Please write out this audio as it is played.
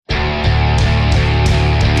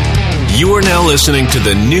You are now listening to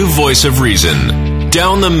the new voice of reason,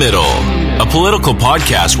 Down the Middle, a political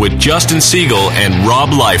podcast with Justin Siegel and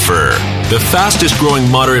Rob Lifer, the fastest growing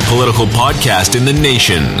moderate political podcast in the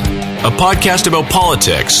nation. A podcast about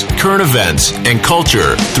politics, current events, and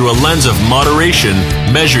culture through a lens of moderation,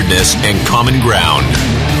 measuredness, and common ground.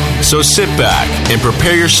 So sit back and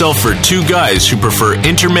prepare yourself for two guys who prefer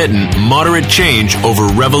intermittent, moderate change over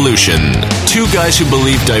revolution. Two guys who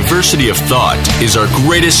believe diversity of thought is our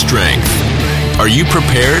greatest strength. Are you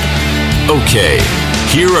prepared? Okay,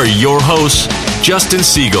 here are your hosts, Justin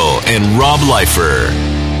Siegel and Rob Lifer.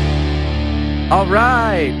 All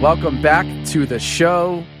right, welcome back to the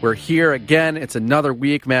show. We're here again. It's another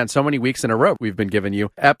week, man. So many weeks in a row we've been giving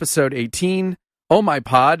you. Episode 18. Oh my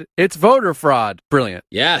pod, it's voter fraud. Brilliant.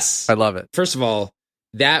 Yes. I love it. First of all,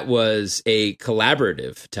 that was a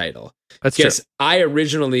collaborative title. That's true. I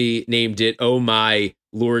originally named it Oh My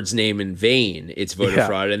Lord's Name in Vain, It's Voter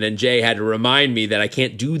Fraud. And then Jay had to remind me that I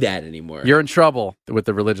can't do that anymore. You're in trouble with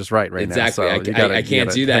the religious right now. Exactly. So I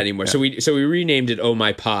can't do that anymore. Yeah. So we renamed it Oh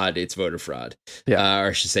My Pod, It's Voter Fraud. Yeah. Or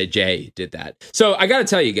I should say Jay did that. So I got to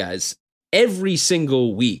tell you guys, every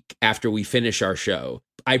single week after we finish our show,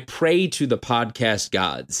 I pray to the podcast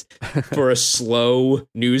gods for a slow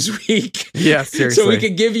news week. Yeah, seriously. So we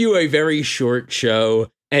could give you a very short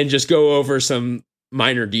show and just go over some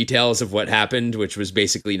minor details of what happened, which was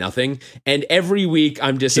basically nothing. And every week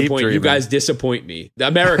I'm disappointed. You guys disappoint me.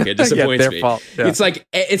 America disappoints me. Fault. Yeah. It's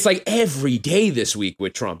like every day this week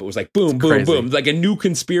with Trump. It was like boom, boom, boom. Like a new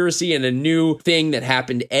conspiracy and a new thing that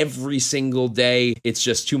happened every single day. It's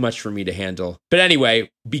just too much for me to handle. But anyway,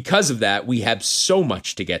 because of that, we have so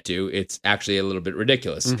much to get to. It's actually a little bit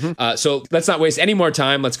ridiculous. Mm-hmm. So let's not waste any more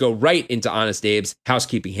time. Let's go right into Honest Abe's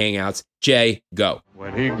housekeeping hangouts. Jay, go.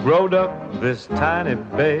 When he growed up, this tiny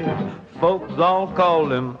babe, folks all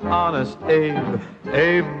called him Honest Abe.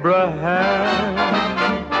 Abraham.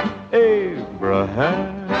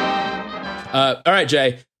 All right,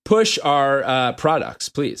 Jay, push our products,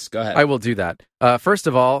 please. Go ahead. I will do that. First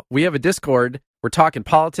of all, we have a Discord. We're talking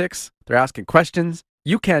politics. They're asking questions.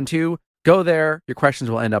 You can too. Go there. Your questions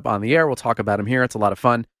will end up on the air. We'll talk about them here. It's a lot of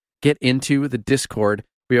fun. Get into the Discord.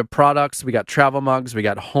 We have products. We got travel mugs. We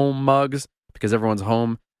got home mugs because everyone's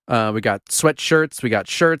home. We got sweatshirts. We got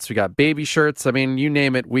shirts. We got baby shirts. I mean, you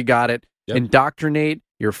name it, we got it. Yep. Indoctrinate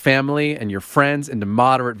your family and your friends into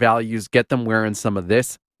moderate values. Get them wearing some of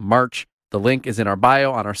this merch. The link is in our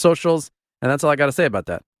bio on our socials. And that's all I got to say about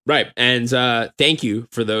that. Right. And thank you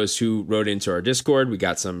for those who wrote into our Discord. We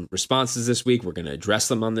got some responses this week. We're going to address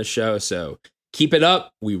them on this show. So keep it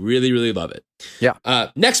up. We really, really love it. Yeah.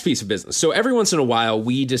 Next piece of business. So every once in a while,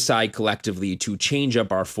 we decide collectively to change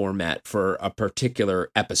up our format for a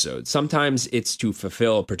particular episode. Sometimes it's to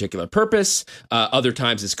fulfill a particular purpose. Other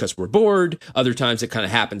times it's because we're bored. Other times it kind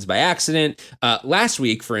of happens by accident. Last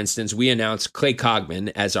week, for instance, we announced Clay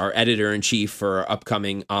Cogman as our editor-in-chief for our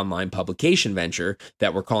upcoming online publication venture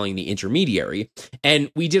that we're calling The Intermediary.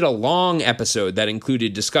 And we did a long episode that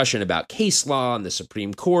included discussion about case law and the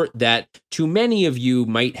Supreme Court that to many of you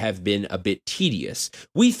might have been a bit tedious.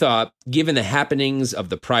 We thought, given the happenings of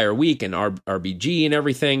the prior week and RBG and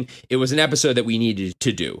everything, it was an episode that we needed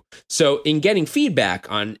to do. So in getting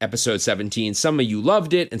feedback on episode 17, some of you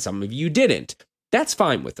loved it and some of you didn't. That's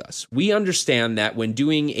fine with us. We understand that when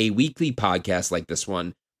doing a weekly podcast like this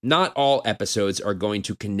one, not all episodes are going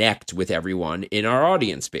to connect with everyone in our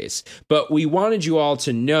audience base. But we wanted you all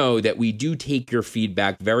to know that we do take your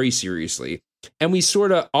feedback very seriously, and we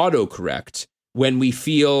sort of autocorrect when we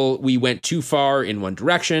feel we went too far in one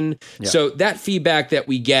direction. Yeah. So that feedback that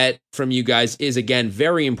we get from you guys is, again,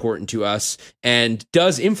 very important to us and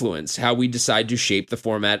does influence how we decide to shape the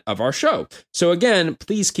format of our show. So again,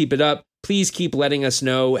 please keep it up. Please keep letting us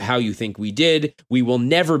know how you think we did. We will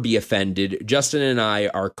never be offended. Justin and I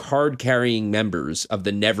are card-carrying members of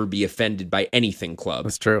the Never Be Offended by Anything Club.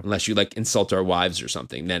 That's true. Unless you insult our wives or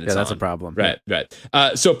something, then it's that's on. A problem. Right.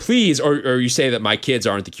 So please, or you say that my kids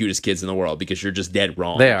aren't the cutest kids in the world because you're just dead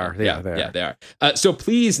wrong. They are. They are. So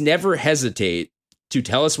please never hesitate to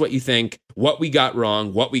tell us what you think, what we got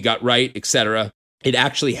wrong, what we got right, etc. It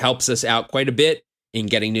actually helps us out quite a bit in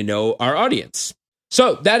getting to know our audience.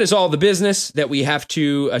 So that is all the business that we have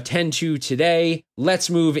to attend to today. Let's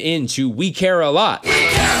move into We Care a Lot. We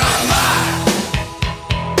care a lot.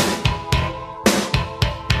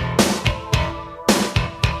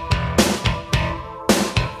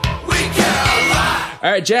 We care a lot. All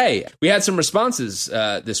right, Jay, we had some responses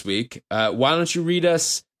this week. Why don't you read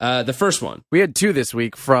us the first one? We had two this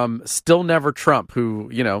week from Still Never Trump, who,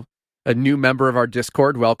 a new member of our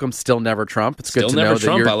Discord. Welcome, Still Never Trump. It's good to know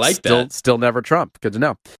that you're I like still Never Trump. Good to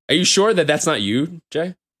know. Are you sure that that's not you,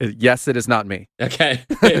 Jay? Yes, it is not me. Okay.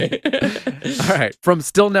 All right. From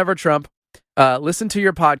Still Never Trump, listen to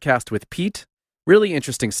your podcast with Pete. Really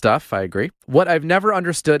interesting stuff. I agree. What I've never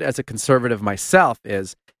understood as a conservative myself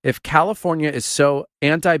is if California is so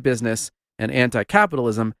anti-business and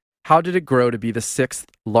anti-capitalism, how did it grow to be the 6th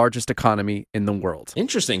largest economy in the world?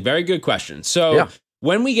 Interesting. Very good question. So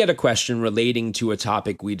when we get a question relating to a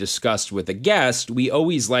topic we discussed with a guest, we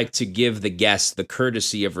always like to give the guest the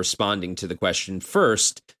courtesy of responding to the question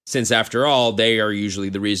first, since after all, they are usually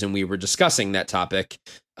the reason we were discussing that topic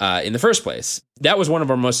in the first place. That was one of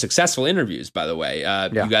our most successful interviews, by the way.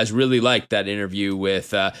 You guys really liked that interview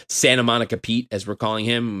with Santa Monica Pete, as we're calling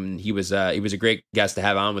him. He was a great guest to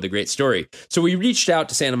have on with a great story. So we reached out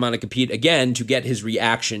to Santa Monica Pete again to get his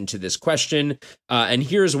reaction to this question, and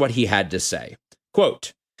here's what he had to say.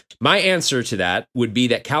 Quote, my answer to that would be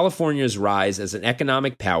that California's rise as an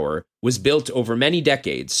economic power was built over many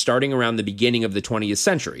decades, starting around the beginning of the 20th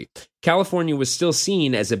century. California was still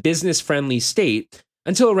seen as a business-friendly state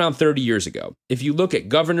until around 30 years ago. If you look at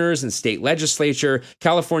governors and state legislature,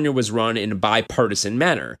 California was run in a bipartisan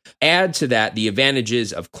manner. Add to that the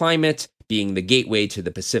advantages of climate, being the gateway to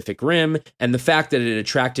the Pacific Rim, and the fact that it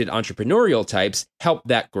attracted entrepreneurial types helped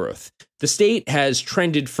that growth. The state has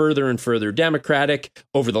trended further and further Democratic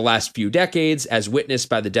over the last few decades, as witnessed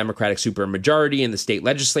by the Democratic supermajority in the state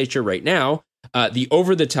legislature right now. The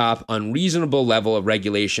over-the-top, unreasonable level of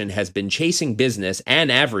regulation has been chasing business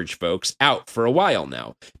and average folks out for a while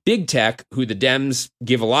now. Big tech, who the Dems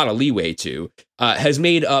give a lot of leeway to, has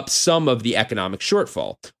made up some of the economic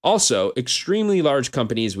shortfall. Also, extremely large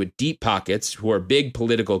companies with deep pockets, who are big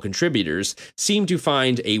political contributors, seem to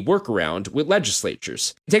find a workaround with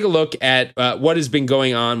legislatures. Take a look at what has been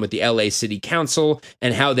going on with the LA City Council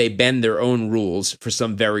and how they bend their own rules for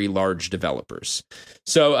some very large developers.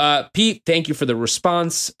 So, Pete, thank you for the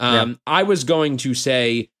response. I was going to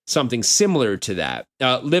say something similar to that.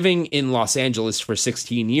 Living in Los Angeles for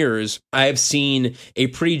 16 years, I have seen a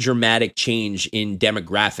pretty dramatic change in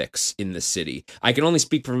demographics in the city. I can only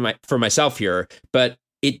speak for myself here, but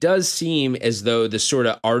it does seem as though the sort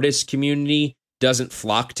of artist community doesn't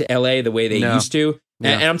flock to LA the way they used to.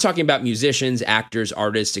 Yeah. And I'm talking about musicians, actors,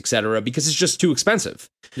 artists, etc., because it's just too expensive.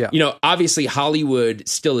 Yeah. You know, obviously Hollywood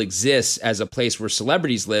still exists as a place where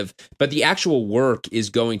celebrities live, but the actual work is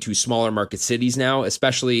going to smaller market cities now,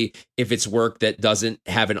 especially if it's work that doesn't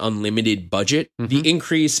have an unlimited budget. Mm-hmm. The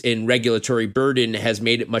increase in regulatory burden has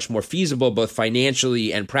made it much more feasible, both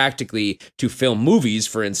financially and practically, to film movies,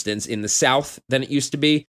 for instance, in the South than it used to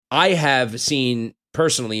be. I have seen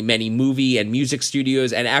personally many movie and music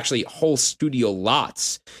studios and actually whole studio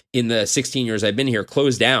lots in the 16 years I've been here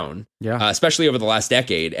close down, especially over the last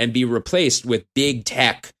decade, and be replaced with big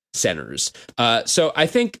tech centers. So I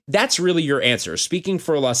think that's really your answer. Speaking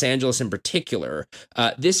for Los Angeles in particular,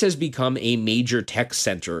 this has become a major tech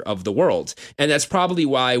center of the world. And that's probably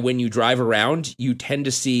why when you drive around, you tend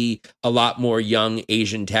to see a lot more young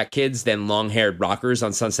Asian tech kids than long-haired rockers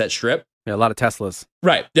on Sunset Strip. Yeah, a lot of Teslas.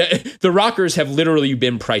 Right. The rockers have literally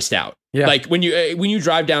been priced out. Yeah. Like when you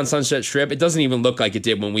drive down Sunset Strip, it doesn't even look like it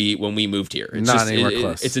did when we moved here. It's not anywhere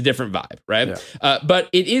close. It's a different vibe, right? Yeah. But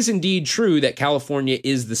it is indeed true that California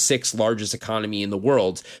is the 6th largest economy in the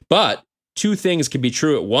world. But two things can be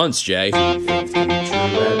true at once, Jay.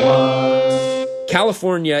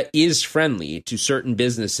 California is friendly to certain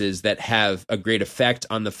businesses that have a great effect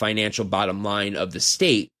on the financial bottom line of the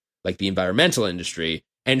state, like the environmental industry.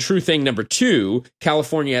 And true thing number two,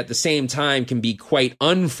 California at the same time can be quite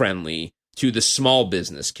unfriendly to the small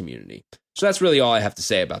business community. So that's really all I have to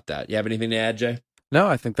say about that. You have anything to add, Jay? No,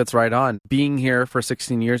 I think that's right on. Being here for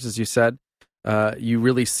 16 years, as you said, you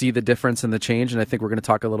really see the difference and the change. And I think we're going to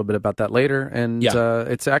talk a little bit about that later. And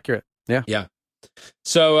it's accurate. Yeah. Yeah.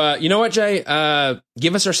 So, you know what, Jay?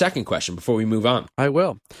 Give us our second question before we move on. I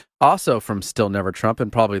will. Also from Still Never Trump,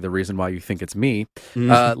 and probably the reason why you think it's me.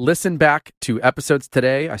 Listen back to episodes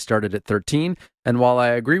today. I started at 13. And while I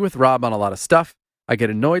agree with Rob on a lot of stuff, I get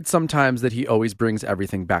annoyed sometimes that he always brings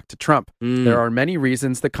everything back to Trump. There are many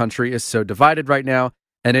reasons the country is so divided right now,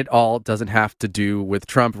 and it all doesn't have to do with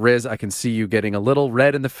Trump. Riz, I can see you getting a little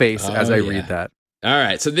red in the face as I read that. All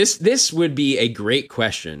right, so this would be a great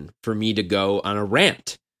question for me to go on a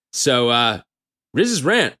rant. So, Riz's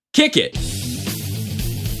rant, kick it.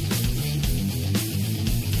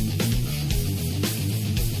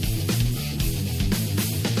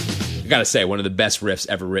 I gotta say, one of the best riffs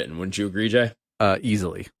ever written. Wouldn't you agree, Jay?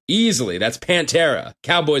 Easily. Easily. That's Pantera,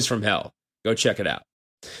 Cowboys from Hell. Go check it out.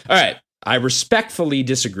 All right, I respectfully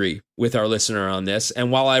disagree with our listener on this.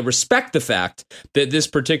 And while I respect the fact that this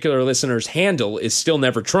particular listener's handle is still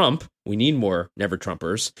Never Trump, we need more Never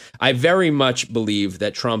Trumpers, I very much believe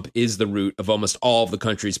that Trump is the root of almost all of the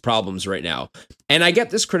country's problems right now. And I get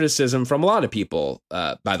this criticism from a lot of people,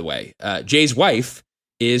 by the way. Jay's wife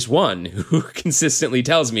is one who consistently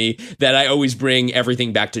tells me that I always bring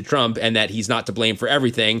everything back to Trump and that he's not to blame for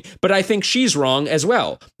everything, but I think she's wrong as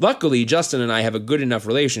well. Luckily, Justin and I have a good enough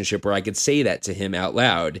relationship where I could say that to him out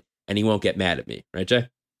loud and he won't get mad at me. Right, Jay?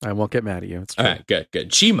 I won't get mad at you. It's true. All right,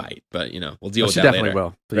 good. She might, but we'll deal with she that definitely later.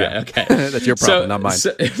 will. Right, Yeah. okay. That's your problem, not mine.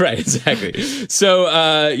 Right, exactly.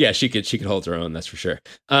 So, yeah, she could hold her own, that's for sure.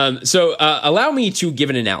 So allow me to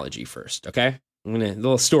give an analogy first, okay? I'm gonna a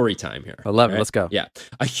little story time here. I love it. Right? Let's go. Yeah.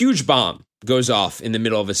 A huge bomb goes off in the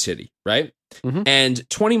middle of a city, right? Mhm. And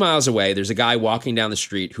 20 miles away, there's a guy walking down the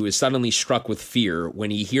street who is suddenly struck with fear when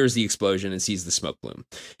he hears the explosion and sees the smoke plume.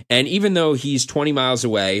 And even though he's 20 miles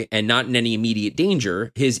away and not in any immediate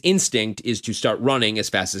danger, his instinct is to start running as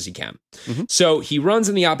fast as he can. Mhm. So he runs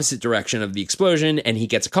in the opposite direction of the explosion and he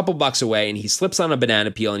gets a couple blocks away and he slips on a banana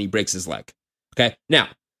peel and he breaks his leg. Okay. Now,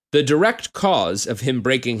 the direct cause of him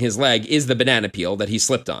breaking his leg is the banana peel that he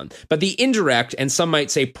slipped on. But the indirect, and some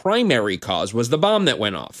might say primary cause, was the bomb that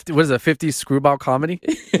went off. What is it, a 50s screwball comedy?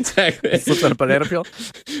 Exactly. Slipped on a banana peel?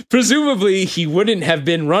 Presumably, he wouldn't have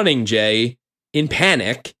been running, Jay, in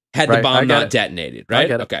panic had the Right, I bomb get not it. detonated, I right?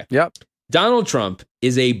 get it. Okay. Yep. Donald Trump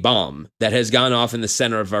is a bomb that has gone off in the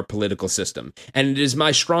center of our political system. And it is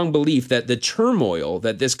my strong belief that the turmoil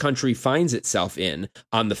that this country finds itself in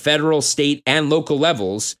on the federal, state, and local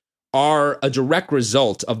levels are a direct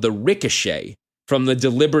result of the ricochet from the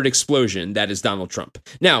deliberate explosion that is Donald Trump.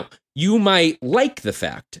 Now, you might like the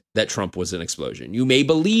fact that Trump was an explosion. You may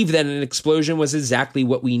believe that an explosion was exactly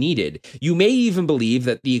what we needed. You may even believe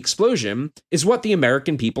that the explosion is what the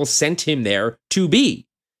American people sent him there to be.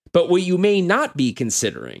 But what you may not be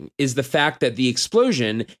considering is the fact that the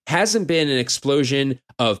explosion hasn't been an explosion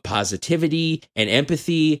of positivity and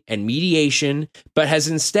empathy and mediation, but has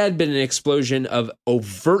instead been an explosion of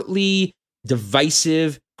overtly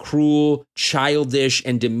divisive, cruel, childish,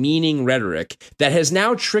 and demeaning rhetoric that has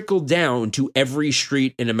now trickled down to every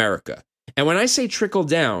street in America. And when I say trickle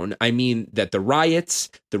down, I mean that the riots,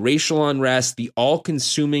 the racial unrest, the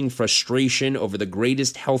all-consuming frustration over the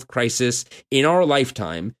greatest health crisis in our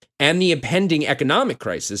lifetime, and the impending economic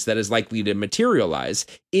crisis that is likely to materialize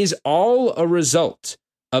is all a result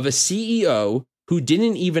of a CEO who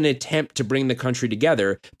didn't even attempt to bring the country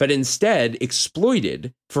together, but instead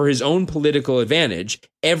exploited for his own political advantage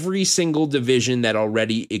every single division that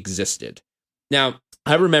already existed. Now,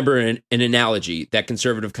 I remember an analogy that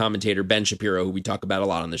conservative commentator Ben Shapiro, who we talk about a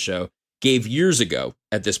lot on the show, gave years ago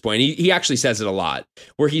at this point. He actually says it a lot,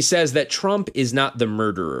 where he says that Trump is not the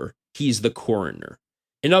murderer, he's the coroner.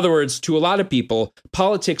 In other words, to a lot of people,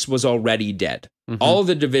 politics was already dead. Mm-hmm. All of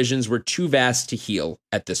the divisions were too vast to heal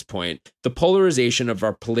at this point. The polarization of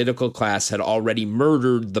our political class had already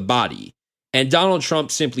murdered the body. And Donald Trump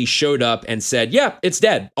simply showed up and said, yeah, it's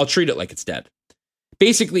dead. I'll treat it like it's dead.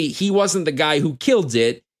 Basically, he wasn't the guy who killed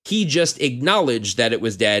it. He just acknowledged that it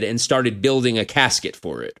was dead and started building a casket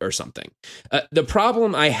for it or something. The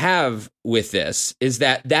problem I have with this is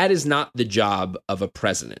that that is not the job of a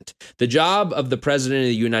president. The job of the president of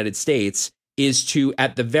the United States is to,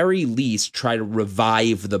 at the very least, try to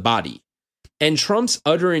revive the body. And Trump's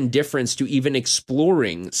utter indifference to even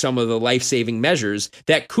exploring some of the life-saving measures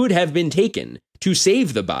that could have been taken to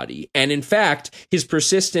save the body. And in fact, his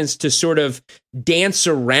persistence to sort of dance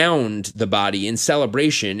around the body in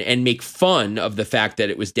celebration and make fun of the fact that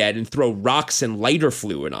it was dead and throw rocks and lighter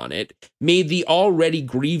fluid on it made the already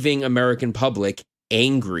grieving American public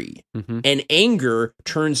angry. Mm-hmm. And anger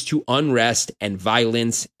turns to unrest and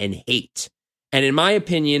violence and hate. And in my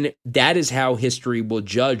opinion, that is how history will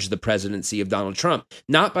judge the presidency of Donald Trump,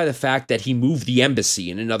 not by the fact that he moved the embassy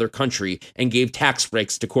in another country and gave tax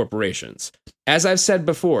breaks to corporations. As I've said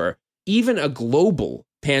before, even a global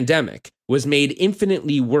pandemic was made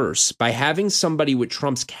infinitely worse by having somebody with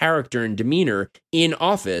Trump's character and demeanor in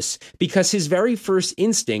office, because his very first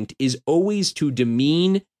instinct is always to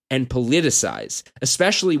demean and politicize,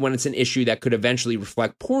 especially when it's an issue that could eventually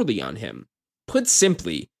reflect poorly on him. Put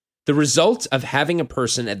simply, the result of having a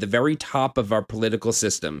person at the very top of our political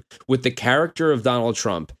system with the character of Donald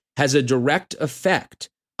Trump has a direct effect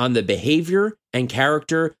on the behavior and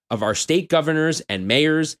character of our state governors and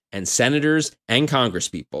mayors and senators and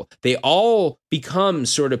congresspeople. They all become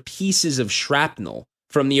sort of pieces of shrapnel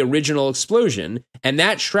from the original explosion, and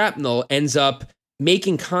that shrapnel ends up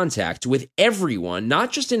making contact with everyone,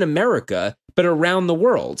 not just in America, but around the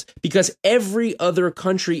world, because every other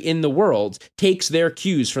country in the world takes their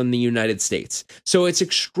cues from the United States. So it's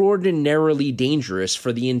extraordinarily dangerous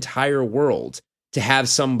for the entire world to have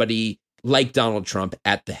somebody like Donald Trump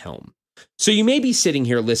at the helm. So you may be sitting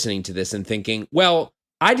here listening to this and thinking, well,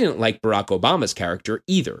 I didn't like Barack Obama's character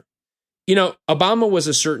either. You know, Obama was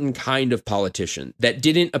a certain kind of politician that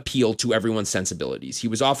didn't appeal to everyone's sensibilities. He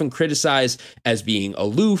was often criticized as being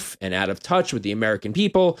aloof and out of touch with the American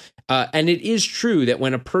people. And it is true that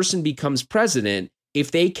when a person becomes president,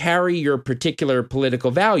 if they carry your particular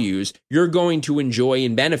political values, you're going to enjoy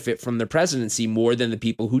and benefit from the presidency more than the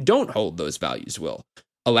people who don't hold those values will.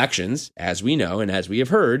 Elections, as we know and as we have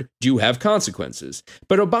heard, do have consequences.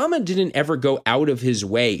 But Obama didn't ever go out of his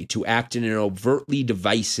way to act in an overtly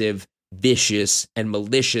divisive, vicious, and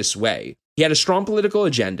malicious way. He had a strong political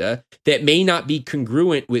agenda that may not be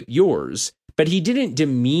congruent with yours, but he didn't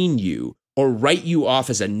demean you or write you off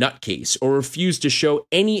as a nutcase or refuse to show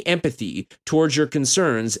any empathy towards your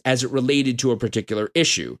concerns as it related to a particular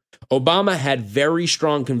issue. Obama had very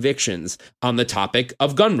strong convictions on the topic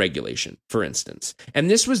of gun regulation, for instance, and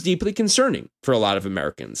this was deeply concerning for a lot of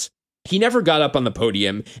Americans. He never got up on the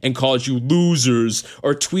podium and called you losers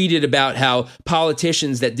or tweeted about how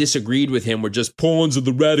politicians that disagreed with him were just pawns of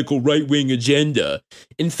the radical right-wing agenda.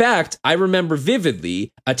 In fact, I remember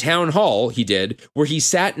vividly a town hall he did where he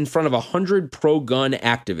sat in front of 100 pro-gun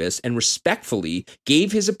activists and respectfully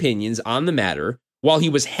gave his opinions on the matter while he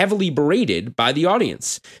was heavily berated by the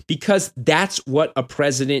audience, because that's what a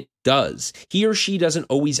president does. He or she doesn't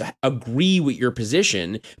always agree with your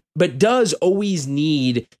position, but does always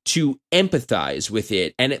need to empathize with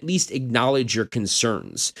it and at least acknowledge your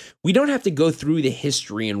concerns. We don't have to go through the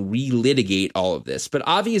history and relitigate all of this, but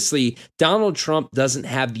obviously Donald Trump doesn't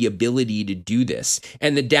have the ability to do this,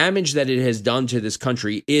 and the damage that it has done to this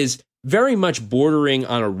country is very much bordering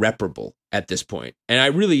on irreparable at this point. And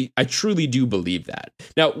I truly do believe that.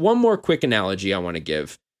 Now, one more quick analogy I want to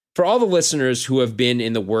give. For all the listeners who have been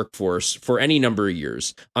in the workforce for any number of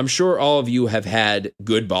years, I'm sure all of you have had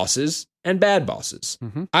good bosses and bad bosses.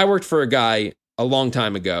 Mm-hmm. I worked for a guy a long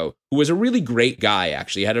time ago who was a really great guy,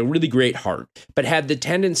 actually, had a really great heart, but had the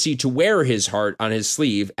tendency to wear his heart on his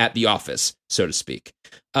sleeve at the office, so to speak.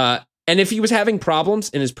 And if he was having problems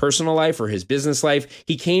in his personal life or his business life,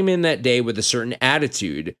 he came in that day with a certain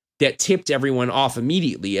attitude that tipped everyone off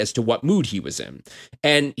immediately as to what mood he was in.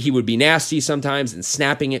 And he would be nasty sometimes and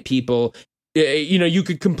snapping at people. You know, you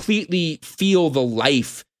could completely feel the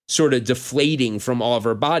life sort of deflating from all of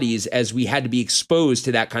our bodies as we had to be exposed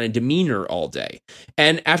to that kind of demeanor all day.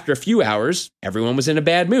 And after a few hours, everyone was in a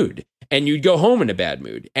bad mood. And you'd go home in a bad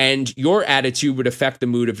mood. And your attitude would affect the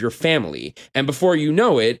mood of your family. And before you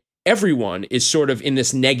know it, everyone is sort of in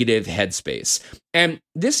this negative headspace. And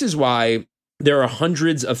this is why there are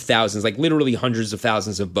hundreds of thousands, like literally hundreds of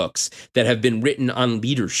thousands of books that have been written on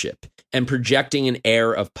leadership and projecting an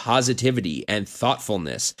air of positivity and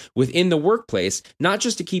thoughtfulness within the workplace, not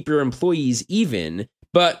just to keep your employees even,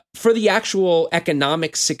 but for the actual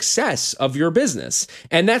economic success of your business.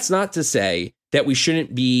 And that's not to say that we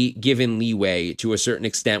shouldn't be given leeway to a certain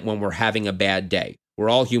extent when we're having a bad day.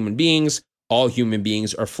 We're all human beings. All human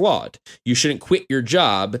beings are flawed. You shouldn't quit your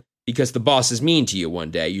job because the boss is mean to you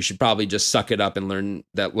one day. You should probably just suck it up and learn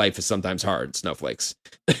that life is sometimes hard, snowflakes.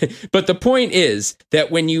 But the point is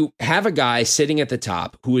that when you have a guy sitting at the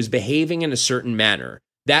top who is behaving in a certain manner,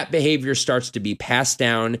 that behavior starts to be passed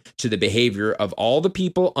down to the behavior of all the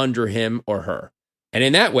people under him or her. And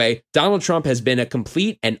in that way, Donald Trump has been a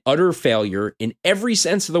complete and utter failure in every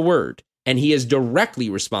sense of the word. And he is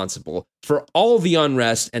directly responsible for all the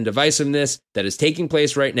unrest and divisiveness that is taking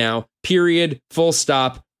place right now. Period. Full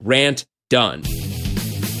stop. Rant done.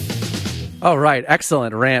 All right.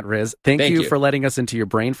 Excellent rant, Riz. Thank you for letting us into your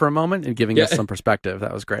brain for a moment and giving us some perspective.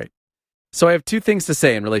 That was great. So I have two things to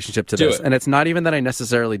say in relationship to this, and it's not even that I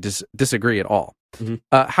necessarily disagree at all.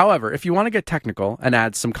 Mm-hmm. However, if you want to get technical and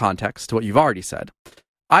add some context to what you've already said,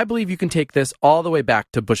 I believe you can take this all the way back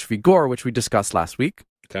to Bush v. Gore, which we discussed last week.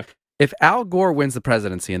 Okay. If Al Gore wins the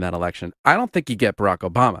presidency in that election, I don't think you get Barack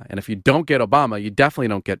Obama. And if you don't get Obama, you definitely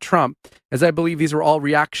don't get Trump, as I believe these were all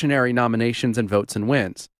reactionary nominations and votes and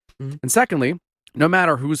wins. Mm-hmm. And secondly, no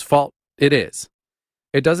matter whose fault it is,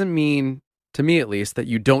 it doesn't mean, to me at least, that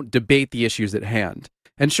you don't debate the issues at hand.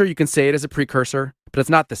 And sure, you can say it as a precursor, but it's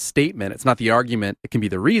not the statement, it's not the argument. It can be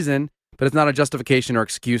the reason, but it's not a justification or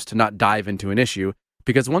excuse to not dive into an issue.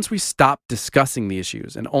 Because once we stop discussing the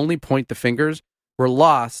issues and only point the fingers, we're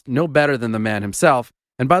lost, no better than the man himself.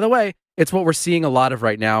 And by the way, it's what we're seeing a lot of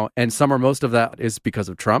right now, and some or most of that is because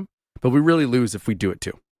of Trump, but we really lose if we do it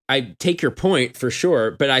too. I take your point for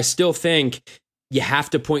sure, but I still think you have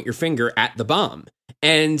to point your finger at the bomb.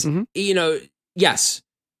 And, yes,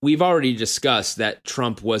 we've already discussed that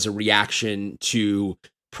Trump was a reaction to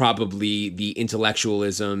probably the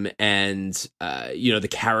intellectualism and, the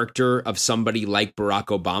character of somebody like Barack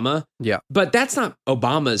Obama. Yeah. But that's not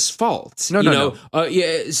Obama's fault. No.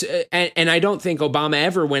 And I don't think Obama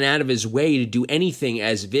ever went out of his way to do anything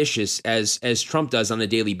as vicious as Trump does on a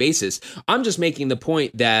daily basis. I'm just making the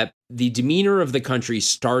point that the demeanor of the country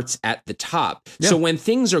starts at the top. Yeah. So when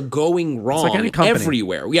things are going wrong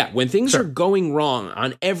everywhere, when things are going wrong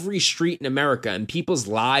on every street in America and people's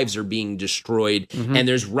lives are being destroyed and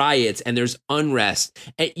there's riots and there's unrest,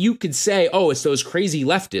 and you could say, oh, it's those crazy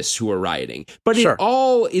leftists who are rioting. But it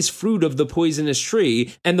all is fruit of the poisonous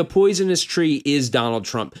tree, and the poisonous tree is Donald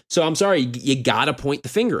Trump. So I'm sorry, you got to point the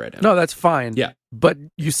finger at him. No, that's fine. Yeah. But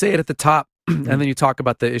you say it at the top and then you talk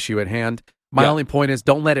about the issue at hand. My only point is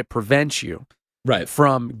don't let it prevent you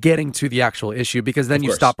from getting to the actual issue, because then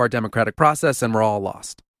you stop our democratic process and we're all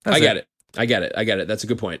lost. I get it. That's a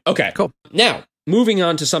good point. Okay. Cool. Now, moving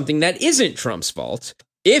on to something that isn't Trump's fault.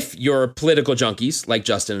 If you're political junkies like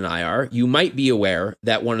Justin and I are, you might be aware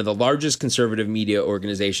that one of the largest conservative media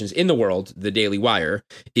organizations in the world, the Daily Wire,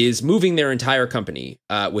 is moving their entire company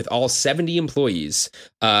with all 70 employees,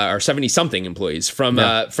 or 70-something employees from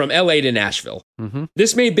LA to Nashville. Mm-hmm.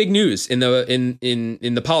 This made big news in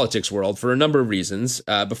the politics world for a number of reasons.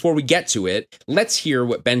 Before we get to it, let's hear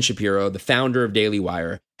what Ben Shapiro, the founder of Daily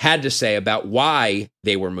Wire, had to say about why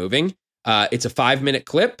they were moving. It's a 5-minute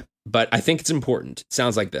clip, but I think it's important. It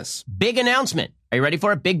sounds like this. Big announcement. Are you ready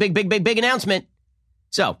for it? Big announcement.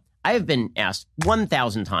 So I have been asked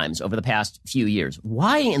 1,000 times over the past few years,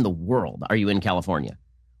 why in the world are you in California?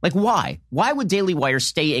 Like, why? Why would Daily Wire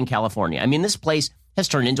stay in California? I mean, this place has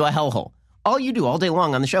turned into a hellhole. All you do all day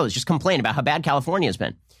long on the show is just complain about how bad California has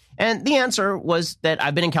been. And the answer was that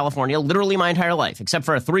I've been in California literally my entire life, except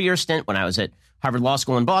for a 3-year stint when I was at Harvard Law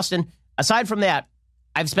School in Boston. Aside from that,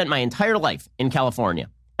 I've spent my entire life in California.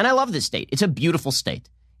 And I love this state. It's a beautiful state.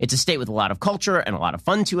 It's a state with a lot of culture and a lot of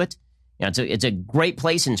fun to it. It's a great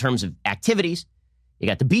place in terms of activities. You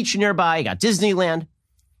got the beach nearby. You got Disneyland.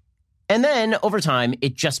 And then over time,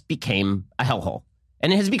 it just became a hellhole.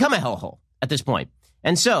 And it has become a hellhole at this point.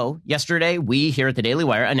 And so yesterday, we here at the Daily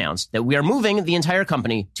Wire announced that we are moving the entire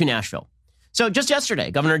company to Nashville. So just yesterday,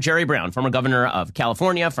 Governor Jerry Brown, former governor of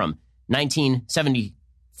California from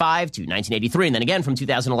 1975 to 1983, and then again from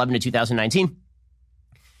 2011 to 2019,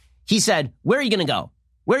 he said, where are you going to go?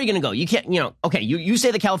 Where are you going to go? You can't, you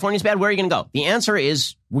say that California's bad. Where are you going to go? The answer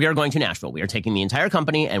is we are going to Nashville. We are taking the entire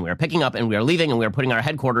company and we are picking up and we are leaving and we are putting our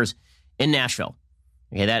headquarters in Nashville.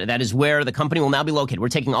 Okay, that is where the company will now be located. We're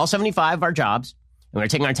taking all 75 of our jobs and we're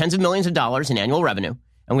taking our tens of millions of dollars in annual revenue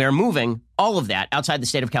and we are moving all of that outside the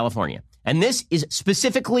state of California. And this is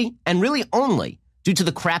specifically and really only due to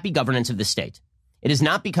the crappy governance of the state. It is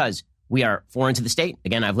not because we are foreign to the state.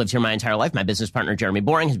 Again, I've lived here my entire life. My business partner, Jeremy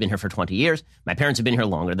Boring, has been here for 20 years. My parents have been here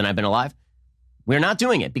longer than I've been alive. We're not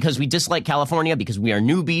doing it because we dislike California, because we are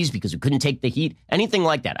newbies, because we couldn't take the heat, anything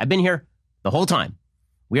like that. I've been here the whole time.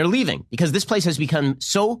 We are leaving because this place has become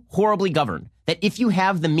so horribly governed that if you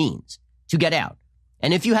have the means to get out,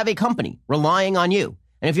 and if you have a company relying on you,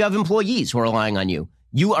 and if you have employees who are relying on you,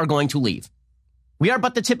 you are going to leave. We are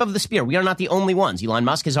but the tip of the spear. We are not the only ones. Elon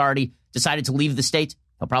Musk has already decided to leave the state.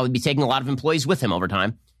 He'll probably be taking a lot of employees with him over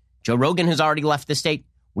time. Joe Rogan has already left the state.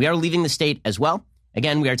 We are leaving the state as well.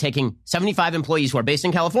 Again, we are taking 75 employees who are based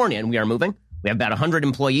in California, and we are moving. We have about 100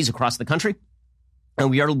 employees across the country,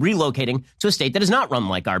 and we are relocating to a state that is not run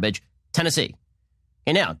like garbage, Tennessee.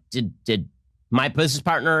 And now, did my business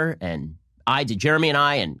partner and did Jeremy and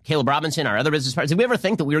I and Caleb Robinson, our other business partners, did we ever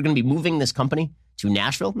think that we were going to be moving this company to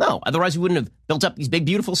Nashville? No. Otherwise, we wouldn't have built up these big,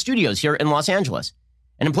 beautiful studios here in Los Angeles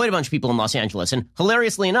and employed a bunch of people in Los Angeles. And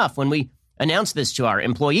hilariously enough, when we announced this to our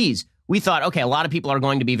employees, we thought, okay, a lot of people are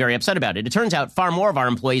going to be very upset about it. It turns out far more of our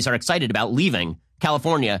employees are excited about leaving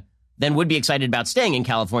California than would be excited about staying in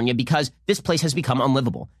California because this place has become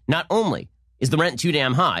unlivable. Not only is the rent too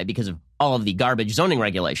damn high because of all of the garbage zoning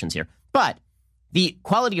regulations here, but the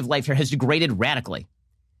quality of life here has degraded radically.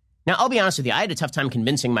 Now, I'll be honest with you. I had a tough time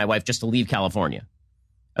convincing my wife just to leave California.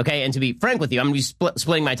 Okay, and to be frank with you, I'm going to be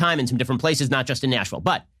splitting my time in some different places, not just in Nashville.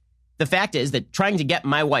 But the fact is that trying to get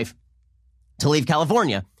my wife to leave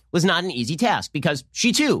California was not an easy task because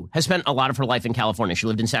she, too, has spent a lot of her life in California. She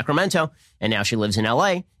lived in Sacramento, and now she lives in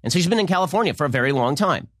L.A., and so she's been in California for a very long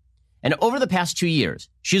time. And over the past 2 years,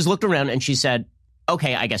 she's looked around and she said,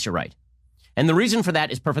 okay, I guess you're right. And the reason for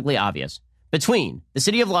that is perfectly obvious. between the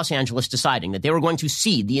city of Los Angeles deciding that they were going to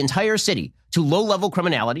cede the entire city to low-level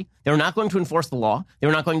criminality, they were not going to enforce the law, they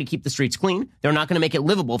were not going to keep the streets clean, they were not going to make it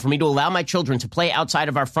livable for me to allow my children to play outside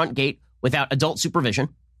of our front gate without adult supervision,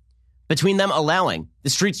 between them allowing the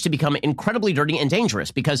streets to become incredibly dirty and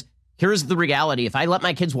dangerous, because here's the reality. If I let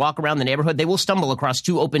my kids walk around the neighborhood, they will stumble across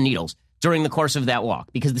 2 open needles during the course of that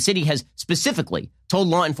walk, because the city has specifically told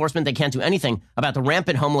law enforcement they can't do anything about the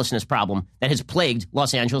rampant homelessness problem that has plagued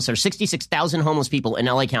Los Angeles. There's 66,000 homeless people in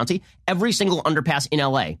LA County. Every single underpass in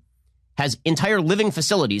LA has entire living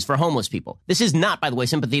facilities for homeless people. This is not, by the way,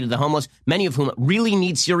 sympathy to the homeless, many of whom really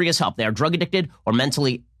need serious help. They are drug addicted or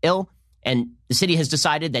mentally ill, and the city has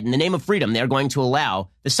decided that in the name of freedom, they're going to allow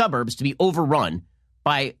the suburbs to be overrun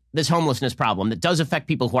by this homelessness problem that does affect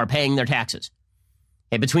people who are paying their taxes.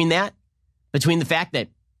 Okay, between the fact that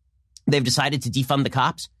they've decided to defund the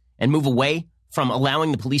cops and move away from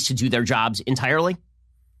allowing the police to do their jobs entirely,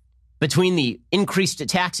 between the increased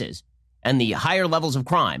taxes and the higher levels of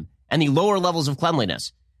crime and the lower levels of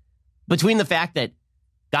cleanliness, between the fact that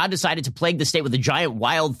God decided to plague the state with a giant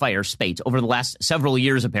wildfire spate over the last several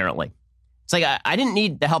years, apparently. It's like, I didn't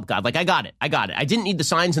need the help, God. Like, I got it. I didn't need the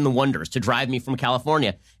signs and the wonders to drive me from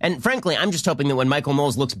California. And frankly, I'm just hoping that when Michael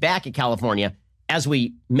Knowles looks back at California, as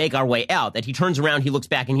we make our way out, that he turns around, he looks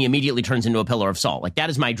back, and he immediately turns into a pillar of salt. Like, that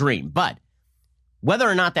is my dream. But whether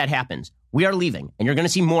or not that happens, we are leaving, and you're going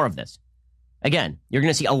to see more of this. Again, you're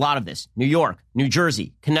going to see a lot of this. New York, New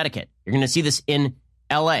Jersey, Connecticut. You're going to see this in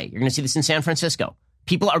LA. You're going to see this in San Francisco.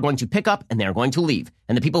 People are going to pick up, and they're going to leave.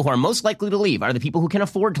 And the people who are most likely to leave are the people who can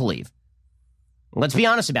afford to leave. Let's be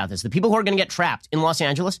honest about this. The people who are going to get trapped in Los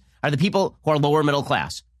Angeles are the people who are lower middle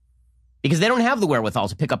class, because they don't have the wherewithal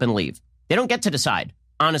to pick up and leave. They don't get to decide,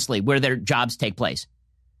 honestly, where their jobs take place.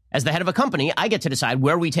 As the head of a company, I get to decide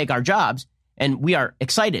where we take our jobs, and we are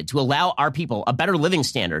excited to allow our people a better living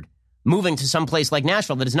standard, moving to some place like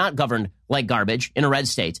Nashville that is not governed like garbage in a red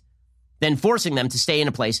state, than forcing them to stay in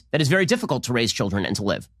a place that is very difficult to raise children and to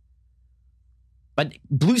live. But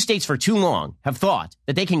blue states for too long have thought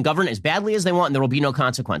that they can govern as badly as they want and there will be no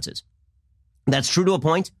consequences. That's true to a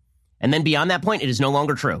point, and then beyond that point, it is no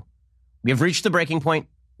longer true. We have reached the breaking point.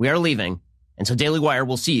 We are leaving, and so Daily Wire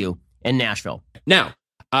will see you in Nashville. Now,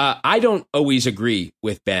 I don't always agree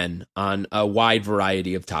with Ben on a wide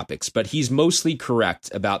variety of topics, but he's mostly correct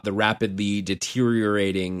about the rapidly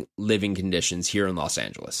deteriorating living conditions here in Los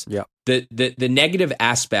Angeles. Yeah. The negative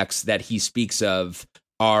aspects that he speaks of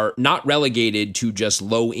are not relegated to just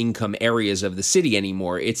low-income areas of the city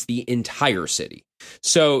anymore. It's the entire city.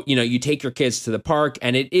 So, you take your kids to the park,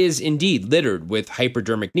 and it is indeed littered with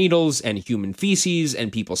hypodermic needles and human feces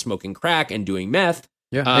and people smoking crack and doing meth.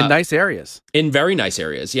 Yeah, in nice areas. In very nice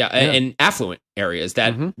areas, yeah. In affluent areas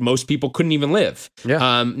that most people couldn't even live.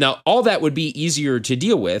 Yeah. Now, all that would be easier to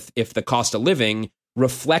deal with if the cost of living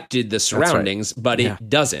reflected the surroundings, but it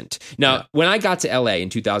doesn't. Now, when I got to LA in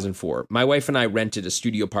 2004, my wife and I rented a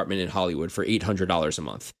studio apartment in Hollywood for $800 a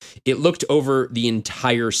month. It looked over the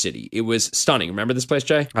entire city. It was stunning. Remember this place,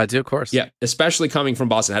 Jay? I do, of course. Yeah, especially coming from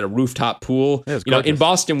Boston. It had a rooftop pool. In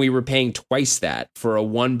Boston, we were paying twice that for a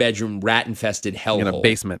one-bedroom rat-infested hellhole. In a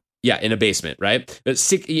basement. Yeah, in a basement, right? But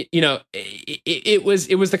it was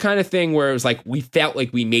the kind of thing where it was like we felt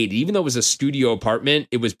like we made it, even though it was a studio apartment.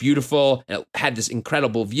 It was beautiful. And it had this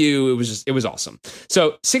incredible view. It was awesome.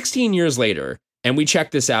 So 16 years later, and we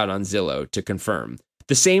checked this out on Zillow to confirm,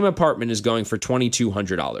 the same apartment is going for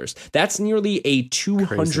 $2,200. That's nearly a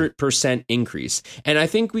 200% increase. And I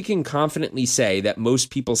think we can confidently say that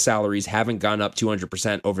most people's salaries haven't gone up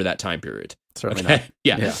 200% over that time period. Certainly not.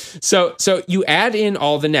 Yeah. So you add in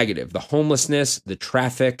all the negative, the homelessness, the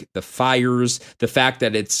traffic, the fires, the fact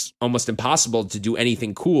that it's almost impossible to do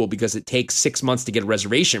anything cool because it takes 6 months to get a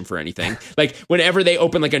reservation for anything. Like whenever they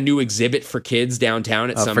open like a new exhibit for kids downtown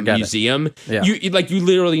at some museum, you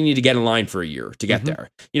literally need to get in line for a year to get there.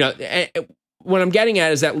 What I'm getting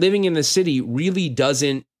at is that living in the city really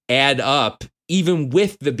doesn't add up, even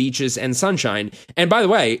with the beaches and sunshine. And by the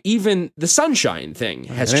way, even the sunshine thing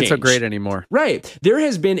has changed. It ain't so great anymore. Right. There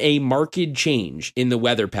has been a marked change in the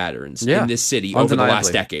weather patterns in this city over the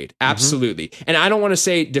last decade. Absolutely. And I don't want to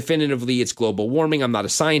say definitively it's global warming. I'm not a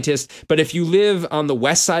scientist. But if you live on the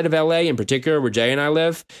west side of LA, in particular, where Jay and I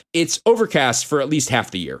live, it's overcast for at least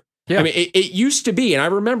half the year. Yeah. I mean, it used to be, and I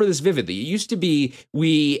remember this vividly, it used to be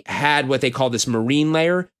we had what they call this marine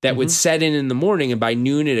layer that would set in the morning, and by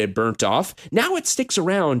noon it had burnt off. Now it sticks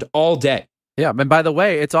around all day. Yeah, and by the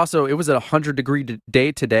way, it was a 100-degree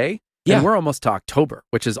day today, Yeah. And we're almost to October,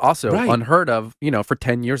 which is also Right. unheard of, for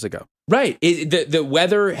 10 years ago. Right. The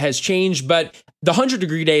weather has changed, but the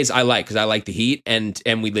 100-degree days I like because I like the heat, and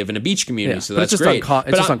we live in a beach community, so but that's it's great. just,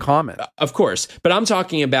 it's just uncommon. Of course. But I'm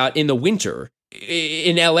talking about in the winter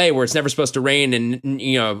in LA where it's never supposed to rain and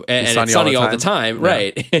it's sunny all the time. Yeah.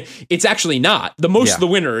 Right. It's actually not. The most Yeah. of the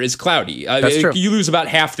winter is cloudy. That's true. You lose about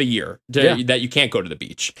half the year that you can't go to the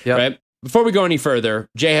beach. Yep. Right. Before we go any further,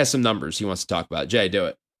 Jay has some numbers he wants to talk about. Jay, do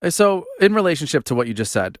it. So, in relationship to what you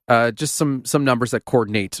just said, just some numbers that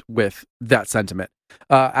coordinate with that sentiment.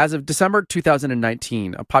 As of December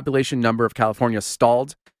 2019, a population number of California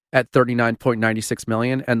stalled at 39.96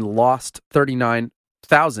 million and lost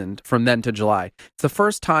 39,000 from then to July. It's the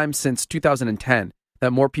first time since 2010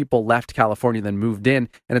 that more people left California than moved in,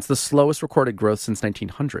 and it's the slowest recorded growth since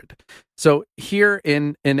 1900. So here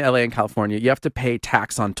in LA and California, you have to pay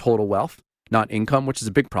tax on total wealth, not income, which is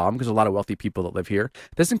a big problem because there's a lot of wealthy people that live here.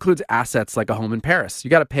 This includes assets like a home in Paris. You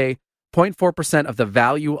got to pay 0.4% of the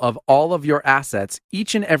value of all of your assets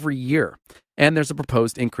each and every year. And there's a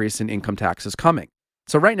proposed increase in income taxes coming.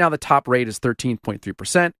 So right now, the top rate is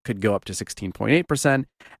 13.3%, could go up to 16.8%.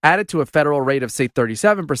 Added to a federal rate of, say,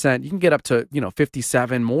 37%, you can get up to,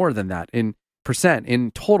 57 more than that in percent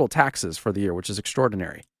in total taxes for the year, which is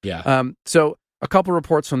extraordinary. Yeah. So a couple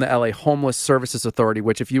reports from the LA Homeless Services Authority,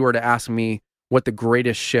 which if you were to ask me what the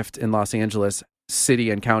greatest shift in Los Angeles city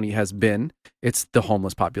and county has been, it's the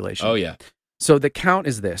homeless population. Oh, yeah. So the count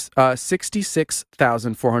is this.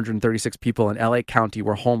 66,436 people in LA County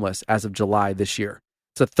were homeless as of July this year.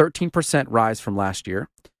 It's a 13% rise from last year.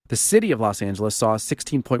 The city of Los Angeles saw a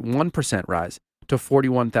 16.1% rise to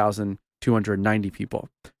 41,290 people.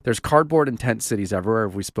 There's cardboard and tent cities everywhere.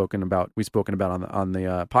 We've spoken about on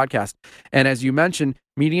the podcast. And as you mentioned,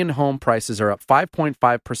 median home prices are up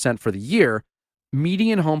 5.5% for the year.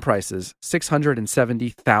 Median home prices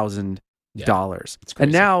 $670,000.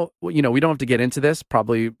 And now, we don't have to get into this.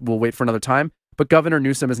 Probably we'll wait for another time. But Governor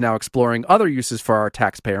Newsom is now exploring other uses for our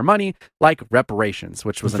taxpayer money, like reparations,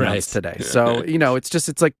 which was announced today. So,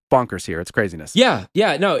 it's like bonkers here. It's craziness. Yeah.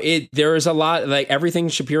 No, there is a lot, like everything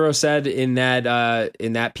Shapiro said in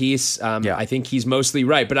that piece. I think he's mostly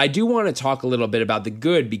right. But I do want to talk a little bit about the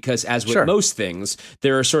good, because as with most things,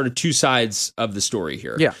 there are sort of two sides of the story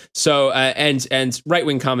here. Yeah. So, and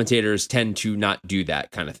right-wing commentators tend to not do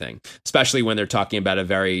that kind of thing, especially when they're talking about a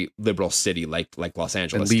very liberal city like Los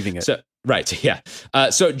Angeles. And leaving it. Right, yeah.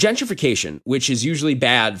 So gentrification, which is usually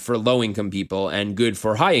bad for low-income people and good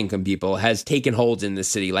for high-income people, has taken hold in the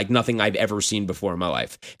city like nothing I've ever seen before in my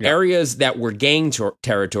life. Yeah. Areas that were gang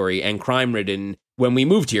territory and crime-ridden when we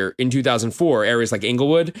moved here in 2004, areas like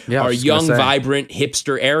Inglewood are young, vibrant,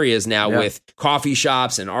 hipster areas now with coffee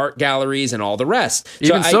shops and art galleries and all the rest.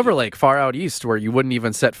 Even Silver Lake, far out east, where you wouldn't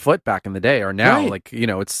even set foot back in the day, or now,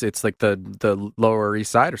 it's like the Lower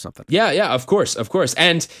East Side or something. Yeah, of course,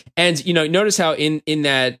 and notice how in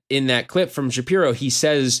that clip from Shapiro, he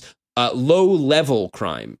says low-level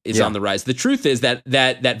crime is on the rise. The truth is that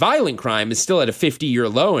violent crime is still at a 50-year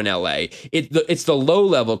low in LA. It's the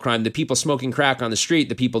low-level crime, the people smoking crack on the street,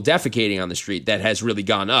 the people defecating on the street, that has really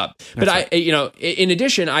gone up. But in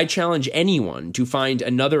addition, I challenge anyone to find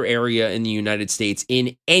another area in the United States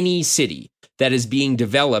in any city that is being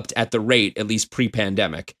developed at the rate, at least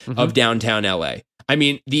pre-pandemic, of downtown LA. I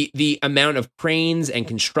mean, the amount of cranes and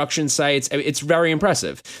construction sites, it's very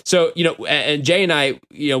impressive. So, and Jay and I,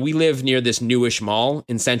 we live near this newish mall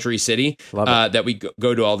in Century City that we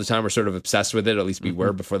go to all the time. We're sort of obsessed with it. At least we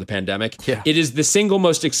were before the pandemic. Yeah. It is the single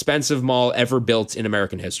most expensive mall ever built in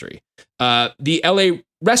American history. The LA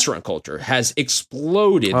restaurant culture has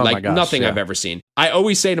exploded nothing I've ever seen. I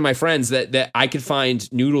always say to my friends that I could find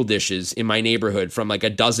noodle dishes in my neighborhood from like a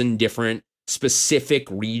dozen different specific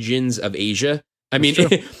regions of Asia. I mean,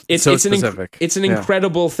 it's an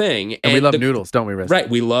incredible thing. And we love noodles, don't we, Riz? Right,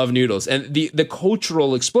 we love noodles. And the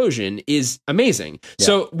cultural explosion is amazing. Yeah.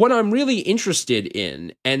 So what I'm really interested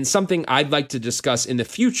in, and something I'd like to discuss in the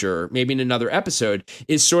future, maybe in another episode,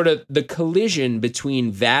 is sort of the collision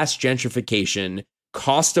between vast gentrification,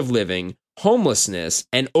 cost of living, homelessness,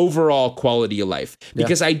 and overall quality of life.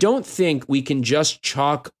 Because I don't think we can just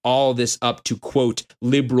chalk all this up to, quote,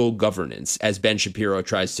 liberal governance, as Ben Shapiro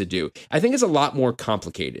tries to do. I think it's a lot more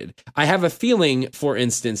complicated. I have a feeling, for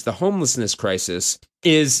instance, the homelessness crisis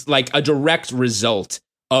is like a direct result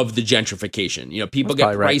of the gentrification. People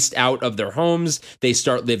get priced out of their homes, they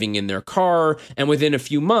start living in their car, and within a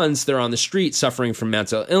few months, they're on the street suffering from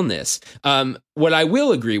mental illness. What I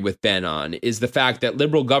will agree with Ben on is the fact that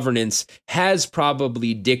liberal governance has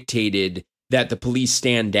probably dictated that the police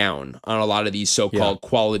stand down on a lot of these so-called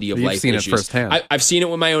quality of You've life seen issues. it firsthand. I've seen it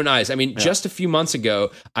with my own eyes. I mean, just a few months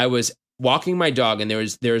ago, I was walking my dog and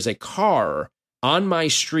there was a car on my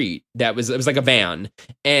street it was like a van,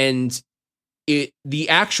 and the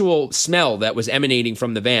actual smell that was emanating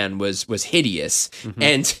from the van was hideous. Mm-hmm.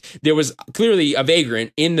 And there was clearly a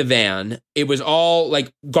vagrant in the van. It was all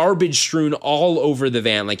like garbage strewn all over the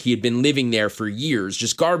van, like he had been living there for years,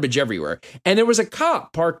 just garbage everywhere. And there was a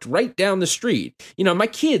cop parked right down the street. You know, my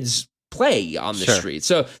kids play on the street.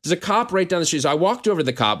 So there's a cop right down the street. So I walked over to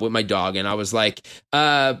the cop with my dog and I was like,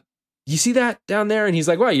 you see that down there? And he's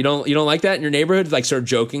like, well, you don't like that in your neighborhood? Like, sort of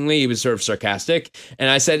jokingly, he was sort of sarcastic. And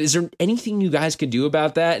I said, is there anything you guys could do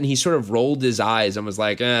about that? And he sort of rolled his eyes and was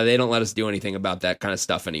like, they don't let us do anything about that kind of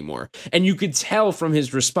stuff anymore. And you could tell from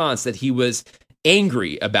his response that he was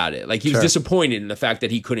angry about it. Like, he was disappointed in the fact that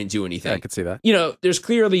he couldn't do anything. Yeah, I could see that. You know, there's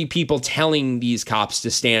clearly people telling these cops to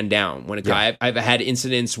stand down. When I've had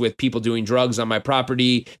incidents with people doing drugs on my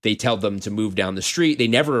property, they tell them to move down the street. They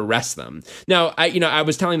never arrest them. Now, I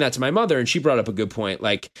was telling that to my mother, and she brought up a good point.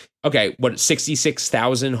 Like, okay,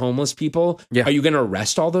 66,000 homeless people? Yeah. Are you going to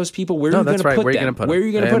arrest all those people? Where are you going to put them? Where are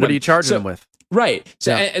you going to put them? What are you charging them with? Right.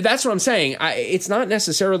 So that's what I'm saying. It's not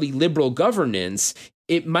necessarily liberal governance.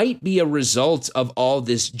 It might be a result of all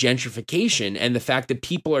this gentrification and the fact that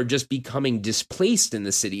people are just becoming displaced in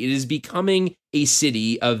the city. It is becoming a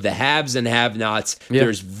city of the haves and have-nots. Yeah.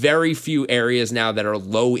 There's very few areas now that are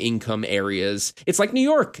low-income areas. It's like New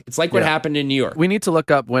York. It's like what happened in New York. We need to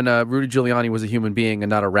look up when Rudy Giuliani was a human being and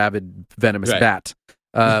not a rabid, venomous bat.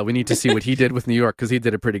 We need to see what he did with New York, because he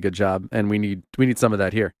did a pretty good job, and we need some of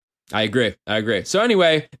that here. I agree. So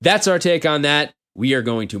anyway, that's our take on that. We are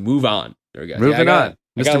going to move on. There we go. Moving on.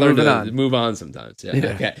 I gotta learn to move on sometimes. Yeah.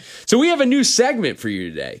 Okay. So we have a new segment for you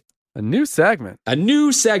today. A new segment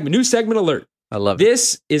alert. I love it.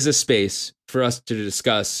 This is a space for us to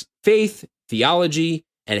discuss faith, theology,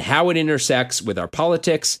 and how it intersects with our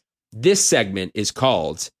politics. This segment is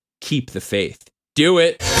called Keep the Faith. Do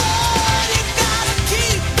it.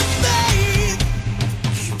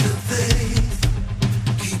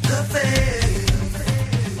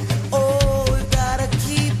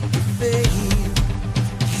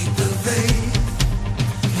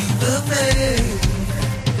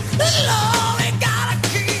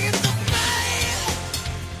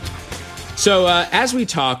 So as we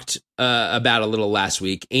talked about a little last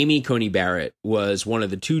week, Amy Coney Barrett was one of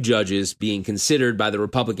the two judges being considered by the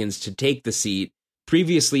Republicans to take the seat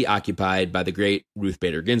previously occupied by the great Ruth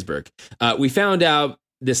Bader Ginsburg. We found out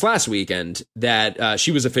this last weekend that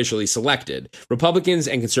she was officially selected. Republicans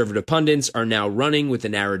and conservative pundits are now running with the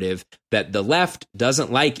narrative that the left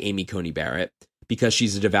doesn't like Amy Coney Barrett because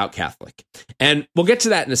she's a devout Catholic. And we'll get to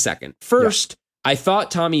that in a second. First, I thought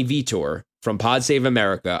Tommy Vitor from Pod Save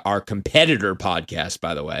America, our competitor podcast,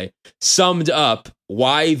 by the way, summed up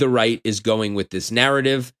why the right is going with this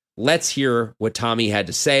narrative. Let's hear what Tommy had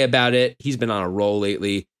to say about it. He's been on a roll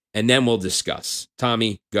lately, and then we'll discuss.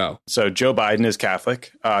 Tommy, go. So Joe Biden is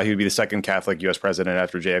Catholic. He would be the second Catholic U.S. president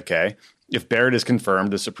after JFK. If Barrett is confirmed,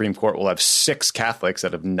 the Supreme Court will have 6 Catholics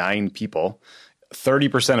out of 9 people.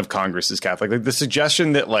 30% of Congress is Catholic. Like, the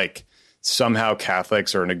suggestion that, like, somehow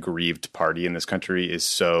Catholics are an aggrieved party in this country is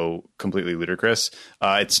so completely ludicrous.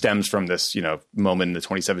 It stems from this, moment in the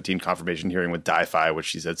 2017 confirmation hearing with Di-Fi, which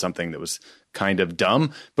she said something that was kind of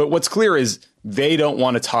dumb. But what's clear is they don't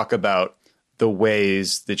want to talk about the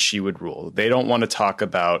ways that she would rule. They don't want to talk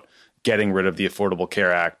about getting rid of the Affordable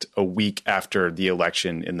Care Act a week after the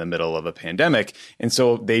election in the middle of a pandemic. And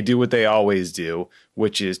so they do what they always do,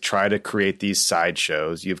 which is try to create these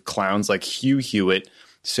sideshows. You have clowns like Hugh Hewitt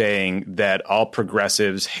saying that all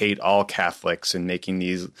progressives hate all Catholics and making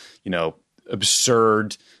these,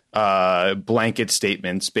 absurd blanket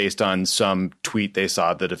statements based on some tweet they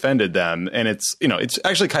saw that offended them. And it's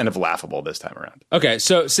actually kind of laughable this time around. Okay,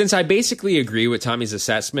 so since I basically agree with Tommy's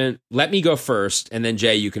assessment, let me go first, and then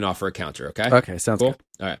Jay, you can offer a counter, okay? Okay, sounds cool. Good.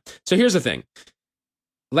 All right. So here's the thing.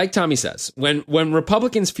 Like Tommy says, when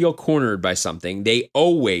Republicans feel cornered by something, they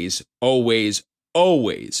always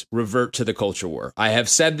revert to the culture war. I have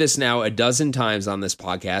said this now a dozen times on this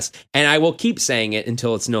podcast, and I will keep saying it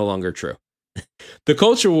until it's no longer true. The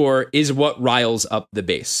culture war is what riles up the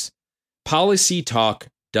base. Policy talk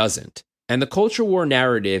doesn't. And the culture war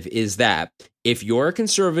narrative is that if you're a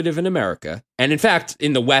conservative in America, and in fact,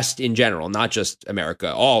 in the West in general, not just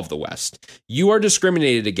America, all of the West, you are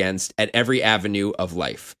discriminated against at every avenue of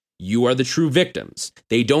life. You are the true victims.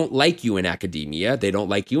 They don't like you in academia. They don't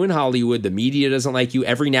like you in Hollywood. The media doesn't like you.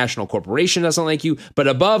 Every national corporation doesn't like you. But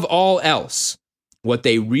above all else, what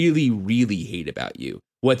they really, really hate about you,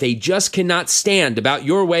 what they just cannot stand about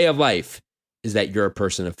your way of life, is that you're a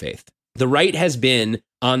person of faith. The right has been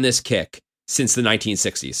on this kick since the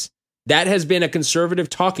 1960s. That has been a conservative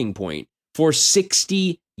talking point for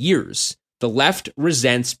 60 years. The left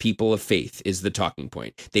resents people of faith is the talking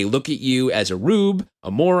point. They look at you as a rube, a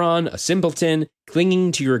moron, a simpleton,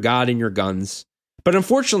 clinging to your God and your guns. But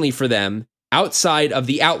unfortunately for them, outside of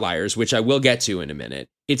the outliers, which I will get to in a minute,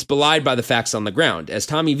 it's belied by the facts on the ground. As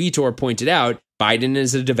Tommy Vitor pointed out, Biden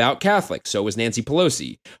is a devout Catholic. So is Nancy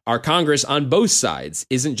Pelosi. Our Congress on both sides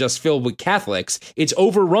isn't just filled with Catholics. It's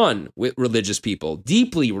overrun with religious people,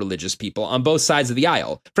 deeply religious people on both sides of the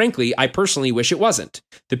aisle. Frankly, I personally wish it wasn't.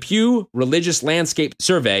 The Pew Religious Landscape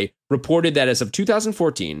Survey reported that as of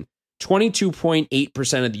 2014,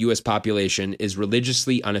 22.8% of the U.S. population is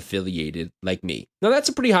religiously unaffiliated like me. Now, that's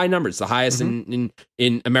a pretty high number. It's the highest in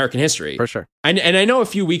American history. For sure. And I know a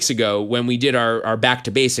few weeks ago when we did our Back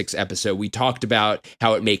to Basics episode, we talked about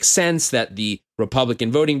how it makes sense that the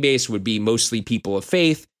Republican voting base would be mostly people of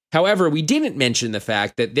faith. However, we didn't mention the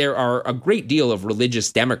fact that there are a great deal of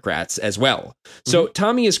religious Democrats as well. So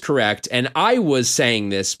Tommy is correct, and I was saying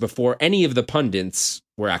this before any of the pundits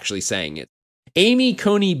were actually saying it. Amy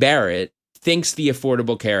Coney Barrett thinks the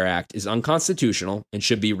Affordable Care Act is unconstitutional and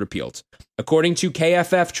should be repealed. According to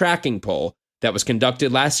KFF tracking poll that was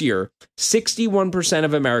conducted last year, 61%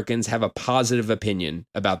 of Americans have a positive opinion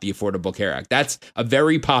about the Affordable Care Act. That's a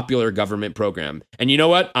very popular government program. And you know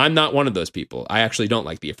what? I'm not one of those people. I actually don't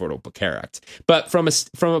like the Affordable Care Act. But from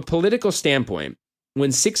a political standpoint,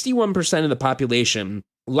 when 61% of the population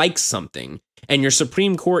likes something, and your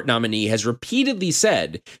Supreme Court nominee has repeatedly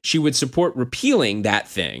said she would support repealing that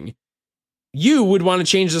thing, you would want to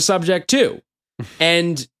change the subject too.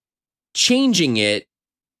 And changing it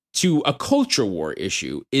to a culture war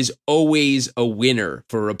issue is always a winner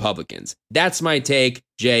for Republicans. That's my take.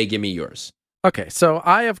 Jay, give me yours. Okay, so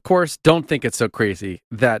I, of course, don't think it's so crazy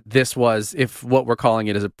that this was, if what we're calling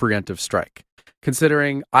it is a preemptive strike.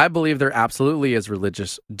 Considering I believe there absolutely is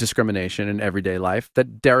religious discrimination in everyday life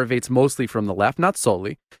that derivates mostly from the left, not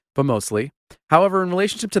solely, but mostly. However, in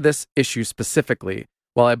relationship to this issue specifically,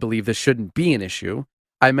 while I believe this shouldn't be an issue,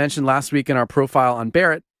 I mentioned last week in our profile on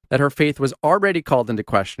Barrett that her faith was already called into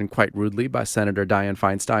question quite rudely by Senator Dianne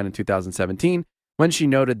Feinstein in 2017 when she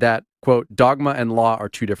noted that, quote, dogma and law are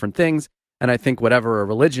two different things. And I think whatever a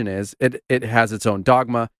religion is, it has its own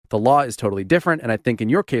dogma. The law is totally different. And I think in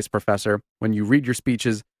your case, Professor, when you read your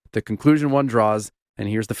speeches, the conclusion one draws, and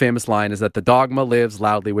here's the famous line, is that the dogma lives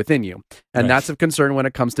loudly within you. And that's of concern when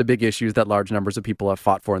it comes to big issues that large numbers of people have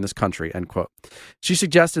fought for in this country, end quote. She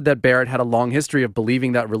suggested that Barrett had a long history of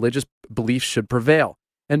believing that religious beliefs should prevail.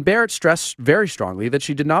 And Barrett stressed very strongly that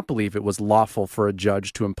she did not believe it was lawful for a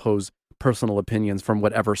judge to impose personal opinions from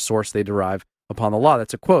whatever source they derive upon the law.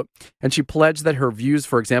 That's a quote. And she pledged that her views,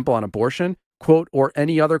 for example, on abortion, quote, or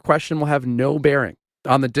any other question will have no bearing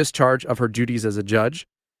on the discharge of her duties as a judge.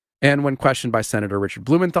 And when questioned by Senator Richard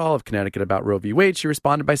Blumenthal of Connecticut about Roe v. Wade, she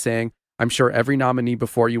responded by saying, I'm sure every nominee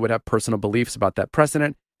before you would have personal beliefs about that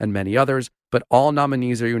precedent and many others, but all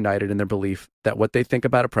nominees are united in their belief that what they think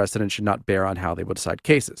about a precedent should not bear on how they will decide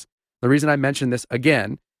cases. The reason I mention this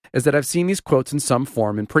again is that I've seen these quotes in some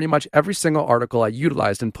form in pretty much every single article I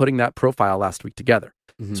utilized in putting that profile last week together.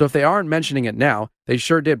 So if they aren't mentioning it now, they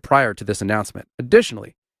sure did prior to this announcement.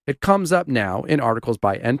 Additionally, it comes up now in articles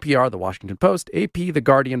by NPR, The Washington Post, AP, The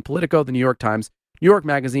Guardian, Politico, The New York Times, New York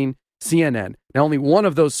Magazine, CNN. Now, only one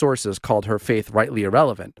of those sources called her faith rightly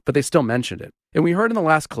irrelevant, but they still mentioned it. And we heard in the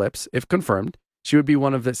last clips, if confirmed, she would be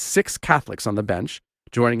one of the 6 Catholics on the bench,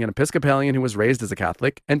 joining an Episcopalian who was raised as a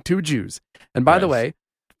Catholic and 2 Jews. And by the way,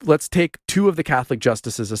 let's take 2 of the Catholic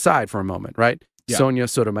justices aside for a moment, right? Yeah. Sonia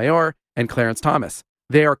Sotomayor and Clarence Thomas.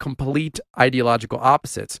 They are complete ideological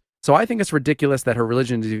opposites. So I think it's ridiculous that her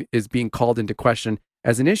religion is being called into question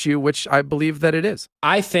as an issue, which I believe that it is.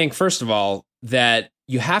 I think, first of all, that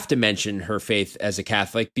you have to mention her faith as a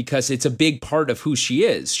Catholic because it's a big part of who she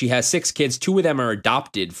is. She has 6 kids. 2 of them are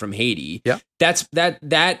adopted from Haiti. Yeah.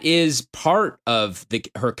 That is part of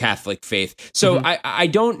her Catholic faith. So I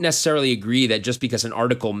don't necessarily agree that just because an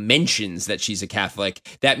article mentions that she's a Catholic,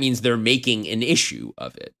 that means they're making an issue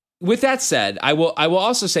of it. With that said, I will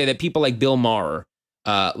also say that people like Bill Maher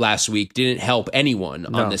last week didn't help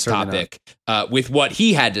anyone on this topic with what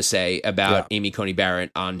he had to say about Amy Coney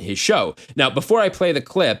Barrett on his show. Now, before I play the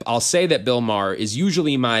clip, I'll say that Bill Maher is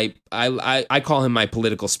usually I call him my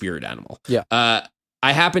political spirit animal. Yeah.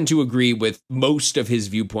 I happen to agree with most of his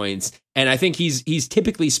viewpoints, and I think he's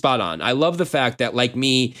typically spot on. I love the fact that, like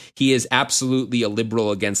me, he is absolutely a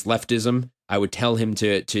liberal against leftism. I would tell him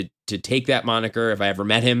to take that moniker if I ever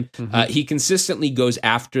met him. He consistently goes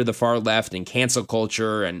after the far left and cancel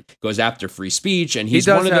culture and goes after free speech. And he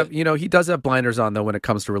does have blinders on though when it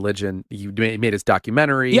comes to religion. He made his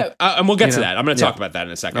documentary. Yeah, and we'll get to that. I'm going to talk about that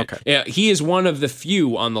in a second. Okay. Yeah, he is one of the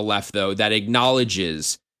few on the left though that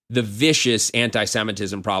acknowledges the vicious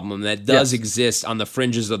anti-Semitism problem that does exist on the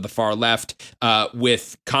fringes of the far left,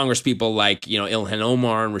 with congresspeople like Ilhan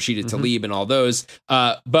Omar and Rashida Tlaib and all those.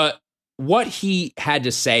 But what he had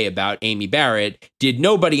to say about Amy Barrett did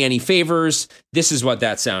nobody any favors. This is what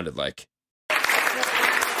that sounded like.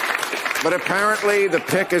 But apparently the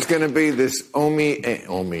pick is going to be this Amy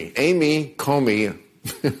Comey.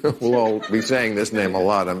 We'll all be saying this name a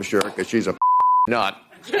lot, I'm sure, because she's a nut.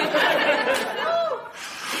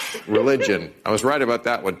 Religion. I was right about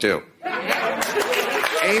that one, too.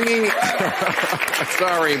 Amy,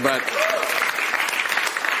 sorry, but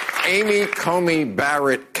Amy Comey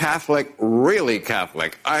Barrett, Catholic, really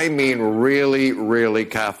Catholic. I mean really, really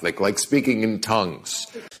Catholic, like speaking in tongues.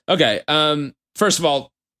 Okay, first of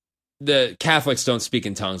all, the Catholics don't speak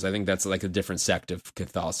in tongues. I think that's like a different sect of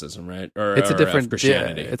Catholicism, right? It's a different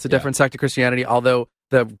Christianity. It's a different sect of Christianity, although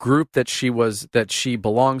the group that she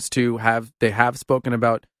belongs to have spoken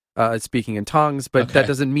about speaking in tongues, but that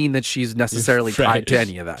doesn't mean that she's necessarily tied to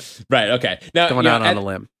any of that. Right. Okay. Now going out on a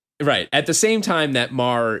limb. Right. At the same time that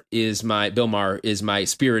Bill Maher is my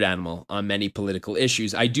spirit animal on many political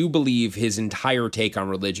issues, I do believe his entire take on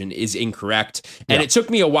religion is incorrect. And it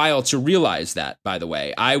took me a while to realize that, by the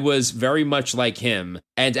way. I was very much like him.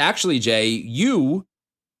 And actually, Jay, you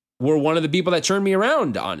were one of the people that turned me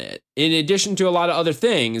around on it, in addition to a lot of other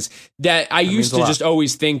things that I used to just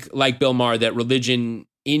always think, like Bill Maher, that religion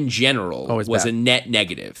in general was a net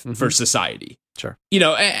negative for society. Sure.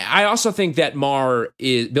 I also think that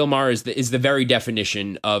Bill Maher is the very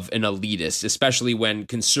definition of an elitist, especially when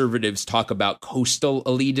conservatives talk about coastal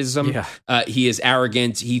elitism. Yeah. He is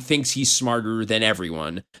arrogant. He thinks he's smarter than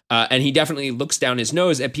everyone. And he definitely looks down his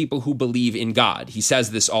nose at people who believe in God. He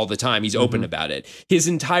says this all the time. He's open about it. His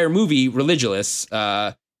entire movie, Religulous,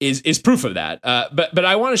 is proof of that. But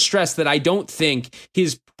I want to stress that I don't think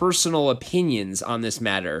his personal opinions on this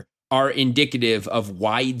matter are indicative of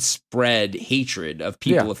widespread hatred of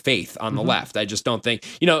people of faith on the left. I just don't think,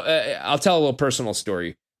 I'll tell a little personal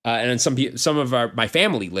story. And some of my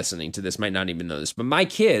family listening to this might not even know this, but my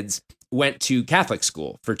kids went to Catholic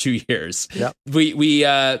school for 2 years. Yep.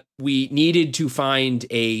 We needed to find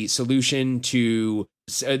a solution to,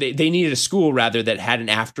 they needed a school rather that had an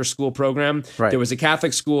after school program. Right. There was a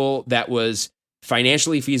Catholic school that was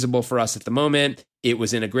financially feasible for us at the moment. It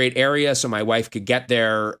was in a great area, so my wife could get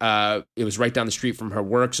there. It was right down the street from her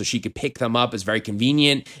work, so she could pick them up. It's very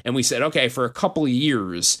convenient. And we said, okay, for a couple of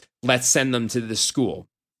years, let's send them to this school.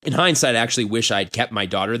 In hindsight, I actually wish I'd kept my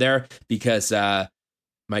daughter there because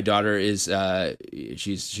my daughter is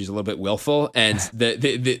she's a little bit willful, and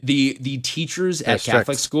the teachers at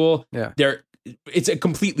Catholic school, it's a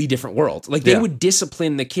completely different world. Like they would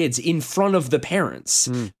discipline the kids in front of the parents,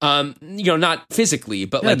 not physically,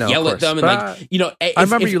 but yell at them. And I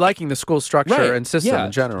remember you liking the school structure and system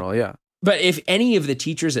in general. Yeah. But if any of the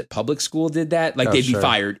teachers at public school did that, they'd be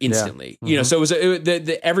fired instantly. Yeah. So it was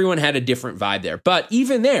everyone had a different vibe there. But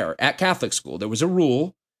even there at Catholic school, there was a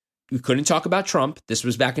rule. You couldn't talk about Trump. This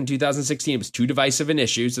was back in 2016. It was too divisive an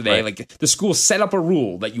issue. So the school set up a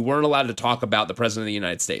rule that you weren't allowed to talk about the president of the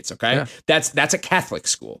United States. Okay. Yeah. That's a Catholic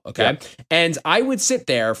school. Okay. Yeah. And I would sit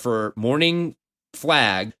there for morning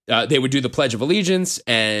flag. They would do the Pledge of Allegiance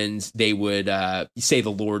and they would say the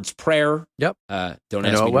Lord's Prayer. Yep. Don't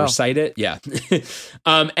ask me to recite it. Yeah.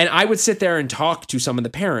 And I would sit there and talk to some of the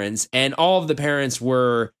parents, and all of the parents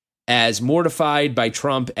were as mortified by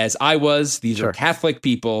Trump as I was. These are Catholic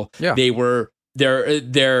people. Yeah.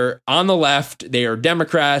 They're on the left. They are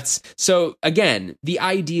Democrats. So again, the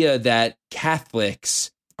idea that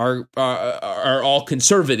Catholics are all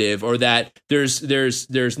conservative, or that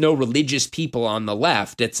there's no religious people on the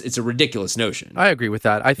left, it's a ridiculous notion. I agree with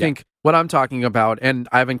that. I think what I'm talking about, and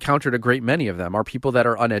I've encountered a great many of them, are people that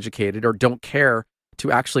are uneducated or don't care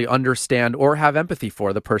to actually understand or have empathy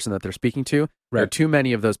for the person that they're speaking to. Right. There are too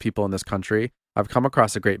many of those people in this country. I've come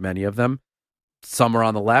across a great many of them. Some are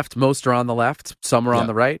on the left, most are on the left, some are on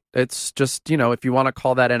the right. It's just, if you want to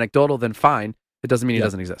call that anecdotal, then fine. It doesn't mean it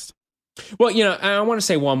doesn't exist. Well, I want to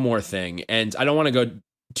say one more thing, and I don't want to go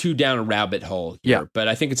too down a rabbit hole here, but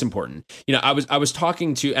I think it's important. I was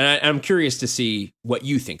talking to, and I'm curious to see what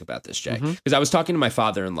you think about this, Jay, because I was talking to my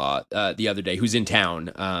father-in-law the other day, who's in town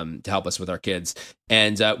to help us with our kids,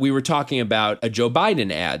 and we were talking about a Joe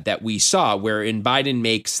Biden ad that we saw, wherein Biden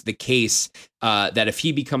makes the case that if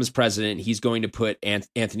he becomes president, he's going to put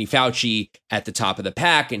Anthony Fauci at the top of the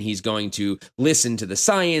pack, and he's going to listen to the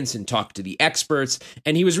science and talk to the experts.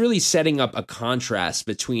 And he was really setting up a contrast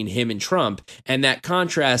between him and Trump. And that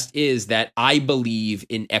contrast is that I believe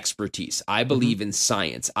in expertise. I believe in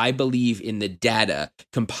science. I believe in the data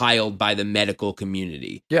compiled by the medical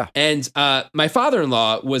community. Yeah. And my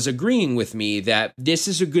father-in-law was agreeing with me that this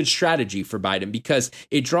is a good strategy for Biden because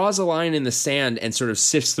it draws a line in the sand and sort of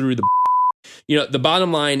sifts through the the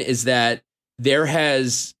bottom line is that there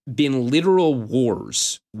has been literal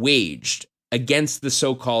wars waged against the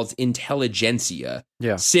so-called intelligentsia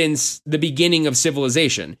since the beginning of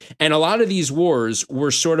civilization. And a lot of these wars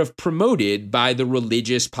were sort of promoted by the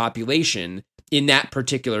religious population in that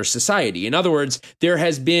particular society. In other words, there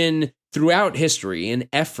has been throughout history an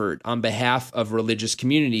effort on behalf of religious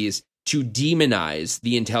communities to demonize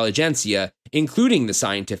the intelligentsia, including the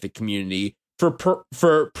scientific community,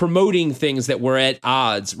 for promoting things that were at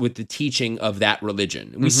odds with the teaching of that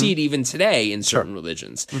religion. And we see it even today in certain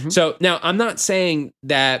religions. So now I'm not saying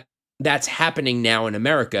that that's happening now in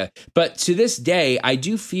America, but to this day, I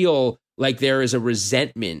do feel like there is a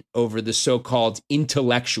resentment over the so-called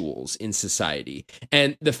intellectuals in society.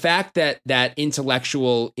 And the fact that that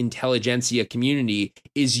intellectual intelligentsia community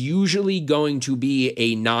is usually going to be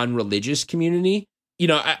a non-religious community,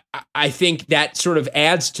 I think that sort of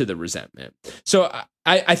adds to the resentment. So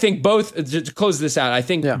I think both, to close this out, I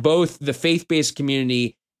think both the faith-based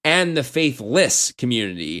community and the faithless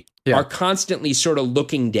community are constantly sort of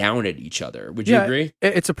looking down at each other. Would you agree?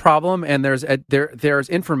 It's a problem, and there's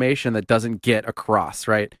information that doesn't get across,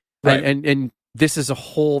 right? And this is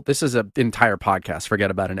an entire podcast. Forget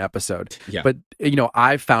about an episode. Yeah. But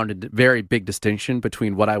I've found a very big distinction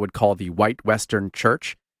between what I would call the white Western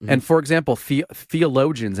church and, for example,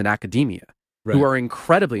 theologians in academia who are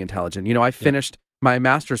incredibly intelligent. I finished my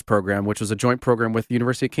master's program, which was a joint program with the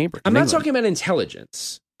University of Cambridge. I'm not talking about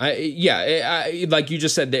intelligence. Like you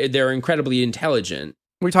just said, they're incredibly intelligent.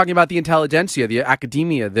 We're talking about the intelligentsia, the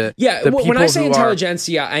academia, the people when I say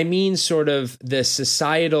intelligentsia, I mean sort of the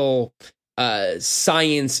societal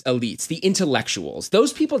science elites, the intellectuals.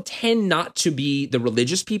 Those people tend not to be the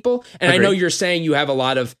religious people. And Agreed. I know you're saying you have a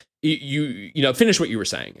lot of finish what you were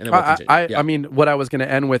saying, and then we'll continue. I mean, what I was going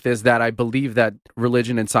to end with is that I believe that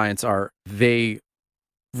religion and science they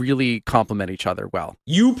really complement each other well.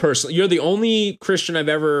 You personally, you're the only Christian I've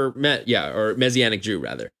ever met, or Messianic Jew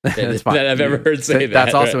rather, that I've ever heard say that.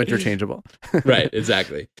 That's also interchangeable. Right,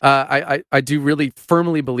 exactly. I do really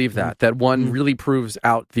firmly believe that one really proves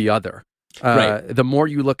out the other. The more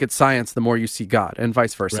you look at science, the more you see God, and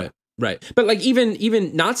vice versa. Right, but like even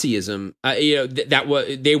Nazism,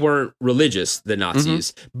 they weren't religious, the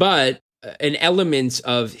Nazis, but an element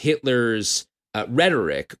of Hitler's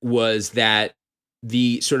rhetoric was that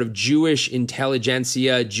the sort of Jewish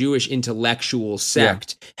intelligentsia, Jewish intellectual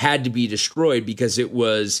sect had to be destroyed because it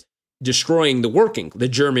was destroying the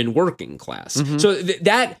German working class. So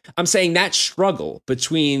that I'm saying that struggle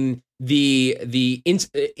between the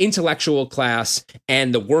intellectual class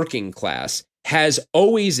and the working class has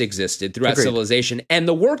always existed throughout civilization, and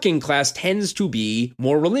the working class tends to be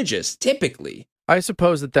more religious, typically. I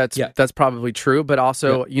suppose that's probably true, but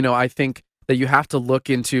also, I think that you have to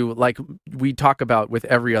look into, like we talk about with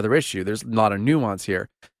every other issue, there's a lot of nuance here.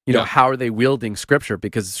 How are they wielding scripture?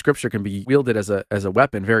 Because scripture can be wielded as a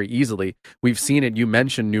weapon very easily. We've seen it. You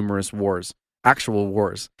mentioned numerous wars, actual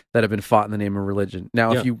wars that have been fought in the name of religion.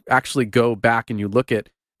 Now, if you actually go back and you look at,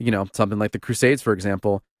 something like the Crusades, for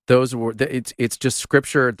example, those were it's just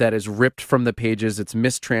scripture that is ripped from the pages. It's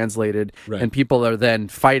mistranslated, and people are then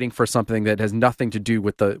fighting for something that has nothing to do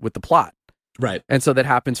with the plot. Right. And so that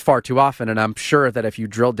happens far too often. And I'm sure that if you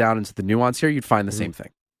drill down into the nuance here, you'd find the same thing.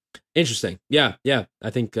 Interesting. Yeah. I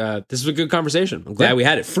think this is a good conversation. I'm glad we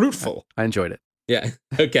had it. Fruitful. I enjoyed it. Yeah.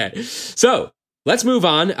 Okay. So let's move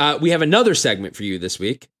on. We have another segment for you this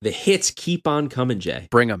week. The hits keep on coming, Jay.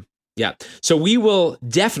 Bring them. Yeah. So we will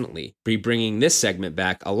definitely be bringing this segment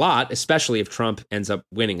back a lot, especially if Trump ends up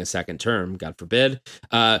winning a second term, God forbid.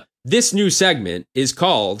 This new segment is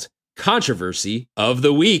called Controversy of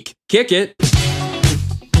the Week. Kick it.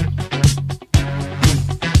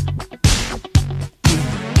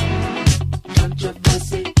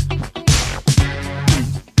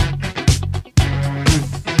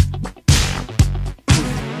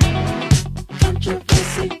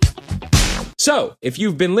 Controversy. So, if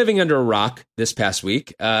you've been living under a rock this past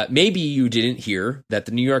week, maybe you didn't hear that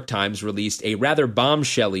the New York Times released a rather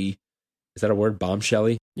bombshelly, is that a word,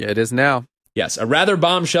 bombshelly? Yeah, it is now. Yes, a rather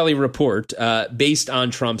bombshelly report based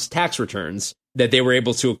on Trump's tax returns that they were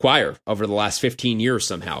able to acquire over the last 15 years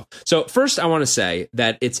somehow. So first, I want to say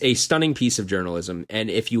that it's a stunning piece of journalism. And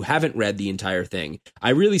if you haven't read the entire thing,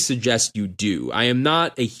 I really suggest you do. I am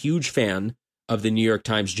not a huge fan of the New York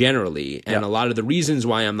Times generally. And a lot of the reasons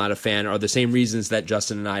why I'm not a fan are the same reasons that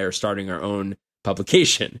Justin and I are starting our own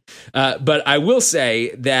publication. But I will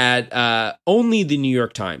say that only the New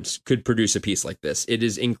York Times could produce a piece like this. It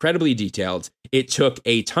is incredibly detailed. It took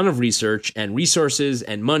a ton of research and resources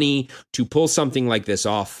and money to pull something like this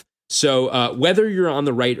off. So whether you're on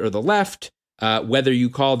the right or the left, whether you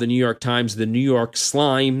call the New York Times the New York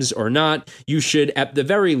Slimes or not, you should at the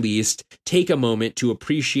very least take a moment to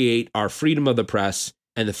appreciate our freedom of the press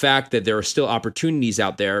and the fact that there are still opportunities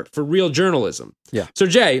out there for real journalism. Yeah. So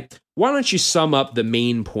Jay, why don't you sum up the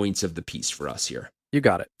main points of the piece for us here? You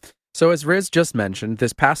got it. So as Riz just mentioned,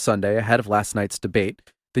 this past Sunday, ahead of last night's debate,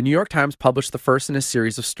 the New York Times published the first in a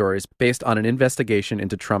series of stories based on an investigation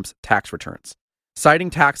into Trump's tax returns, citing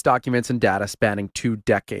tax documents and data spanning 2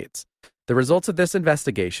 decades. The results of this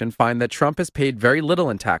investigation find that Trump has paid very little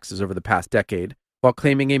in taxes over the past decade, while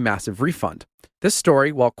claiming a massive refund. This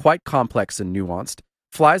story, while quite complex and nuanced,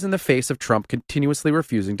 flies in the face of Trump continuously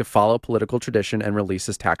refusing to follow political tradition and release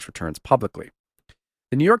his tax returns publicly.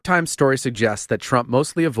 The New York Times story suggests that Trump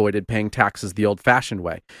mostly avoided paying taxes the old-fashioned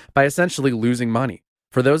way, by essentially losing money.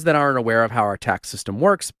 For those that aren't aware of how our tax system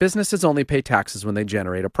works, businesses only pay taxes when they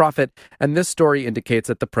generate a profit, and this story indicates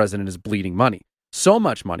that the president is bleeding money. So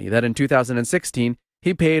much money that in 2016,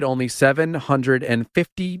 he paid only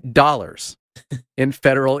 $750 in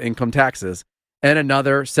federal income taxes, and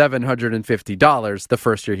another $750 the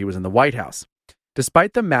first year he was in the White House.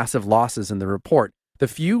 Despite the massive losses in the report, the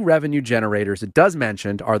few revenue generators it does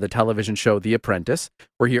mention are the television show The Apprentice,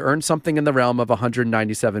 where he earned something in the realm of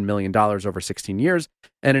 $197 million over 16 years,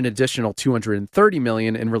 and an additional $230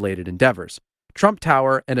 million in related endeavors. Trump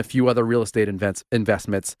Tower and a few other real estate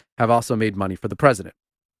investments have also made money for the president.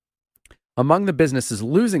 Among the businesses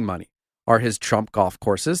losing money are his Trump golf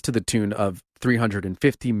courses to the tune of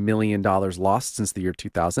 $350 million lost since the year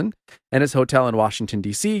 2000, and his hotel in Washington,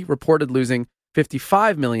 D.C. reported losing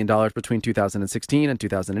 $55 million between 2016 and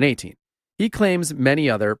 2018. He claims many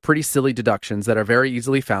other pretty silly deductions that are very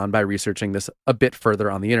easily found by researching this a bit further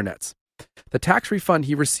on the internets. The tax refund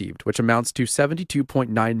he received, which amounts to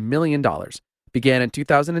 $72.9 million, began in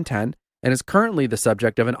 2010 and is currently the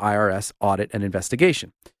subject of an IRS audit and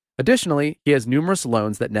investigation. Additionally, he has numerous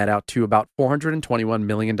loans that net out to about $421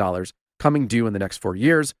 million coming due in the next 4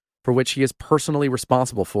 years, for which he is personally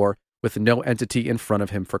responsible for, with no entity in front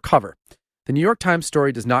of him for cover. The New York Times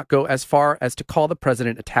story does not go as far as to call the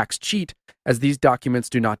president a tax cheat, as these documents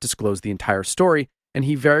do not disclose the entire story, and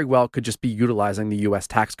he very well could just be utilizing the U.S.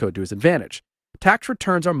 tax code to his advantage. Tax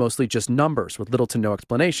returns are mostly just numbers with little to no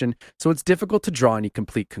explanation, so it's difficult to draw any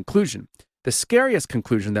complete conclusion. The scariest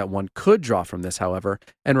conclusion that one could draw from this, however,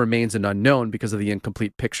 and remains an unknown because of the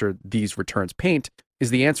incomplete picture these returns paint, is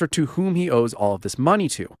the answer to whom he owes all of this money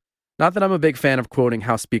to. Not that I'm a big fan of quoting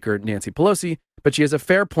House Speaker Nancy Pelosi, but she has a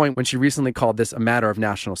fair point when she recently called this a matter of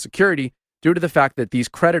national security due to the fact that these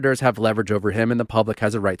creditors have leverage over him and the public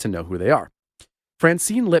has a right to know who they are.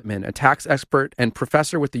 Francine Lippman, a tax expert and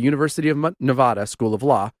professor with the University of Nevada School of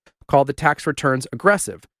Law, called the tax returns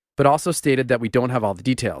aggressive, but also stated that we don't have all the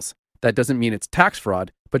details. That doesn't mean it's tax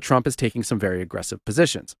fraud, but Trump is taking some very aggressive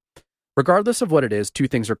positions. Regardless of what it is, 2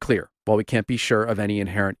 things are clear, while we can't be sure of any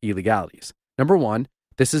inherent illegalities. Number 1,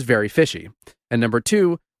 this is very fishy. And number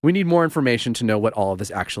 2, we need more information to know what all of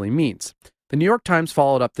this actually means. The New York Times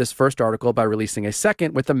followed up this first article by releasing a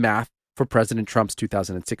second with the math for President Trump's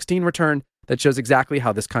 2016 return that shows exactly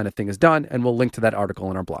how this kind of thing is done, and we'll link to that article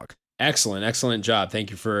in our blog. Excellent job. Thank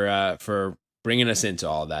you for bringing us into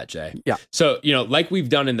all of that, Jay. Yeah. So, like we've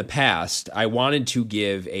done in the past, I wanted to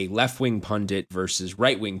give a left-wing pundit versus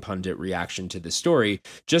right-wing pundit reaction to the story,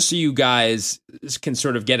 just so you guys can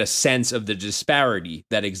sort of get a sense of the disparity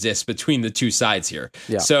that exists between the two sides here.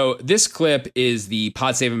 Yeah. So this clip is the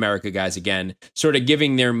Pod Save America guys, again, sort of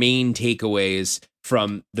giving their main takeaways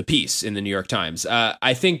from the piece in the New York Times.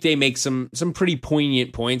 I think they make some pretty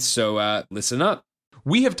poignant points, so listen up.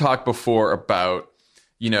 We have talked before about,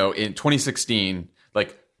 in 2016,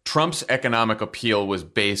 like Trump's economic appeal was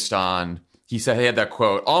based on, he said, he had that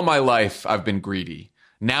quote, "All my life I've been greedy.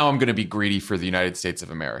 Now I'm going to be greedy for the United States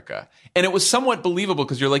of America." And it was somewhat believable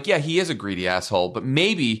because you're like, yeah, he is a greedy asshole, but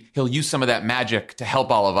maybe he'll use some of that magic to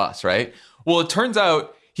help all of us, right? Well, it turns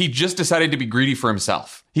out he just decided to be greedy for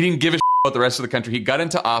himself. He didn't give a shit about the rest of the country. He got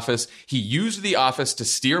into office. He used the office to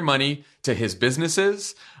steer money to his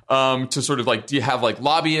businesses. to sort of like, do you have like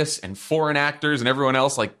lobbyists and foreign actors and everyone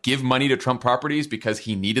else like give money to Trump properties because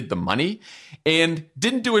he needed the money, and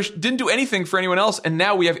didn't do anything for anyone else. And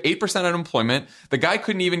now we have 8% unemployment. The guy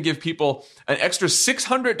couldn't even give people an extra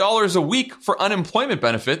 $600 a week for unemployment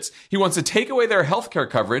benefits. He wants to take away their health care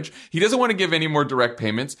coverage. He doesn't want to give any more direct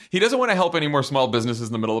payments. He doesn't want to help any more small businesses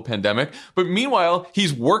in the middle of a pandemic. But meanwhile,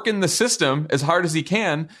 he's working the system as hard as he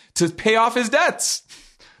can to pay off his debts.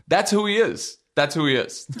 That's who he is. That's who he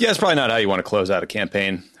is. Yeah, it's probably not how you want to close out a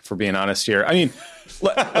campaign, for being honest here. I mean,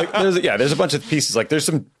 like, there's a bunch of pieces. Like,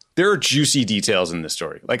 there are juicy details in this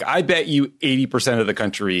story. Like, I bet you 80% of the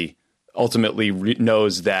country ultimately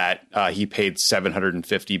knows that he paid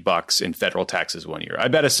 $750 in federal taxes one year. I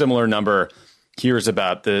bet a similar number hears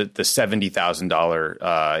about the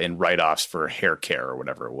 $70,000 in write-offs for hair care or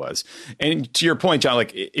whatever it was. And to your point, John,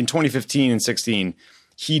 like in 2015 and 16,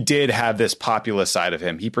 he did have this populist side of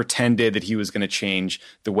him. He pretended that he was going to change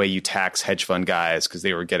the way you tax hedge fund guys because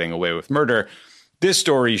they were getting away with murder. This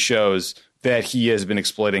story shows that he has been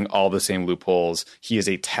exploiting all the same loopholes. He is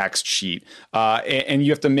a tax cheat. And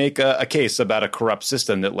you have to make a case about a corrupt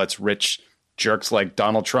system that lets rich jerks like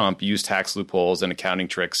Donald Trump use tax loopholes and accounting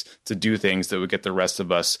tricks to do things that would get the rest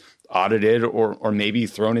of us audited or maybe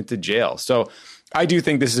thrown into jail. So I do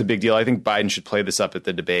think this is a big deal. I think Biden should play this up at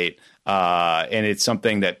the debate. And it's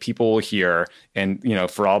something that people will hear. And, you know,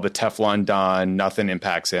 for all the Teflon Don, nothing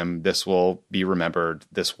impacts him. This will be remembered.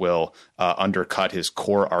 This will undercut his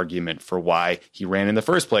core argument for why he ran in the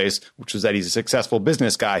first place, which was that he's a successful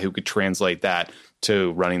business guy who could translate that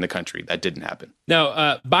to running the country. That didn't happen.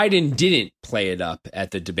 Now, Biden didn't play it up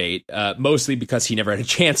at the debate, mostly because he never had a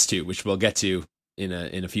chance to, which we'll get to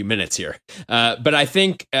in a few minutes here. But I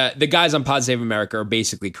think the guys on Pod Save America are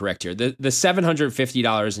basically correct here. The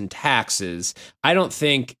 $750 in taxes, I don't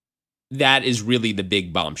think that is really the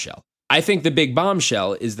big bombshell. I think the big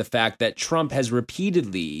bombshell is the fact that Trump has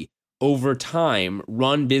repeatedly over time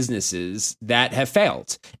run businesses that have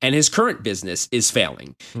failed, and his current business is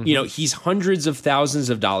failing. Mm-hmm. You know, he's hundreds of thousands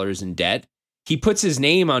of dollars in debt. He puts his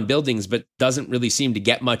name on buildings, but doesn't really seem to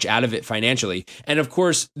get much out of it financially. And of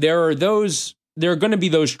course, there are going to be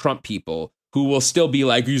those Trump people who will still be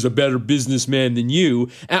like, he's a better businessman than you.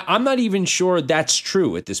 And I'm not even sure that's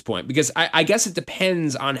true at this point, because I guess it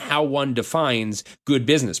depends on how one defines good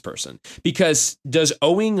business person. Because does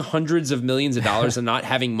owing hundreds of millions of dollars and not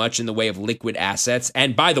having much in the way of liquid assets,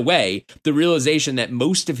 and by the way, the realization that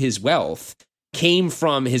most of his wealth came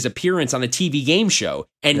from his appearance on a TV game show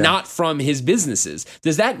and not from his businesses,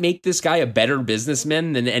 does that make this guy a better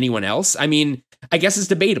businessman than anyone else? I mean, I guess it's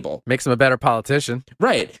debatable. Makes him a better politician.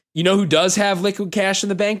 Right. You know who does have liquid cash in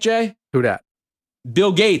the bank, Jay? Who dat?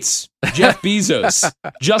 Bill Gates, Jeff Bezos,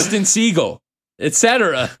 Justin Siegel,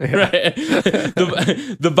 etc. Yeah. Right.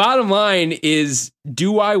 The bottom line is,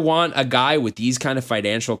 do I want a guy with these kind of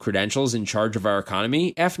financial credentials in charge of our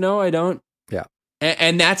economy? F no, I don't. Yeah.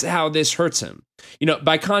 And that's how this hurts him. You know,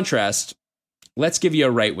 by contrast, let's give you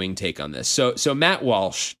a right-wing take on this. So Matt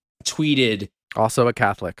Walsh tweeted... Also a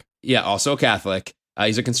Catholic. Yeah, also a Catholic.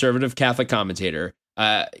 He's a conservative Catholic commentator.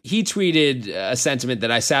 He tweeted a sentiment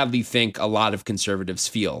that I sadly think a lot of conservatives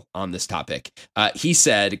feel on this topic. He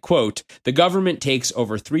said, quote, "The government takes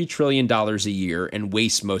over $3 trillion a year and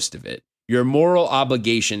wastes most of it. Your moral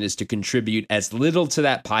obligation is to contribute as little to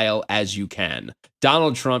that pile as you can.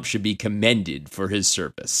 Donald Trump should be commended for his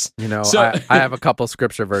service." You know, so, I have a couple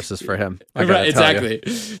scripture verses for him. Right, exactly.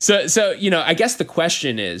 So, you know, I guess the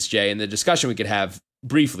question is, Jay, and the discussion we could have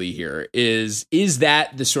briefly here is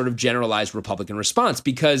that the sort of generalized Republican response?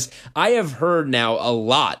 Because I have heard now a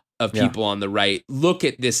lot of people on the right look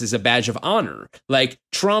at this as a badge of honor. Like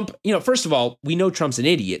Trump, you know, first of all, we know Trump's an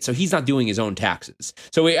idiot, so he's not doing his own taxes.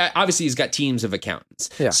 So obviously he's got teams of accountants.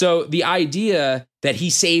 Yeah. So the idea that he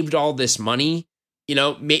saved all this money, you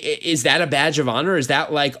know, is that a badge of honor? Is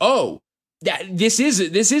that like, oh, this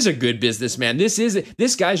is a good businessman.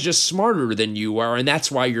 This guy's just smarter than you are, and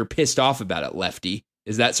that's why you're pissed off about it, lefty.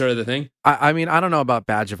 Is that sort of the thing? I mean, I don't know about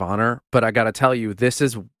badge of honor, but I got to tell you, this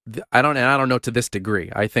is, I don't know to this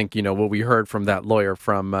degree. I think, you know, what we heard from that lawyer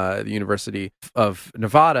from the University of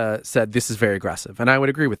Nevada said this is very aggressive. And I would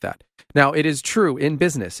agree with that. Now, it is true in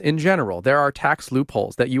business in general, there are tax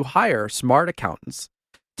loopholes that you hire smart accountants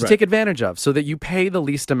to take advantage of so that you pay the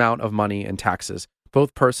least amount of money in taxes,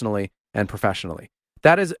 both personally and professionally.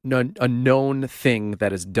 That is a known thing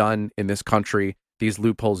that is done in this country. These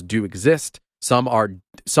loopholes do exist.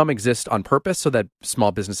 Some exist on purpose so that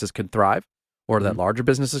small businesses can thrive or that larger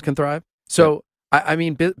businesses can thrive. So I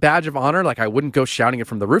mean, badge of honor, like I wouldn't go shouting it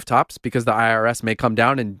from the rooftops because the IRS may come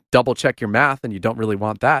down and double check your math and you don't really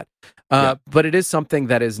want that. But it is something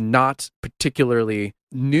that is not particularly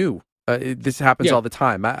new. This happens all the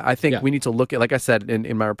time. I think we need to look at, like I said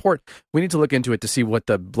in my report, we need to look into it to see what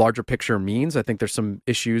the larger picture means. I think there's some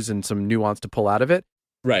issues and some nuance to pull out of it.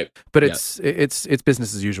 Right. But it's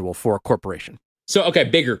business as usual for a corporation. So, okay,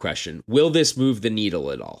 bigger question. Will this move the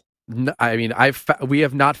needle at all? No, I mean, we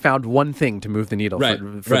have not found one thing to move the needle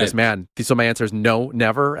for this man. So my answer is no,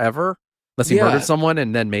 never, ever, unless he murdered someone,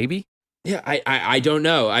 and then maybe. Yeah, I don't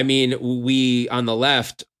know. I mean, we on the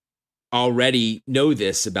left already know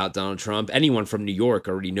this about Donald Trump. Anyone from New York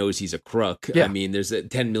already knows he's a crook. Yeah. I mean, there's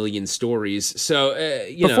 10 million stories. So,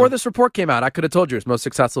 before this report came out, I could have told you his most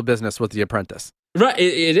successful business was The Apprentice. Right,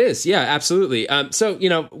 it is. Yeah, absolutely. So,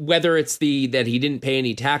 whether it's that he didn't pay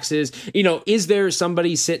any taxes, is there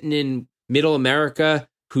somebody sitting in middle America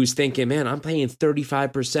who's thinking, man, I'm paying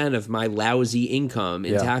 35% of my lousy income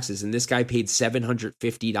in taxes, and this guy paid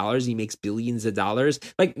 $750. He makes billions of dollars.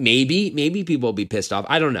 Like maybe people will be pissed off.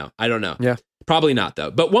 I don't know. Yeah. Probably not,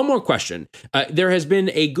 though. But one more question. There has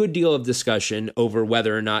been a good deal of discussion over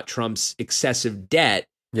whether or not Trump's excessive debt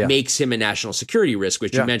makes him a national security risk,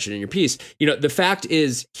 which you mentioned in your piece. The fact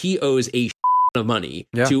is he owes a of money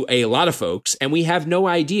to a lot of folks, and we have no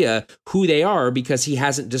idea who they are because he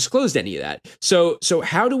hasn't disclosed any of that. So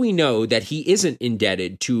how do we know that he isn't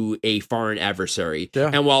indebted to a foreign adversary?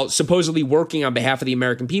 And while supposedly working on behalf of the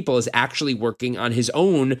American people, is actually working on his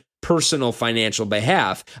own personal financial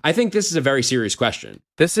behalf? I think this is a very serious question.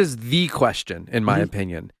 This is the question, in my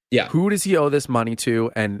opinion. Yeah. Who does he owe this money to,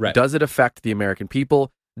 and does it affect the American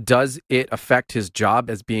people? Does it affect his job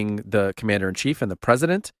as being the commander-in-chief and the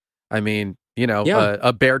president? I mean,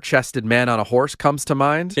 a bare-chested man on a horse comes to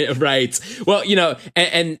mind. Right. Well,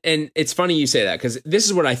 and it's funny you say that, because this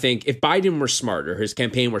is what I think. If Biden were smart, or his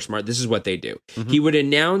campaign were smart, this is what they do. He would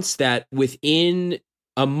announce that within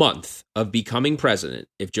a month of becoming president,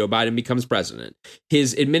 if Joe Biden becomes president,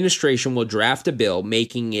 his administration will draft a bill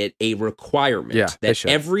making it a requirement that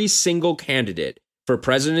every single candidate for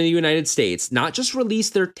president of the United States not just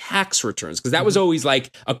release their tax returns, because that was always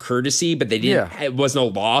like a courtesy, but they didn't. It wasn't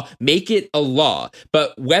a law. Make it a law.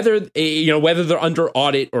 But whether they're under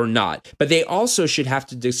audit or not, but they also should have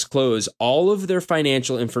to disclose all of their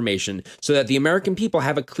financial information so that the American people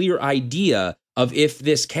have a clear idea of if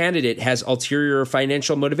this candidate has ulterior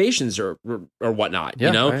financial motivations or whatnot. I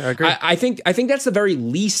agree. I think that's the very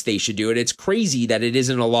least they should do it. It's crazy that it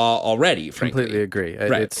isn't a law already. Frankly. Completely agree.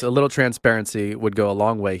 Right. It's a little transparency would go a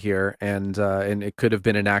long way here, and it could have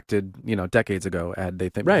been enacted, decades ago had they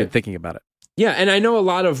been thinking about it. Yeah, and I know a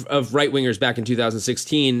lot of right wingers back in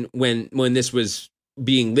 2016 when this was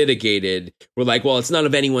being litigated were like, well, it's none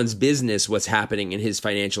of anyone's business what's happening in his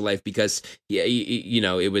financial life because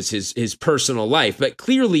it was his personal life. But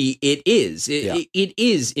clearly it is. It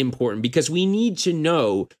is important because we need to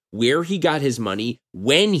know where he got his money,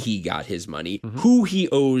 when he got his money, who he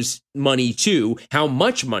owes money to, how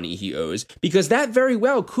much money he owes, because that very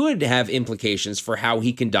well could have implications for how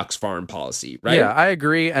he conducts foreign policy, right? Yeah, I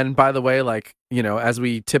agree. And by the way, as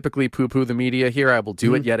we typically poo-poo the media here, I will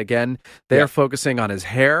do it yet again. They are focusing on his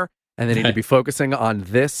hair, and they need to be focusing on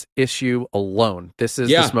this issue alone. This is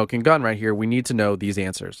the smoking gun right here. We need to know these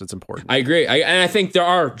answers. It's important. I agree. And I think there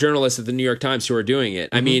are journalists at the New York Times who are doing it.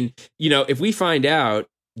 I mean, if we find out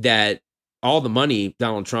that all the money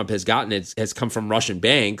Donald Trump has gotten has come from Russian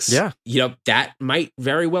banks, that might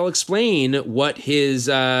very well explain what his,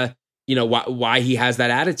 why he has that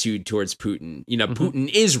attitude towards Putin. Putin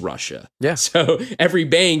is Russia. Yeah. So every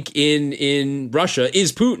bank in Russia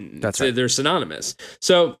is Putin. That's right. They're synonymous.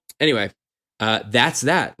 So anyway, that's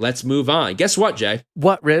that. Let's move on. Guess what, Jay?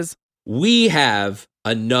 What, Riz? We have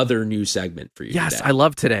another new segment for you. Yes, today. I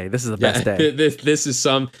love today. This is the best day. This is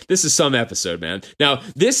some episode, man. Now,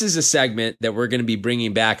 this is a segment that we're going to be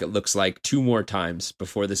bringing back, it looks like, 2 more times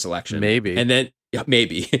before this election. Maybe. And then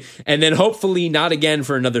and then hopefully not again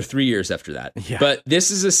for another 3 years after that. Yeah. But this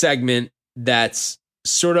is a segment that's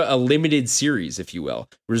sort of a limited series, if you will,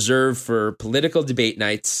 reserved for political debate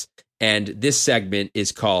nights. And this segment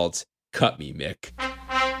is called Cut Me, Mick.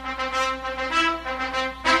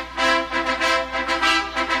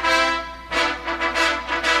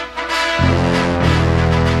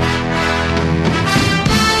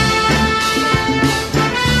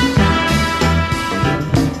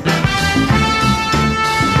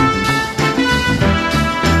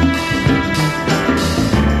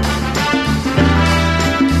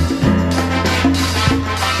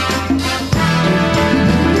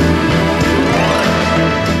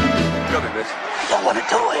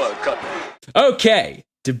 Okay,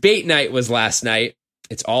 Debate night was last night.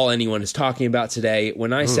 It's all anyone is talking about today.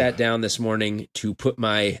 When I sat down this morning to put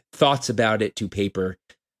my thoughts about it to paper,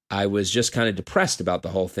 I was just kind of depressed about the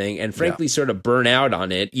whole thing and frankly sort of burnt out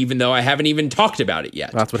on it, even though I haven't even talked about it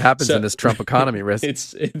yet. That's what happens in this Trump economy, Riz.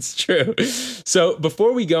 It's true. So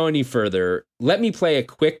before we go any further, let me play a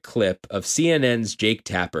quick clip of CNN's Jake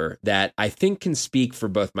Tapper that I think can speak for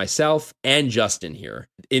both myself and Justin here,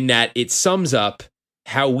 in that it sums up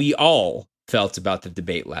how we all felt about the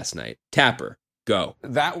debate last night. Tapper, go.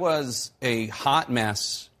 That was a hot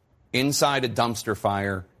mess inside a dumpster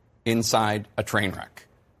fire, inside a train wreck.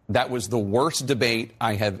 That was the worst debate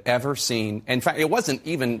I have ever seen. In fact, it wasn't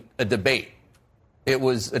even a debate. It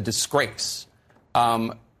was a disgrace.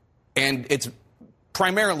 And it's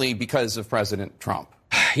primarily because of President Trump.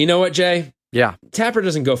 You know what, Jay? Yeah. Tapper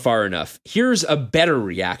doesn't go far enough. Here's a better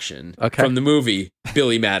reaction from the movie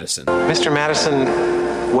Billy Madison. Mr.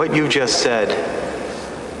 Madison, what you just said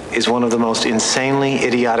is one of the most insanely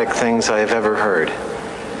idiotic things I have ever heard.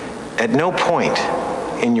 At no point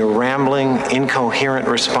in your rambling, incoherent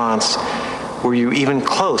response were you even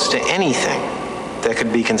close to anything that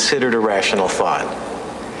could be considered a rational thought.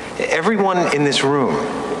 Everyone in this room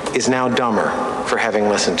is now dumber for having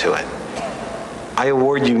listened to it. I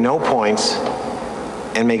award you no points,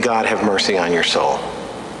 and may God have mercy on your soul.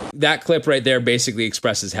 That clip right there basically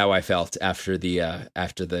expresses how I felt after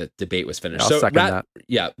the debate was finished. I'll second that.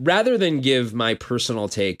 Yeah, rather than give my personal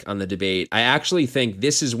take on the debate, I actually think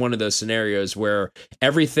this is one of those scenarios where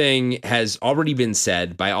everything has already been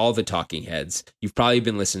said by all the talking heads. You've probably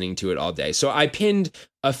been listening to it all day. So I pinned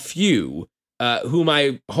a few whom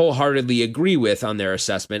I wholeheartedly agree with on their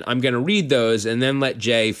assessment. I'm going to read those and then let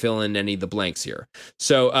Jay fill in any of the blanks here.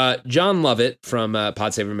 So John Lovett from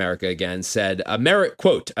Pod Save America again said,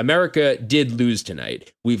 quote, America did lose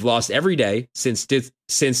tonight. We've lost every day since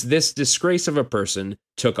this disgrace of a person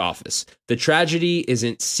took office. The tragedy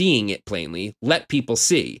isn't seeing it plainly. Let people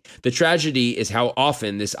see. The tragedy is how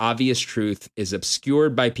often this obvious truth is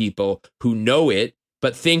obscured by people who know it,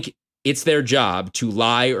 but think it's their job to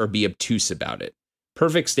lie or be obtuse about it.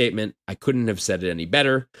 Perfect statement. I couldn't have said it any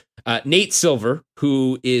better. Nate Silver,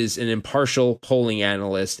 who is an impartial polling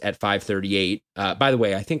analyst at 538. By the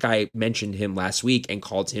way, I think I mentioned him last week and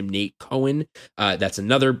called him Nate Cohen. That's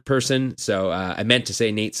another person. So I meant to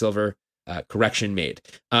say Nate Silver. Correction made.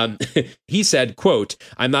 He said, quote,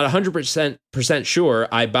 I'm not 100% sure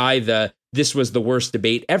I buy this was the worst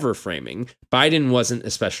debate ever framing. Biden wasn't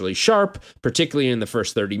especially sharp, particularly in the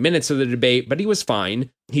first 30 minutes of the debate, but he was fine.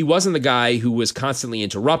 He wasn't the guy who was constantly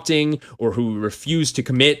interrupting or who refused to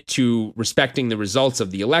commit to respecting the results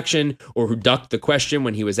of the election or who ducked the question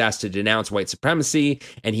when he was asked to denounce white supremacy.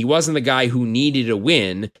 And he wasn't the guy who needed a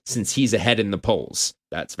win since he's ahead in the polls.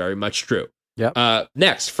 That's very much true. Yep.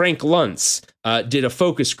 Next, Frank Luntz did a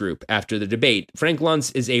focus group after the debate. Frank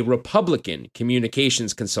Luntz is a Republican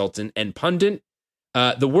communications consultant and pundit.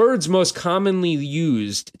 The words most commonly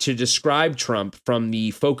used to describe Trump from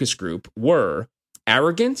the focus group were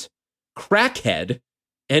arrogant, crackhead,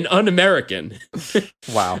 and un-American.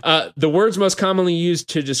 Wow. The words most commonly used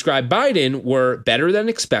to describe Biden were better than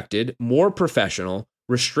expected, more professional,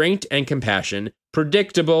 restraint and compassion,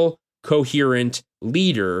 predictable, coherent,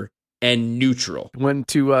 leader, and neutral. When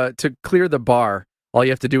to clear the bar, all you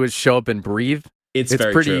have to do is show up and breathe. It's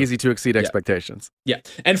pretty true. easy to exceed expectations. Yeah.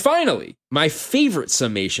 And finally, my favorite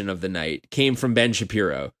summation of the night came from Ben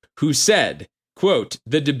Shapiro, who said, quote,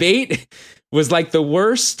 the debate was like the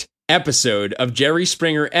worst episode of Jerry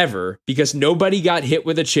Springer ever because nobody got hit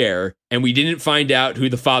with a chair and we didn't find out who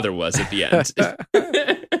the father was at the end.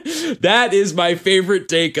 That is my favorite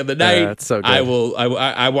take of the night. That's so good.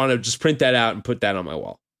 I want to just print that out and put that on my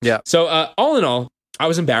wall. Yeah. So all in all, I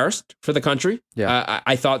was embarrassed for the country. Yeah.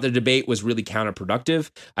 I thought the debate was really counterproductive.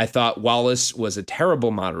 I thought Wallace was a terrible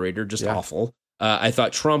moderator, just awful. I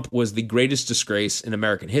thought Trump was the greatest disgrace in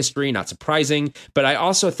American history, not surprising. But I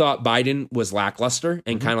also thought Biden was lackluster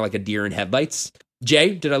and kind of like a deer in headlights.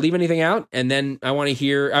 Jay, did I leave anything out? And then I want to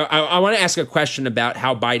hear, I want to ask a question about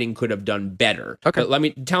how Biden could have done better. Okay.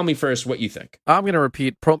 But tell me first what you think. I'm going to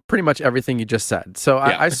repeat pretty much everything you just said. So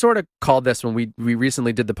I sort of called this when we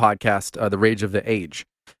recently did the podcast, The Rage of the Age.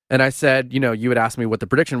 And I said, you had asked me what the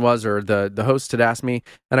prediction was, or the host had asked me.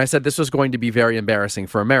 And I said, this was going to be very embarrassing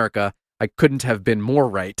for America. I couldn't have been more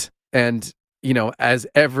right. And, as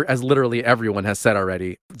literally everyone has said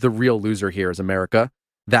already, the real loser here is America.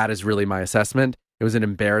 That is really my assessment. It was an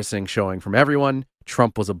embarrassing showing from everyone.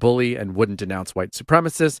 Trump was a bully and wouldn't denounce white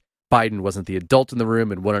supremacists. Biden wasn't the adult in the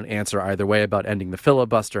room and wouldn't answer either way about ending the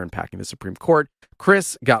filibuster and packing the Supreme Court.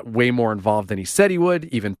 Chris got way more involved than he said he would,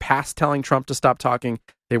 even past telling Trump to stop talking.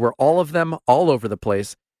 They were all of them all over the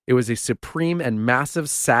place. It was a supreme and massive,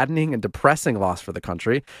 saddening and depressing loss for the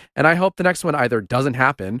country. And I hope the next one either doesn't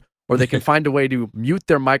happen or they can find a way to mute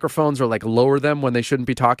their microphones or like lower them when they shouldn't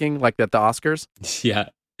be talking, like at the Oscars. Yeah.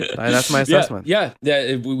 That's my assessment. Yeah.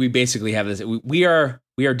 We basically have this. We are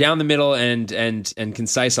down the middle and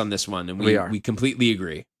concise on this one, and we completely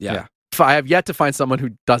agree. Yeah. I have yet to find someone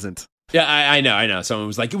who doesn't. Yeah, I know. Someone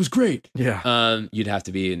was like, it was great. Yeah. You'd have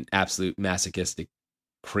to be an absolute masochistic,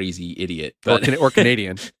 crazy idiot. Or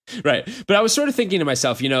Canadian. Right. But I was sort of thinking to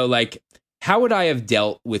myself, like, how would I have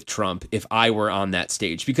dealt with Trump if I were on that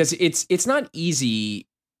stage? Because it's not easy,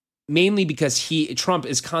 mainly because Trump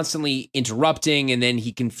is constantly interrupting, and then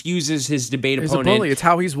he confuses his debate He's opponent. A bully. It's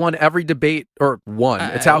how he's won every debate,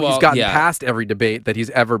 it's how he's gotten past every debate that he's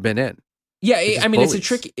ever been in. Yeah, I mean, bullies.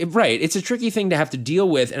 It's a tricky thing to have to deal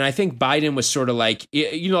with, and I think Biden was sort of like,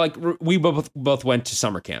 like we both went to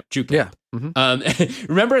summer camp, Jew camp. Yeah.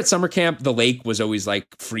 Mm-hmm. Remember at summer camp, the lake was always like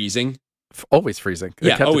freezing. Always freezing.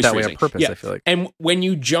 They kept it that way on purpose, yeah. I feel like. And when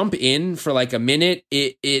you jump in for like a minute,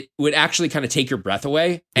 it would actually kind of take your breath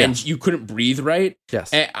away, and you couldn't breathe right.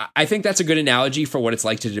 Yes. And I think that's a good analogy for what it's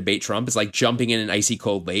like to debate Trump. It's like jumping in an icy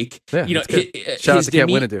cold lake. Yeah, shout out to Cat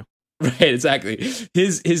Winnetou. Right, exactly.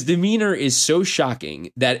 His demeanor is so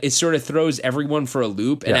shocking that it sort of throws everyone for a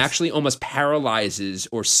loop and actually almost paralyzes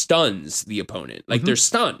or stuns the opponent. Like they're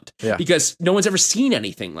stunned because no one's ever seen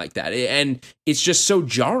anything like that, and it's just so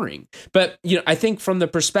jarring. But I think from the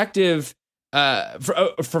perspective,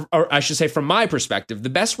 or I should say, from my perspective, the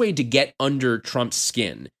best way to get under Trump's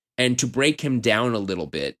skin and to break him down a little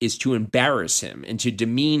bit is to embarrass him and to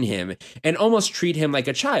demean him and almost treat him like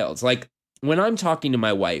a child. Like when I'm talking to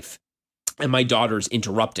my wife and my daughter's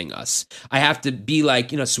interrupting us, I have to be like,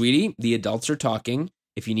 sweetie, the adults are talking.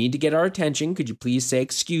 If you need to get our attention, could you please say,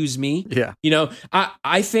 excuse me? Yeah.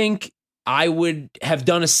 I think I would have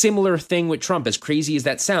done a similar thing with Trump, as crazy as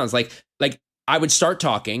that sounds. Like I would start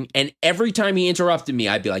talking, and every time he interrupted me,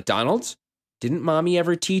 I'd be like, Donald, didn't mommy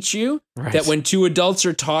ever teach you that when two adults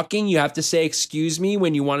are talking, you have to say, excuse me,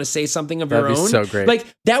 when you want to say something of your own? That'd be so great. Like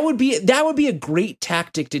that would be a great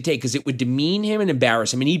tactic to take, because it would demean him and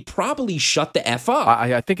embarrass him, and he'd probably shut the F up.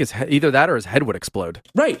 I think either that or his head would explode.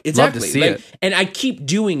 Right, exactly. Love to see it. And I keep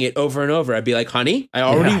doing it over and over. I'd be like, honey, I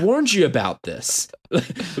already warned you about this.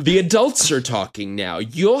 The adults are talking now.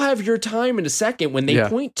 You'll have your time in a second when they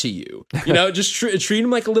point to you. Just treat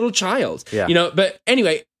him like a little child. Yeah. But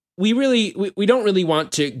anyway, we don't really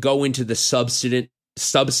want to go into the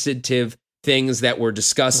substantive things that were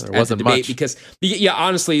discussed at the debate because,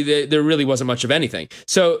 honestly, there really wasn't much of anything.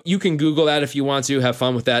 So you can Google that if you want to. Have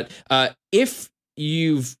fun with that. If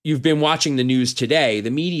you've been watching the news today,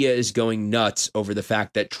 the media is going nuts over the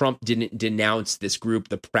fact that Trump didn't denounce this group,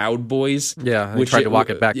 the Proud Boys. Yeah, they tried to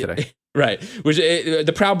walk it back today. Right. Which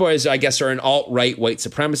the Proud Boys, I guess, are an alt-right white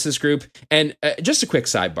supremacist group. And just a quick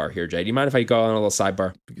sidebar here, Jay. Do you mind if I go on a little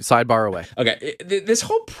sidebar? Sidebar away. Okay. This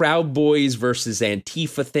whole Proud Boys versus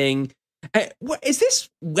Antifa thing, what is this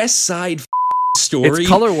West Side story? It's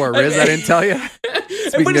Color War, Riz. I didn't tell you.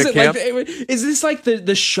 What is it like? Is this like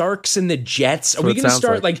the Sharks and the Jets? Are we going to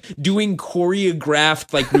start like doing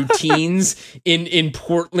choreographed like routines in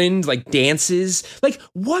Portland, like dances? Like,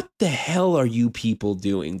 what the hell are you people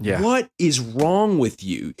doing? Yeah. What is wrong with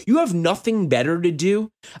you? You have nothing better to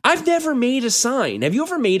do? I've never made a sign. Have you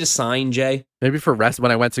ever made a sign, Jay? Maybe for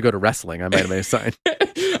when I went to go to wrestling, I might have made a sign.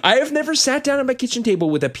 I have never sat down at my kitchen table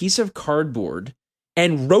with a piece of cardboard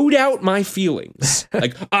and wrote out my feelings.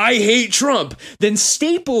 Like, I hate Trump. Then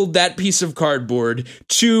stapled that piece of cardboard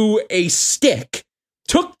to a stick,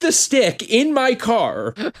 took the stick in my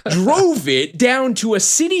car, drove it down to a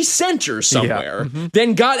city center somewhere,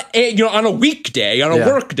 then got, on a weekday, on a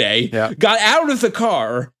work day, got out of the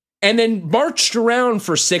car, and then marched around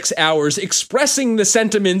for 6 hours expressing the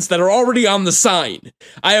sentiments that are already on the sign.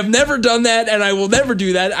 I have never done that, and I will never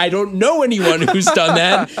do that. I don't know anyone who's done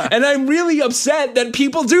that, and I'm really upset that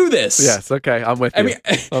people do this. Yes, okay, I'm with you. I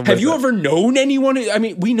mean, have you ever known anyone?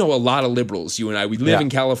 We know a lot of liberals, you and I. We live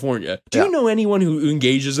in California. Do you know anyone who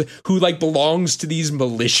engages, who like belongs to these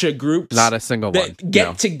militia groups? Not a single one.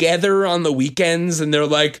 Get together on the weekends, and they're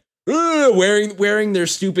like, wearing their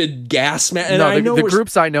stupid gas mask. No, the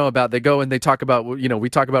groups I know about, they go and they talk about, we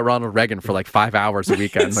talk about Ronald Reagan for like 5 hours a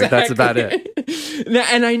weekend. Exactly. Like, that's about it.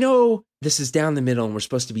 And I know this is down the middle and we're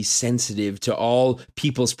supposed to be sensitive to all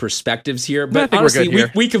people's perspectives here. No, I But think honestly, we're good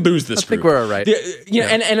here. we could lose this I think group. we're all right.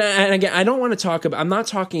 And again, I don't want to talk about, I'm not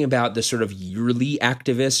talking about the sort of yearly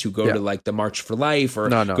activists who go to like the March for Life or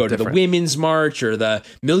go to the different. Women's March or the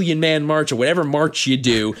Million Man March or whatever march you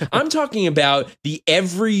do. I'm talking about the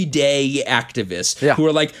everyday activists who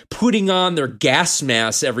are like putting on their gas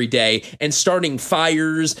masks every day and starting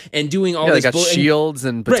fires and doing all they this got shields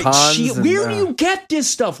and batons. and, where do you get this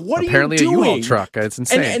stuff? What apparently are you doing? a U-Haul truck. It's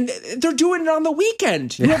insane. And they're doing it on the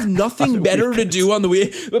weekend. You have nothing better to do on the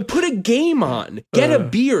weekend. Put a game on. Get a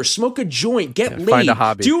beer. Smoke a joint. Get laid. Find a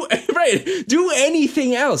hobby. Do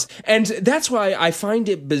anything else. And that's why I find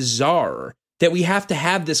it bizarre that we have to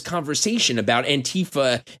have this conversation about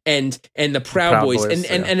Antifa and the Proud Boys.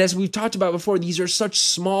 And as we've talked about before, these are such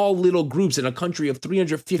small little groups in a country of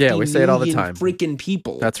 350 we say it all the million time. freaking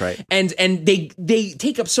people. That's right. And they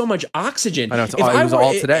take up so much oxygen. I know, it was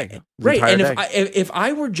all today. Right. And if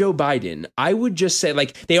I were Joe Biden, I would just say,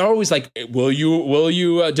 like, they are always like, will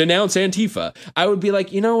you denounce Antifa? I would be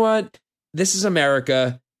like, you know what? This is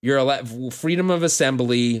America. You're freedom of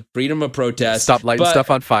assembly, freedom of protest. Stop lighting stuff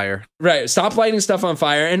on fire. Right. Stop lighting stuff on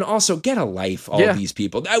fire. And also get a life, all these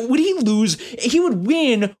people. Would he lose? He would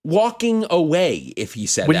win walking away if he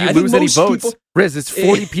said when that. When you lose any votes, Riz, it's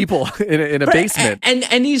 40 people in a basement.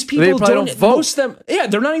 And these people don't vote. Most of them,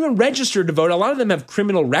 they're not even registered to vote. A lot of them have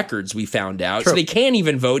criminal records, we found out. True. So they can't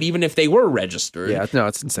even vote, even if they were registered. Yeah, no,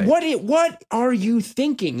 it's insane. What are you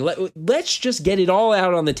thinking? Let's just get it all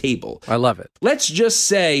out on the table. I love it. Let's just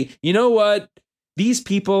say, you know what? These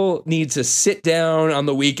people need to sit down on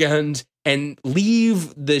the weekend and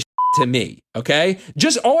leave the to me, okay?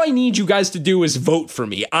 Just all I need you guys to do is vote for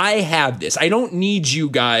me. I have this. I don't need you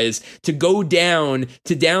guys to go down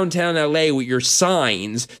to downtown LA with your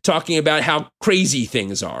signs talking about how crazy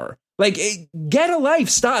things are. Like, get a life.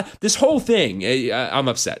 Stop this whole thing. I'm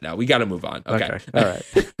upset now. We got to move on. Okay. All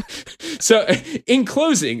right. So, in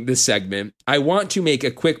closing this segment, I want to make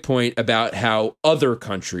a quick point about how other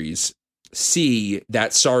countries see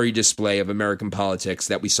that sorry display of American politics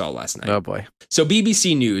that we saw last night. Oh, boy. So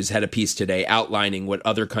BBC News had a piece today outlining what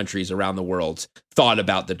other countries around the world thought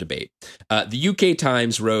about the debate. The UK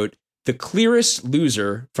Times wrote, the clearest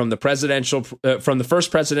loser from the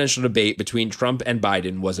first presidential debate between Trump and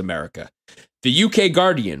Biden was America. The UK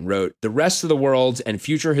Guardian wrote, the rest of the world and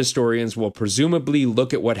future historians will presumably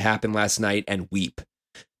look at what happened last night and weep.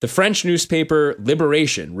 The French newspaper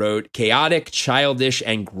Liberation wrote, chaotic, childish,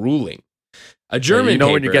 and grueling. A German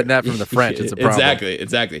paper, when you're getting that from the French, it's a problem.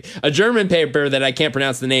 Exactly. A German paper that I can't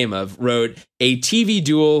pronounce the name of wrote, a TV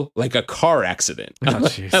duel like a car accident. Oh,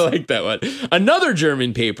 I like that one. Another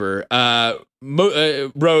German paper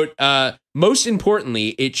wrote, most importantly,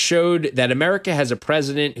 it showed that America has a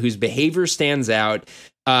president whose behavior stands out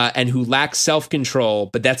and who lacks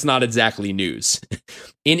self-control, but that's not exactly news.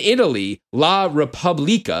 In Italy, La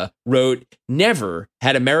Repubblica wrote, never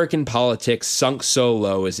had American politics sunk so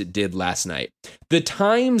low as it did last night. The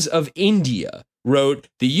Times of India wrote,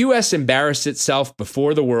 the U.S. embarrassed itself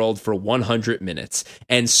before the world for 100 minutes,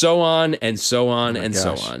 and so on, and so on, and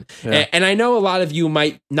so on. Yeah. And I know a lot of you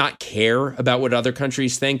might not care about what other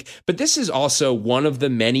countries think, but this is also one of the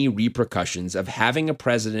many repercussions of having a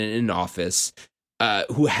president in office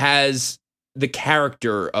who has the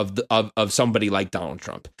character of somebody like Donald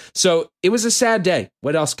Trump. So it was a sad day.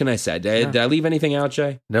 What else can I say? Did I leave anything out,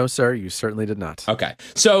 Jay? No, sir, you certainly did not. Okay.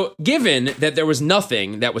 So given that there was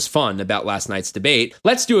nothing that was fun about last night's debate,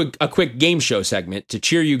 let's do a quick game show segment to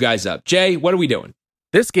cheer you guys up. Jay, what are we doing?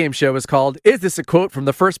 This game show is called, Is This a Quote from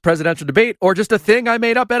the First Presidential Debate or Just a Thing I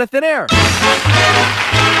Made Up Out of Thin Air?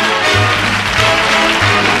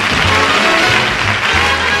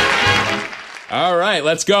 All right,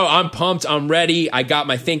 let's go. I'm pumped. I'm ready. I got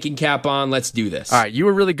my thinking cap on. Let's do this. All right, you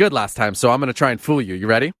were really good last time, so I'm going to try and fool you. You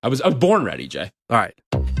ready? I was born ready, Jay. All right.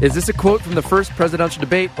 Is this a quote from the first presidential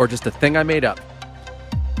debate or just a thing I made up?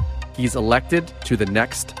 He's elected to the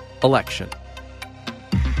next election.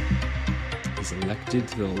 He's elected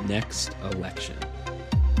to the next election.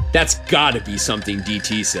 That's got to be something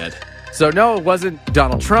DT said. So no, it wasn't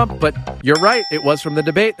Donald Trump, but you're right. It was from the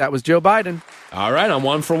debate. That was Joe Biden. All right, I'm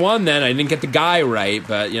 1 for 1 then. I didn't get the guy right,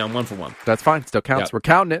 but I'm 1 for 1. That's fine. Still counts. Yep. We're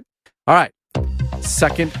counting it. All right.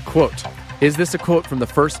 Second quote. Is this a quote from the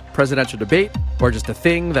first presidential debate or just a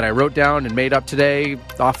thing that I wrote down and made up today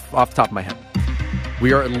off the top of my head?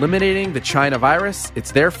 We are eliminating the China virus.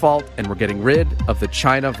 It's their fault, and we're getting rid of the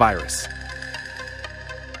China virus.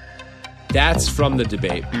 That's from the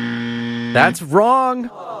debate. That's wrong.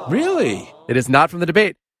 Really? It is not from the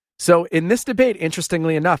debate. So in this debate,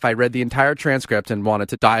 interestingly enough, I read the entire transcript and wanted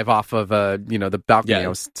to dive off of the balcony I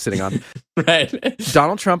was sitting on. Right.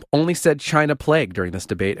 Donald Trump only said China plague during this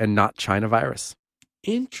debate and not China virus.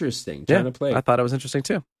 Interesting. China plague. I thought it was interesting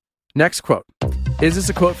too. Next quote. Is this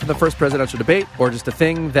a quote from the first presidential debate or just a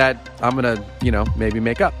thing that I'm going to, maybe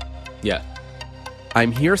make up? Yeah.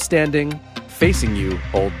 I'm here standing facing you,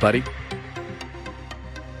 old buddy.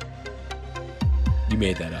 You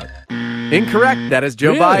made that up. Incorrect. That is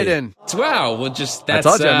Joe Biden. Wow. Well, that's I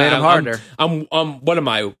told you I made him harder. I'm what am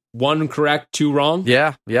I? 1 correct, 2 wrong?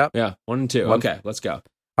 Yeah. Yep. Yeah. 1 and 2. Okay, let's go.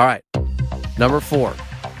 All right. Number 4.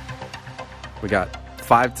 We got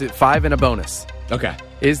 5 and a bonus. Okay.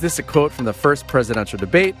 Is this a quote from the first presidential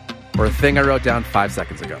debate or a thing I wrote down 5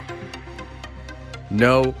 seconds ago?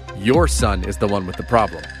 No, your son is the one with the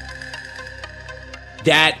problem.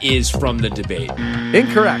 That is from the debate.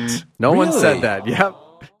 Incorrect. No one said that. Yep.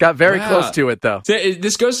 Got very close to it, though. So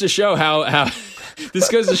this goes to show how this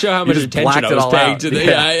goes to show how much attention I was paying to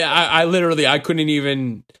the. I literally couldn't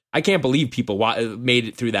even. I can't believe people made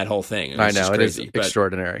it through that whole thing. I know, it is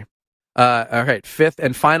extraordinary. All right, 5th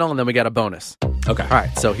and final, and then we got a bonus. Okay. All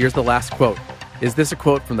right, so here's the last quote. Is this a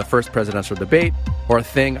quote from the first presidential debate or a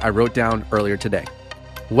thing I wrote down earlier today?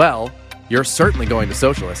 Well, you're certainly going to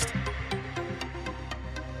socialist.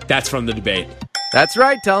 That's from the debate. That's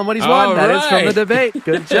right. Tell him what he's won. That is from the debate.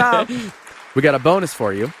 Good job. We got a bonus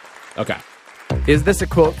for you. Okay. Is this a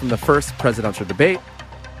quote from the first presidential debate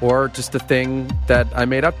or just a thing that I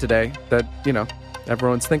made up today that,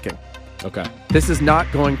 everyone's thinking? Okay. This is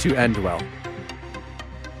not going to end well.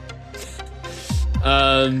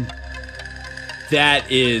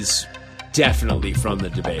 That is definitely from the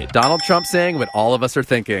debate. Donald Trump saying what all of us are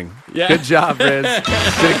thinking. Yeah. Good job, Riz.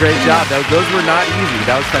 Did a great job. Those were not easy.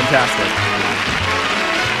 That was fantastic.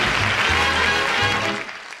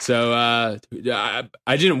 So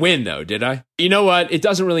I didn't win, though, did I? You know what? It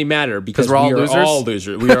doesn't really matter because we are all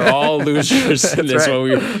losers. We are all losers in this one.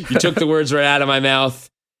 You took the words right out of my mouth.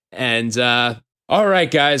 And all right,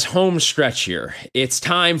 guys, home stretch here. It's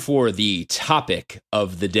time for the topic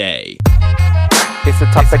of the day. It's the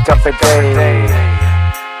topic of the day.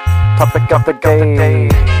 Topic of the day.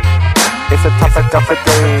 It's the topic of the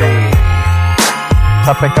day.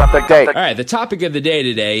 Topic of the day. All right, the topic of the day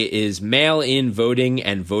today is mail-in voting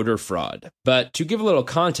and voter fraud. But to give a little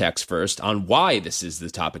context first on why this is the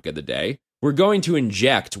topic of the day, we're going to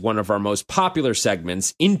inject one of our most popular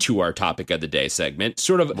segments into our topic of the day segment,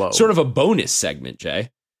 sort of a bonus segment, Jay.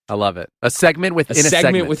 I love it. A segment within a segment.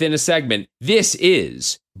 Segment within a segment. This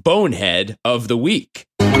is Bonehead of the Week.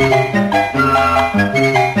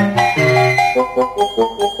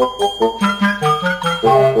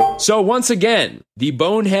 So once again, the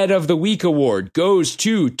Bonehead of the Week award goes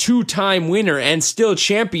to 2-time winner and still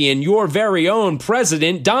champion, your very own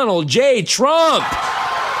President Donald J. Trump.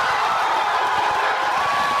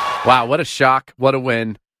 Wow, what a shock. What a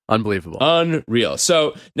win. Unbelievable. Unreal.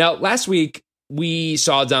 So now last week, we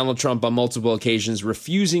saw Donald Trump on multiple occasions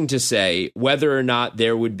refusing to say whether or not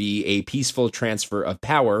there would be a peaceful transfer of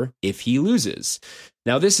power if he loses.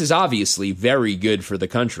 Now, this is obviously very good for the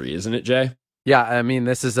country, isn't it, Jay? Yeah, I mean,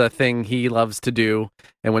 this is a thing he loves to do.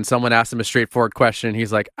 And when someone asks him a straightforward question,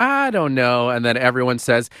 he's like, I don't know. And then everyone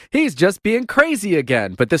says, he's just being crazy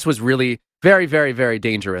again. But this was really very, very, very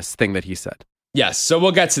dangerous thing that he said. Yes, so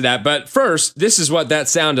we'll get to that. But first, this is what that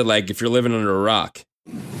sounded like if you're living under a rock.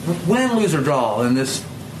 Win, lose, or draw in this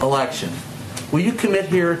election, will you commit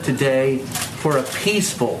here today for a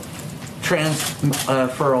peaceful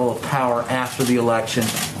transferal of power after the election?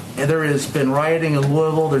 And there has been rioting in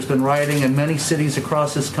Louisville. There's been rioting in many cities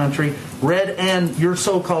across this country, red and your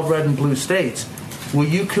so-called red and blue states. Will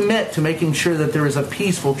you commit to making sure that there is a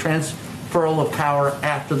peaceful transferal of power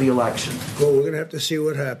after the election? Well, we're going to have to see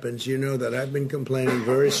what happens. You know that I've been complaining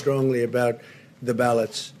very strongly about the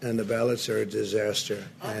ballots, and the ballots are a disaster.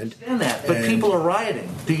 I understand that, but people are rioting.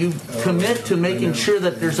 Do you commit to making sure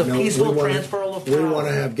that there's a peaceful transferal of power? We want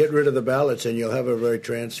to get rid of the ballots, and we'll have a very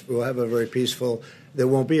peaceful. There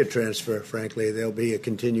won't be a transfer, frankly. There'll be a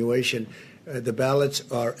continuation. The ballots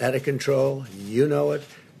are out of control. You know it.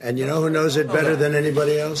 And you know who knows it better than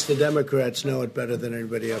anybody else? The Democrats know it better than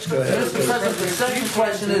anybody else. Go ahead. Mr. President, the second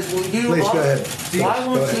question is, will you... Please, go ahead. Why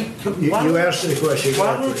won't you asked the question.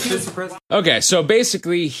 Why won't you... Okay, so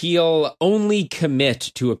basically, he'll only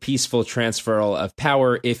commit to a peaceful transferal of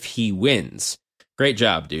power if he wins. Great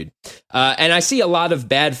job, dude. And I see a lot of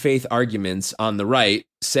bad faith arguments on the right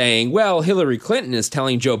saying, well, Hillary Clinton is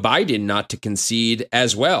telling Joe Biden not to concede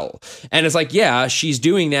as well. And it's like, yeah, she's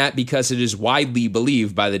doing that because it is widely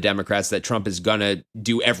believed by the Democrats that Trump is going to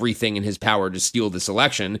do everything in his power to steal this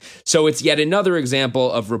election. So it's yet another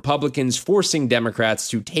example of Republicans forcing Democrats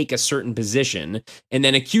to take a certain position and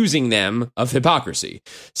then accusing them of hypocrisy.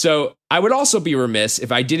 So I would also be remiss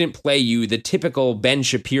if I didn't play you the typical Ben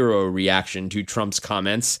Shapiro reaction to Trump's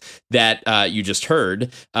comments that you just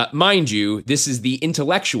heard. Mind you, this is the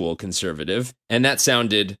intellectual conservative, and that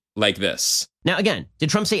sounded like this. Now, again, did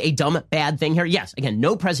Trump say a dumb, bad thing here? Yes. Again,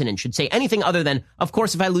 no president should say anything other than, of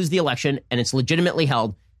course, if I lose the election and it's legitimately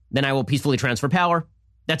held, then I will peacefully transfer power.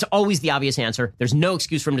 That's always the obvious answer. There's no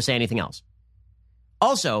excuse for him to say anything else.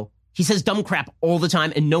 Also, he says dumb crap all the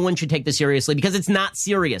time, and no one should take this seriously because it's not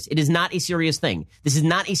serious. It is not a serious thing. This is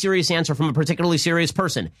not a serious answer from a particularly serious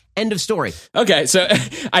person. End of story. Okay, so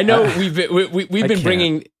I know we've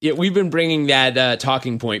been bringing that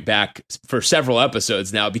talking point back for several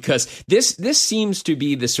episodes now because this seems to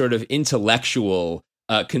be the sort of intellectual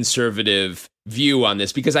conservative view on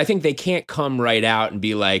this, because I think they can't come right out and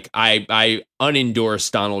be like, I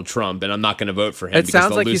unendorse Donald Trump and I'm not going to vote for him. It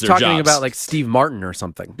sounds like he's talking about like Steve Martin or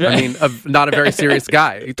something. I mean, not a very serious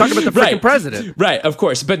guy. You're talking about the freaking president. Right, of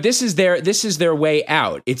course. But this is their way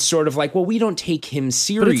out. It's sort of like, well, we don't take him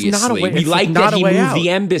seriously. We like that he moved the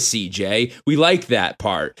embassy, Jay. We like that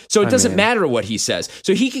part. So it doesn't matter what he says.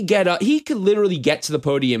 So he could get up, he could literally get to the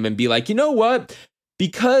podium and be like, you know what?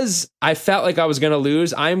 Because I felt like I was going to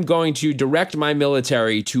lose, I'm going to direct my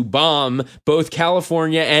military to bomb both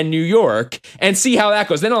California and New York and see how that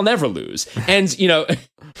goes. Then I'll never lose. And, you know,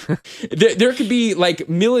 there could be like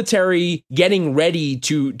military getting ready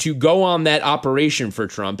to go on that operation for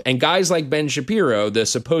Trump. And guys like Ben Shapiro, the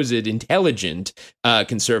supposed intelligent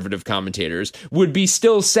conservative commentators, would be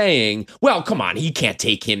still saying, well, come on, he can't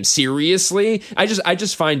take him seriously. I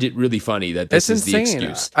just find it really funny that this is the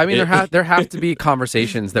excuse. I mean, there have to be conversations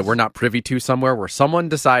that we're not privy to somewhere where someone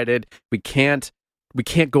decided we can't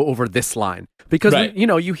go over this line. Because,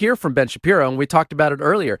 you hear from Ben Shapiro, and we talked about it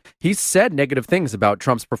earlier. He's said negative things about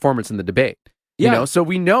Trump's performance in the debate. So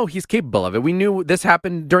we know he's capable of it. We knew this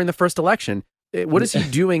happened during the first election. What is he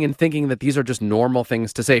doing in thinking that these are just normal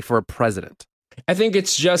things to say for a president? I think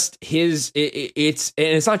it's just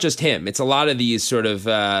it's not just him. It's a lot of these sort of,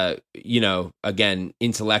 again,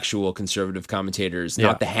 intellectual conservative commentators,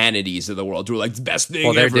 not the Hannitys of the world who are like the best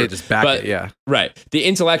thing ever. They just back it, yeah. Right. The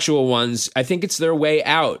intellectual ones, I think it's their way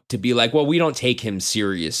out to be like, well, we don't take him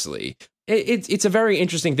seriously. It's a very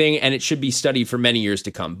interesting thing, and it should be studied for many years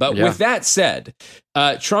to come. But with that said,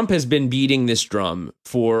 Trump has been beating this drum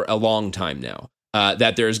for a long time now.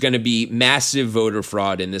 That there's going to be massive voter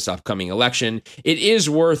fraud in this upcoming election. It is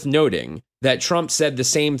worth noting that Trump said the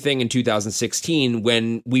same thing in 2016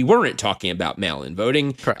 when we weren't talking about mail-in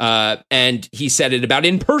voting. And he said it about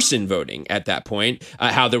in-person voting at that point,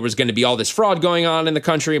 how there was going to be all this fraud going on in the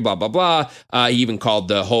country, blah, blah, blah. He even called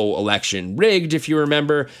the whole election rigged, if you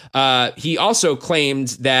remember. He also claimed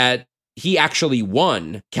that he actually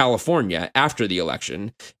won California after the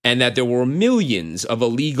election and that there were millions of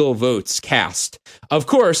illegal votes cast. Of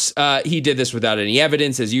course, he did this without any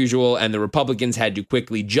evidence, as usual, and the Republicans had to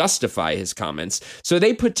quickly justify his comments. So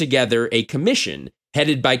they put together a commission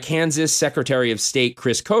headed by Kansas Secretary of State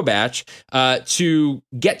Chris Kobach to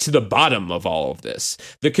get to the bottom of all of this.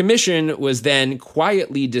 The commission was then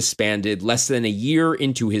quietly disbanded less than a year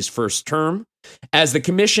into his first term. As the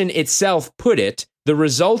commission itself put it, the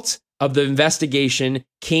result of the investigation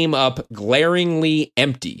came up glaringly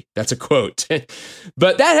empty. That's a quote.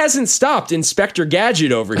 But that hasn't stopped Inspector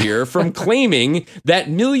Gadget over here from claiming that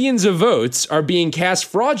millions of votes are being cast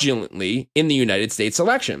fraudulently in the United States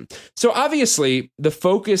election. So obviously, the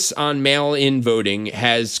focus on mail-in voting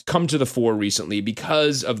has come to the fore recently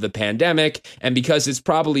because of the pandemic and because it's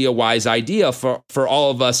probably a wise idea for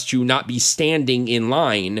all of us to not be standing in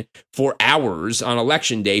line for hours on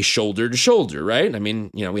election day, shoulder to shoulder, right? I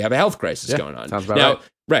mean, we have a health crisis going on. Sounds about right.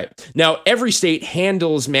 Right. Now, every state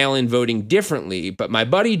handles mail-in voting differently, but my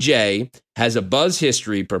buddy Jay has a Buzz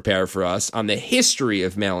history prepared for us on the history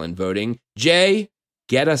of mail-in voting. Jay,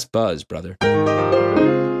 get us Buzz, brother. Buzz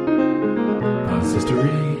History.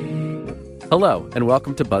 Hello, and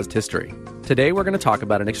welcome to Buzzed History. Today, we're going to talk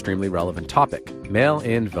about an extremely relevant topic,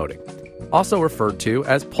 mail-in voting, also referred to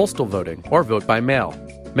as postal voting or vote by mail.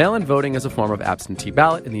 Mail-in voting is a form of absentee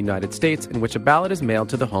ballot in the United States in which a ballot is mailed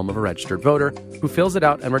to the home of a registered voter who fills it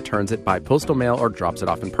out and returns it by postal mail or drops it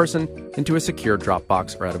off in person into a secure drop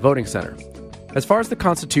box or at a voting center. As far as the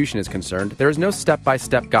Constitution is concerned, there is no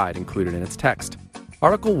step-by-step guide included in its text.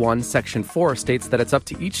 Article 1, Section 4 states that it's up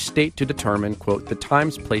to each state to determine, quote, the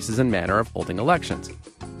times, places, and manner of holding elections.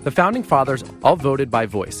 The Founding Fathers all voted by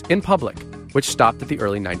voice, in public, which stopped at the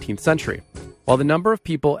early 19th century. While the number of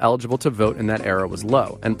people eligible to vote in that era was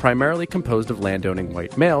low and primarily composed of landowning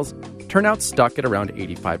white males, turnout stuck at around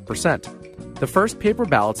 85%. The first paper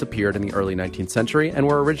ballots appeared in the early 19th century and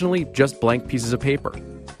were originally just blank pieces of paper.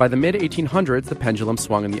 By the mid-1800s, the pendulum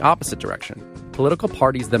swung in the opposite direction. Political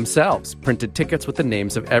parties themselves printed tickets with the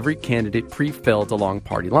names of every candidate pre-filled along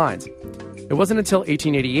party lines. It wasn't until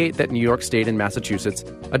 1888 that New York State and Massachusetts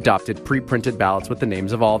adopted pre-printed ballots with the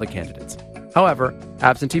names of all the candidates. However,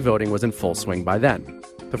 absentee voting was in full swing by then.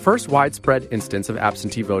 The first widespread instance of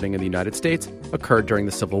absentee voting in the United States occurred during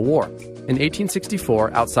the Civil War. In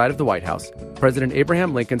 1864, outside of the White House, President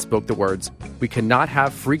Abraham Lincoln spoke the words, "We cannot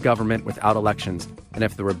have free government without elections, and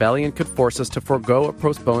if the rebellion could force us to forego or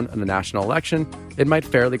postpone a national election, it might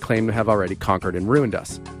fairly claim to have already conquered and ruined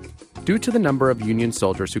us." Due to the number of Union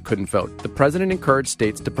soldiers who couldn't vote, the president encouraged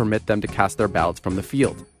states to permit them to cast their ballots from the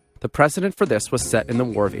field. The precedent for this was set in the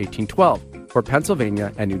War of 1812, where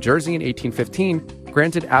Pennsylvania and New Jersey in 1815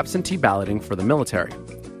 granted absentee balloting for the military.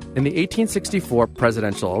 In the 1864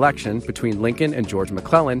 presidential election between Lincoln and George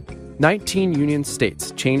McClellan, 19 Union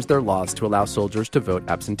states changed their laws to allow soldiers to vote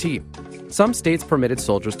absentee. Some states permitted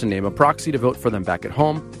soldiers to name a proxy to vote for them back at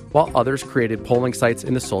home, while others created polling sites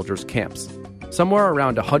in the soldiers' camps. Somewhere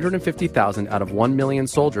around 150,000 out of 1 million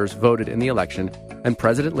soldiers voted in the election, and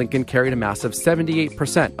President Lincoln carried a massive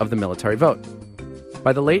 78% of the military vote.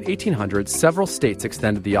 By the late 1800s, several states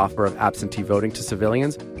extended the offer of absentee voting to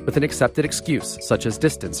civilians with an accepted excuse, such as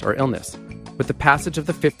distance or illness. With the passage of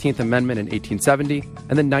the 15th Amendment in 1870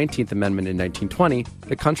 and the 19th Amendment in 1920,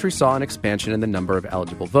 the country saw an expansion in the number of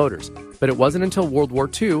eligible voters. But it wasn't until World War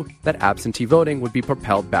II that absentee voting would be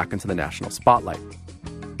propelled back into the national spotlight.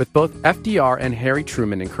 With both FDR and Harry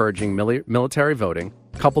Truman encouraging military voting,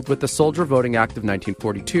 coupled with the Soldier Voting Act of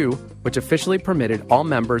 1942, which officially permitted all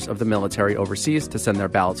members of the military overseas to send their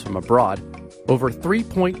ballots from abroad, over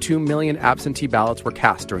 3.2 million absentee ballots were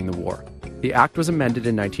cast during the war. The act was amended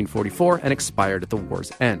in 1944 and expired at the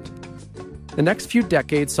war's end. The next few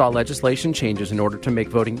decades saw legislation changes in order to make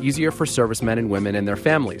voting easier for servicemen and women and their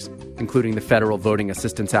families, including the Federal Voting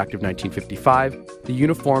Assistance Act of 1955, the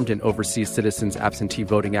Uniformed and Overseas Citizens Absentee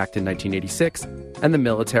Voting Act in 1986, and the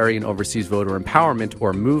Military and Overseas Voter Empowerment,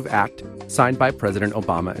 or MOVE Act, signed by President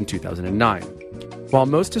Obama in 2009. While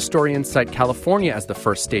most historians cite California as the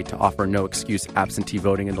first state to offer no-excuse absentee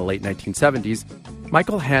voting in the late 1970s,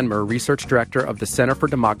 Michael Hanmer, research director of the Center for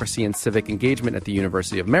Democracy and Civic Engagement at the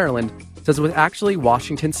University of Maryland, says it was actually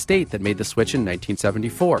Washington State that made the switch in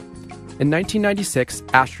 1974. In 1996,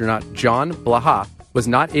 astronaut John Blaha was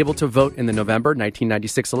not able to vote in the November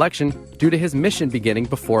 1996 election due to his mission beginning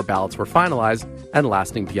before ballots were finalized and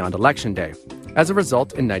lasting beyond Election Day. As a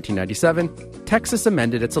result, in 1997, Texas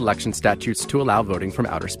amended its election statutes to allow voting from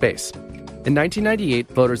outer space. In 1998,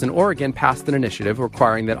 voters in Oregon passed an initiative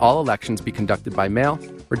requiring that all elections be conducted by mail,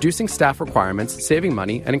 reducing staff requirements, saving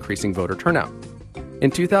money, and increasing voter turnout. In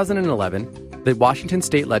 2011, the Washington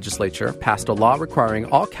State Legislature passed a law requiring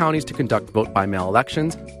all counties to conduct vote-by-mail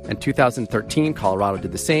elections. In 2013, Colorado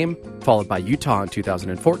did the same, followed by Utah in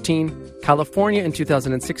 2014, California in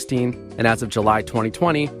 2016, and as of July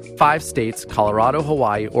 2020, 5 states, Colorado,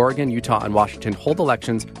 Hawaii, Oregon, Utah, and Washington, hold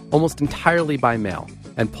elections almost entirely by mail,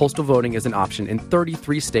 and postal voting is an option in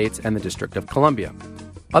 33 states and the District of Columbia.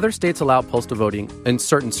 Other states allow postal voting in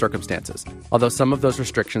certain circumstances, although some of those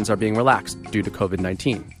restrictions are being relaxed due to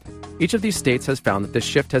COVID-19. Each of these states has found that this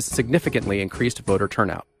shift has significantly increased voter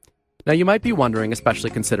turnout. Now, you might be wondering, especially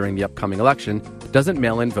considering the upcoming election, doesn't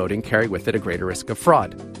mail-in voting carry with it a greater risk of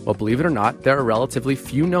fraud? Well, believe it or not, there are relatively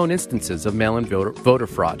few known instances of mail-in voter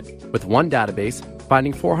fraud, with one database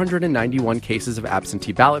finding 491 cases of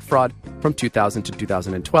absentee ballot fraud from 2000 to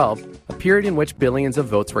 2012, a period in which billions of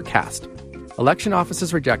votes were cast. Election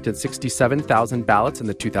offices rejected 67,000 ballots in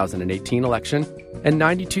the 2018 election and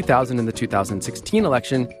 92,000 in the 2016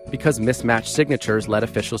 election because mismatched signatures led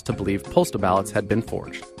officials to believe postal ballots had been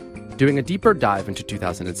forged. Doing a deeper dive into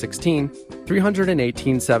 2016,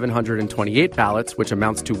 318,728 ballots, which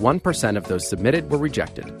amounts to 1% of those submitted, were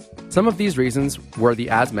rejected. Some of these reasons were the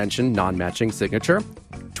as-mentioned non-matching signature,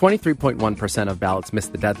 23.1% of ballots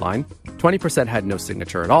missed the deadline, 20% had no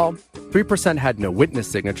signature at all, 3% had no witness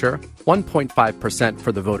signature, 1.5%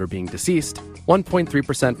 for the voter being deceased,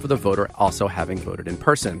 1.3% for the voter also having voted in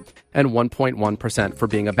person, and 1.1% for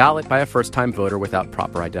being a ballot by a first-time voter without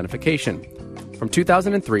proper identification. From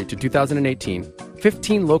 2003 to 2018,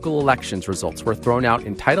 15 local elections results were thrown out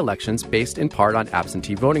in tight elections based in part on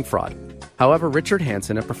absentee voting fraud. However, Richard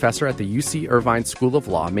Hansen, a professor at the UC Irvine School of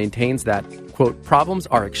Law, maintains that, quote, problems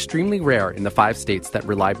are extremely rare in the 5 states that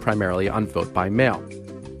rely primarily on vote by mail.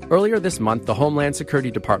 Earlier this month, the Homeland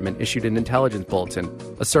Security Department issued an intelligence bulletin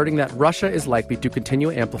asserting that Russia is likely to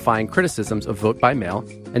continue amplifying criticisms of vote by mail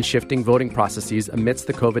and shifting voting processes amidst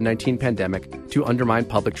the COVID-19 pandemic to undermine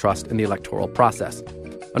public trust in the electoral process.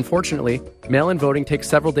 Unfortunately, mail-in voting takes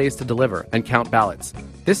several days to deliver and count ballots.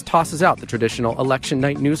 This tosses out the traditional election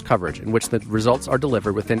night news coverage in which the results are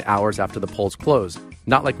delivered within hours after the polls close,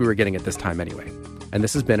 not like we were getting at this time anyway. And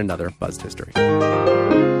this has been another Buzzed History.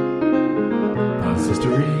 Buzzed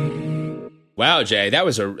History. Wow, Jay,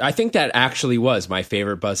 I think that actually was my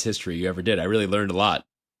favorite Buzz History you ever did. I really learned a lot.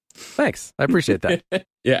 Thanks. I appreciate that.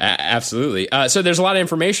 Yeah, absolutely. So there's a lot of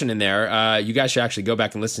information in there. You guys should actually go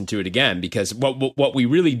back and listen to it again, because what we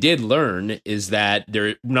really did learn is that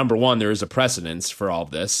number one, there is a precedence for all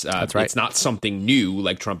of this. That's right. It's not something new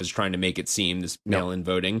like Trump is trying to make it seem, this mail-in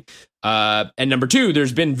voting. And number two,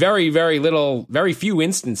 there's been very few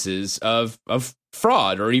instances of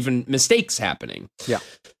fraud or even mistakes happening. Yeah.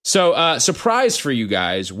 So, surprise for you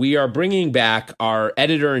guys, we are bringing back our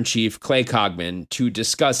editor-in-chief, Clay Cogman, to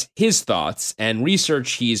discuss his thoughts and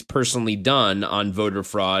research he's personally done on voter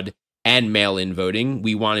fraud and mail-in voting.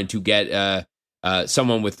 We wanted to get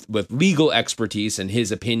someone with legal expertise and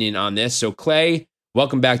his opinion on this. So, Clay,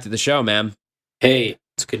 welcome back to the show, man. Hey,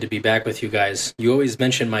 it's good to be back with you guys. You always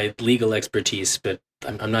mention my legal expertise, but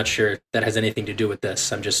I'm not sure that has anything to do with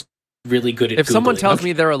this. I'm just really good at If Googling. someone tells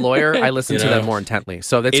me they're a lawyer, I listen to them more intently.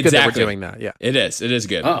 So it's good that we're doing that. Yeah, it is. It is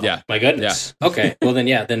good. Oh, yeah, my goodness. Yeah. Okay, well then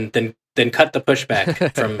cut the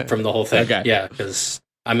pushback from the whole thing. Okay. Yeah, because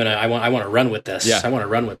I want to run with this. Yeah. I want to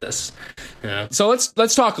run with this. You know? So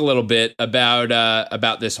let's talk a little bit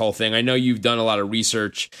about this whole thing. I know you've done a lot of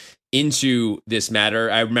research into this matter.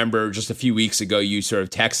 I remember just a few weeks ago, you sort of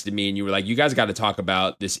texted me and you were like, "You guys got to talk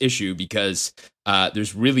about this issue because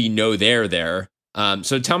there's really no there."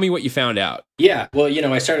 So tell me what you found out. Yeah, well,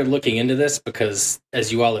 I started looking into this because,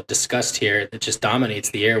 as you all have discussed here, it just dominates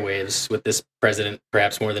the airwaves with this president,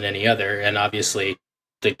 perhaps more than any other, and obviously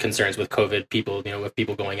the concerns with COVID, people, with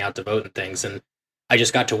people going out to vote and things. And I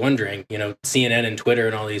just got to wondering, CNN and Twitter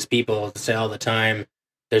and all these people say all the time,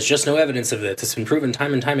 there's just no evidence of this. It's been proven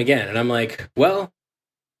time and time again. And I'm like, well,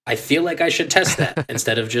 I feel like I should test that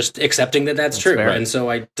instead of just accepting that that's true. Fair. And so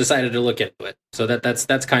I decided to look into it. So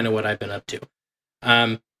that's kind of what I've been up to.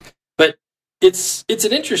 But it's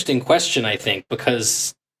an interesting question, I think,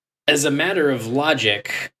 because as a matter of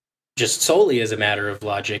logic, just solely as a matter of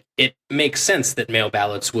logic, it makes sense that mail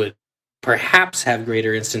ballots would perhaps have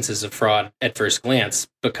greater instances of fraud at first glance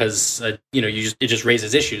because, it just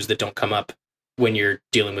raises issues that don't come up when you're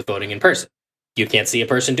dealing with voting in person. You can't see a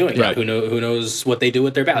person doing it. Who knows what they do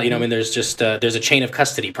with their ballot? There's just there's a chain of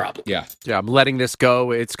custody problem. Yeah. I'm letting this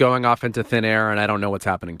go. It's going off into thin air, and I don't know what's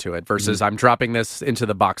happening to it. Versus, I'm dropping this into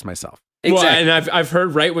the box myself. Exactly. Well, and I've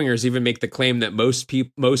heard right wingers even make the claim that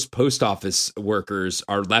most post office workers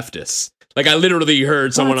are leftists. Like I literally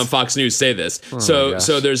heard someone on Fox News say this.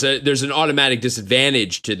 So there's an automatic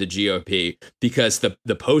disadvantage to the GOP because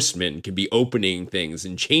the postman can be opening things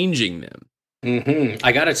and changing them. Mm-hmm.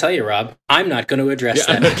 I got to tell you, Rob, I'm not going to address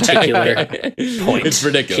that particular point it's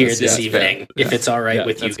ridiculous. Here this evening, if it's all right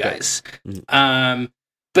with you guys.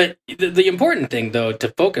 But the important thing, though, to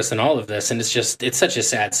focus on all of this, and it's such a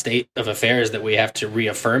sad state of affairs that we have to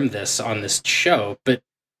reaffirm this on this show, but,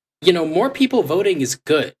 more people voting is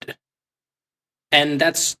good. And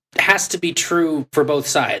that's has to be true for both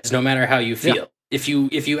sides, no matter how you feel. Yeah. If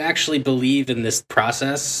you actually believe in this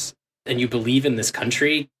process and you believe in this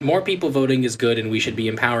country, more people voting is good, and we should be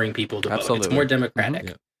empowering people to vote. It's more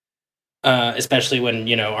democratic. Mm-hmm. Especially when,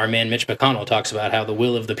 our man Mitch McConnell talks about how the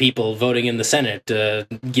will of the people voting in the Senate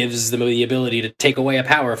gives them the ability to take away a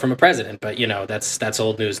power from a president. But, that's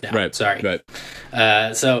old news now. Right. Sorry.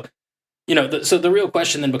 Right. So the real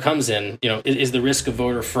question then becomes is the risk of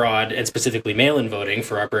voter fraud and specifically mail-in voting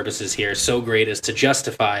for our purposes here so great as to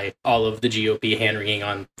justify all of the GOP hand-wringing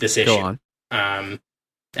on this issue? Go on.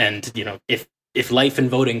 And, if life and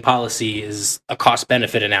voting policy is a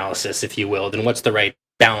cost-benefit analysis, if you will, then what's the right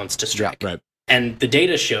balance to strike? Yeah, right. And the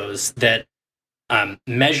data shows that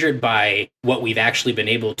measured by what we've actually been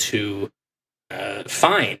able to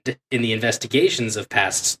find in the investigations of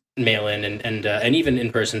past mail-in and even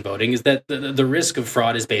in-person voting is that the risk of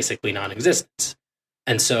fraud is basically non-existent.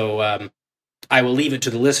 And so I will leave it to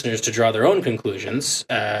the listeners to draw their own conclusions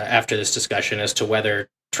after this discussion as to whether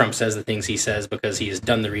Trump says the things he says because he has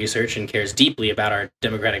done the research and cares deeply about our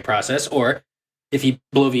democratic process, or if he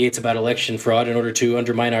bloviates about election fraud in order to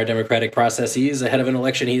undermine our democratic processes ahead of an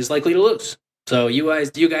election he's likely to lose. So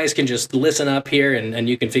you guys can just listen up here and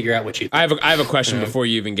you can figure out what you think. I have a question before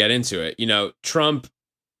you even get into it. Trump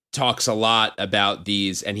talks a lot about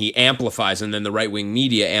these, and he amplifies, and then the right-wing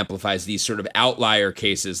media amplifies these sort of outlier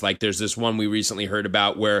cases. Like there's this one we recently heard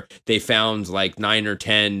about where they found like 9 or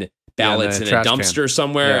 10 ballots in a dumpster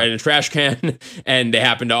somewhere, in a trash can, and they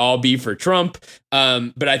happen to all be for Trump.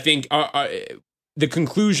 But I think the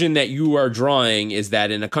conclusion that you are drawing is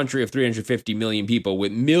that in a country of 350 million people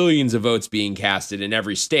with millions of votes being casted in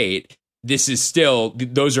every state, this is still,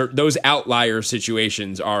 those outlier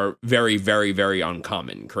situations are very, very, very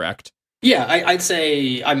uncommon, correct? Yeah, I'd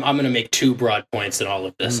say I'm going to make 2 broad points in all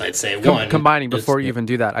of this. I'd say one, combining before you even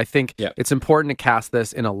do that, I think it's important to cast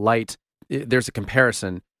this in a light. There's a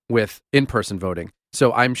comparison with in-person voting.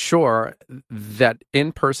 So I'm sure that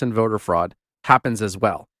in-person voter fraud happens as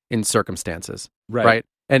well in circumstances, right?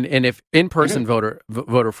 And if in-person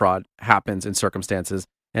voter fraud happens in circumstances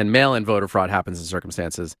and mail-in voter fraud happens in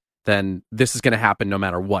circumstances, then this is going to happen no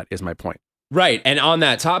matter what, is my point. Right. And on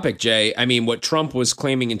that topic, Jay, I mean, what Trump was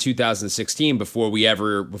claiming in 2016, before he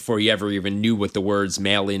ever even knew what the words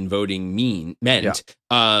mail-in voting meant,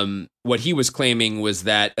 what he was claiming was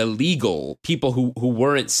that illegal people who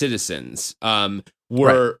weren't citizens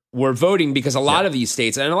were voting, because a lot of these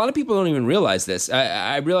states, and a lot of people don't even realize this.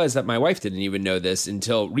 I realized that my wife didn't even know this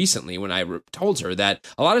until recently when I told her that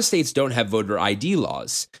a lot of states don't have voter ID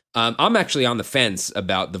laws. I'm actually on the fence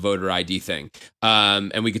about the voter ID thing,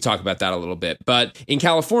 and we could talk about that a little bit. But in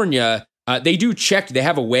California, they do check. They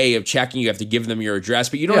have a way of checking. You have to give them your address,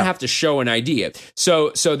 but you don't have to show an ID.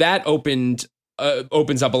 So that opens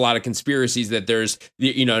up a lot of conspiracies that there's,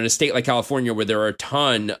 in a state like California where there are a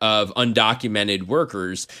ton of undocumented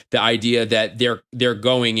workers, the idea that they're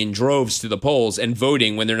going in droves to the polls and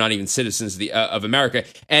voting when they're not even citizens of America.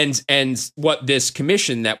 And what this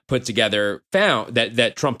commission that put together found,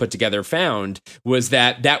 that Trump put together, found was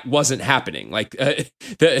that wasn't happening. Like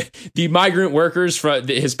the migrant workers,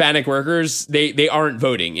 the Hispanic workers, they aren't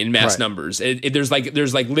voting in mass numbers. There's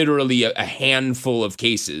literally a handful of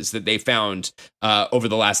cases that they found over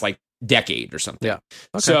the last decade or something. Yeah.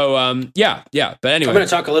 Okay. So But anyway, I'm going to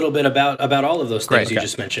talk a little bit about all of those things you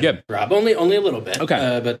just mentioned, Rob. Only a little bit.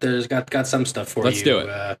 Okay. But there's got some stuff for you. Let's do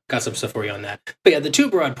it. Got some stuff for you on that. But yeah, the 2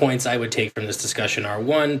 broad points I would take from this discussion are,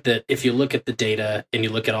 one, that if you look at the data and you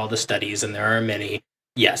look at all the studies, and there are many,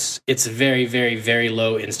 yes, it's very, very, very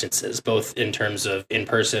low instances, both in terms of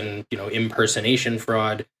in-person, impersonation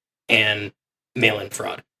fraud and mail-in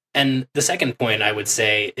fraud. And the second point I would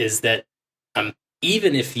say is that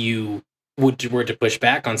even if you were to push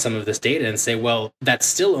back on some of this data and say, well, that's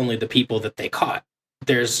still only the people that they caught,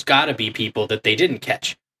 there's got to be people that they didn't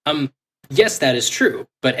catch. Yes, that is true.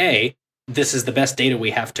 But A, this is the best data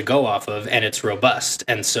we have to go off of, and it's robust,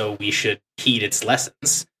 and so we should heed its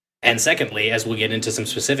lessons. And secondly, as we'll get into some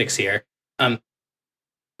specifics here,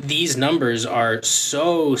 these numbers are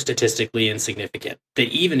so statistically insignificant that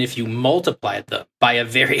even if you multiplied them by a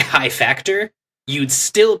very high factor, you'd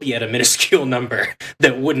still be at a minuscule number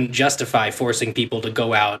that wouldn't justify forcing people to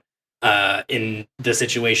go out in the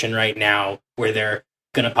situation right now where they're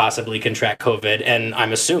going to possibly contract COVID. And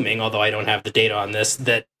I'm assuming, although I don't have the data on this,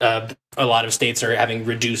 that a lot of states are having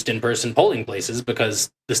reduced in-person polling places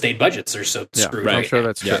because the state budgets are so screwed. I'm sure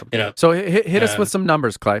that's true. So hit us with some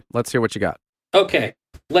numbers, Clay. Let's hear what you got. Okay,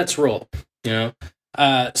 let's roll.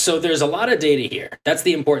 So there's a lot of data here. That's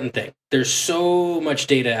the important thing. There's so much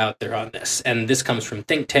data out there on this, and this comes from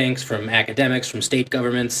think tanks, from academics, from state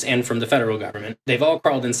governments, and from the federal government. They've all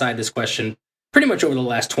crawled inside this question pretty much over the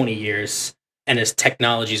last 20 years, and as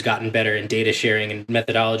technology's gotten better and data sharing and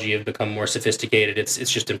methodology have become more sophisticated, it's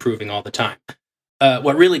just improving all the time.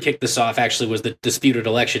 What really kicked this off actually was the disputed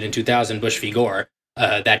election in 2000, Bush v. Gore,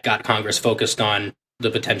 that got Congress focused on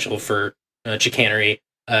the potential for chicanery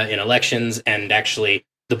in elections, and actually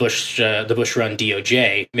the Bush-run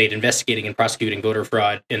DOJ made investigating and prosecuting voter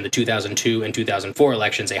fraud in the 2002 and 2004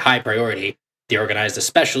 elections a high priority. They organized a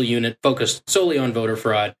special unit focused solely on voter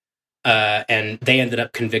fraud, and they ended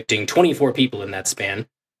up convicting 24 people in that span,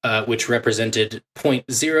 which represented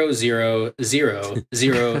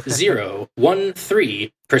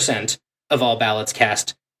 0.000013% of all ballots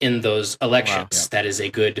cast in those elections. Wow. That is a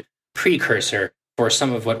good precursor for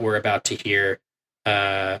some of what we're about to hear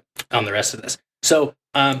on the rest of this. So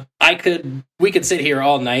we could sit here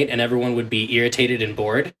all night and everyone would be irritated and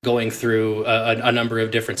bored going through a number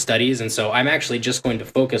of different studies. And so I'm actually just going to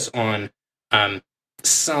focus on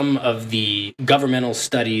some of the governmental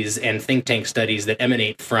studies and think tank studies that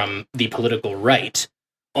emanate from the political right,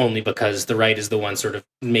 only because the right is the one sort of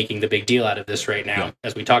making the big deal out of this right now. Yeah.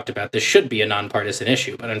 As we talked about, this should be a nonpartisan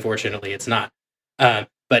issue, but unfortunately it's not.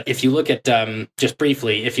 But if you look at, just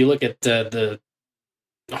briefly, if you look at the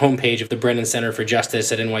homepage of the Brennan Center for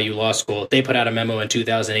Justice at NYU Law School, they put out a memo in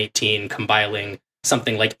 2018 compiling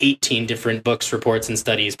something like 18 different books, reports, and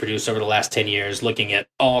studies produced over the last 10 years, looking at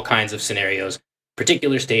all kinds of scenarios,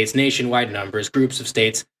 particular states, nationwide numbers, groups of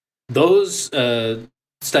states. Those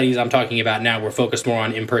studies I'm talking about now were focused more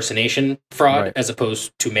on impersonation fraud as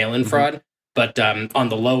opposed to mail-in fraud. But on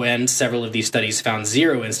the low end, several of these studies found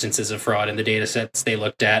 0 instances of fraud in the data sets they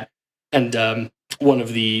looked at. And one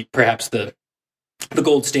of the, perhaps the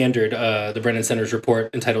gold standard, the Brennan Center's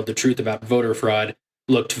report entitled The Truth About Voter Fraud,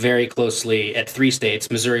 looked very closely at 3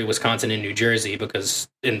 states, Missouri, Wisconsin, and New Jersey, because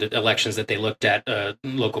in the elections that they looked at,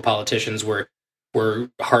 local politicians were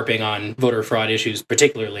harping on voter fraud issues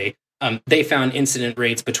particularly. They found incident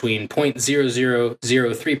rates between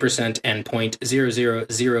 0.0003% and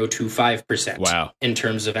 0.00025% in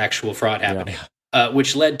terms of actual fraud happening,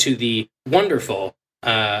 which led to the wonderful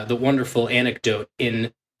anecdote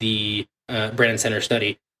in the Brennan Center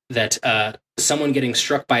study that someone getting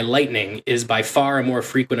struck by lightning is by far a more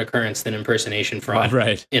frequent occurrence than impersonation fraud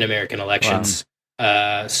in American elections.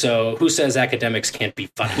 So who says academics can't be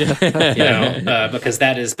funny? Because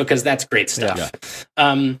that's great stuff.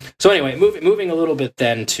 So anyway, moving a little bit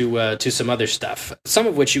then to some other stuff, some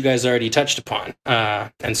of which you guys already touched upon,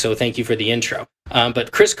 and so thank you for the intro.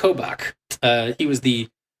 But Chris Kobach, he was the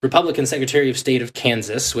Republican Secretary of State of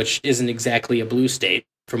Kansas, which isn't exactly a blue state,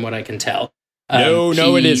 from what I can tell.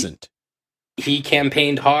 No, it isn't. He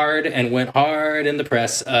campaigned hard and went hard in the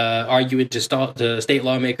press, arguing to state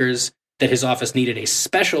lawmakers that his office needed a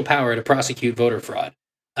special power to prosecute voter fraud.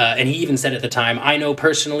 And he even said at the time, I know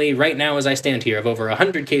personally, right now as I stand here, of over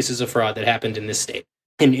 100 cases of fraud that happened in this state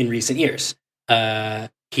in recent years.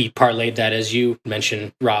 He parlayed that, as you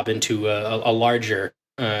mentioned, Rob, into a larger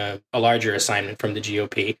assignment from the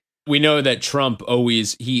GOP. We know that Trump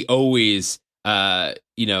always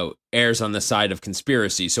errs on the side of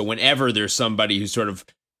conspiracy. So whenever there's somebody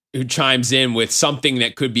who chimes in with something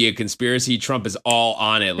that could be a conspiracy, Trump is all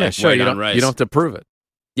on it. Like you don't have to prove it.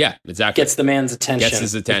 Yeah, exactly. Gets the man's attention. Gets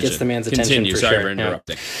his attention. Gets the man's attention. Continue. For Sorry sure. for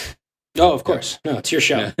interrupting. Oh, of course. No, it's your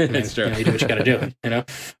show. It's true. You do what you got to do.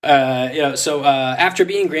 So after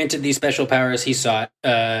being granted these special powers he sought,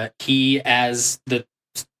 he, as the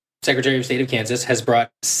Secretary of State of Kansas, has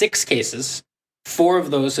brought 6 cases. 4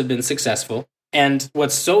 of those have been successful. And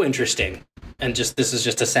what's so interesting, and this is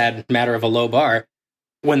just a sad matter of a low bar,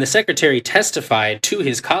 when the secretary testified to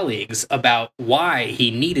his colleagues about why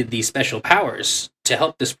he needed these special powers to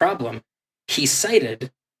help this problem, he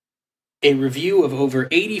cited a review of over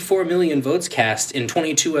 84 million votes cast in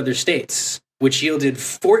 22 other states, which yielded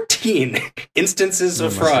 14 instances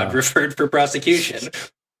of fraud referred for prosecution.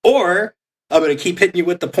 Or, I'm going to keep hitting you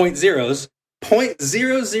with the point zeros,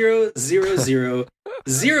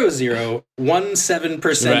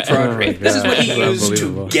 0.00000017% fraud rate. This is what he used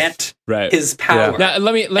to get his power. Now,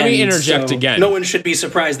 let me interject again. No one should be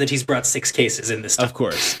surprised that he's brought 6 cases in this stuff. Of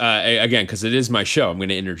course. Again, because it is my show, I'm going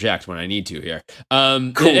to interject when I need to here.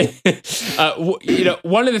 Cool.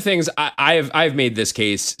 One of the things I've made this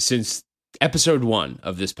case since episode 1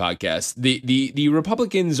 of this podcast. The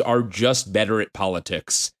Republicans are just better at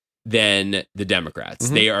politics than the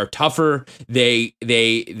Democrats. They are tougher. They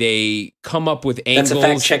come up with angles. That's a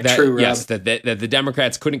fact check, true, Rob. Yes, that the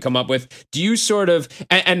Democrats couldn't come up with. Do you sort of,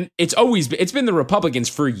 and it's been the Republicans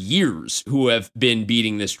for years who have been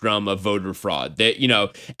beating this drum of voter fraud.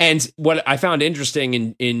 And what I found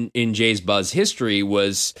interesting in Jay's Buzz history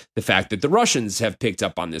was the fact that the Russians have picked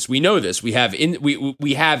up on this. We know this. We have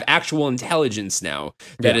actual intelligence now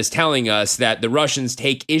that is telling us that the Russians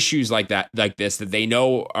take issues like this that they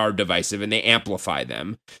know are divisive, and they amplify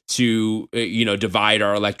them to divide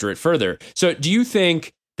our electorate further. So do you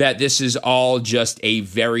think that this is all just a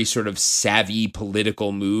very sort of savvy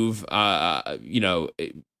political move on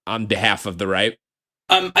behalf of the right?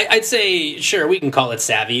 I'd say, sure, we can call it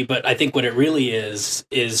savvy, but I think what it really is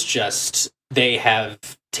just they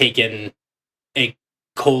have taken a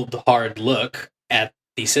cold, hard look at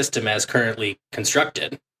the system as currently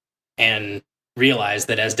constructed and realized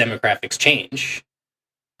that as demographics change,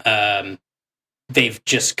 they've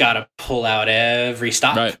just got to pull out every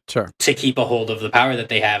stop to keep a hold of the power that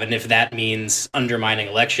they have. And if that means undermining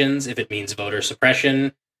elections, if it means voter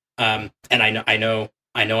suppression, and I know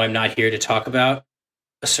I'm not here to talk about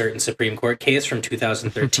a certain Supreme Court case from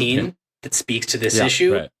 2013 that speaks to this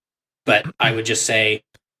issue, but I would just say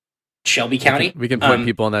Shelby County. We can point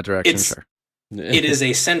people in that direction. Sure. It is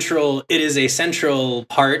a central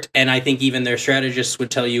part, and I think even their strategists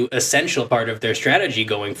would tell you essential part of their strategy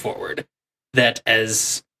going forward, that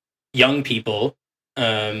as young people,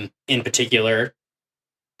 in particular,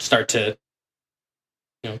 start to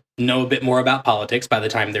know a bit more about politics by the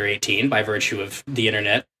time they're 18 by virtue of the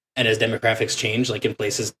internet. And as demographics change, like in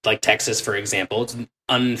places like Texas, for example, it's an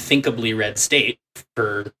unthinkably red state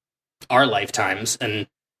for our lifetimes. And,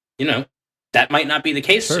 that might not be the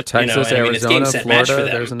case. Sure, Texas, Arizona, it's game, set, match for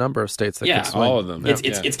Florida, them. there's a number of states that could swing. All of them.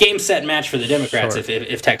 It's game, set, match for the Democrats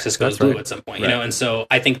if Texas goes blue at some point. Right. And so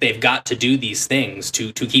I think they've got to do these things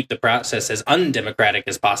to keep the process as undemocratic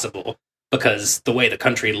as possible, because the way the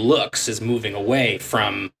country looks is moving away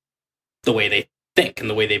from the way they think and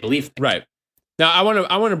the way they believe things. Right. Now, I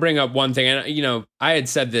want to bring up one thing, and I had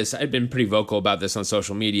said this. I'd been pretty vocal about this on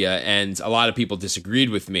social media, and a lot of people disagreed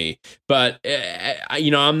with me. But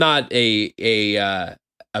I'm not a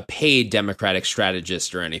paid Democratic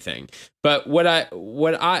strategist or anything. But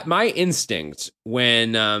my instinct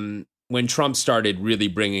when Trump started really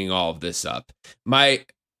bringing all of this up, my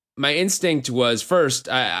instinct was, first,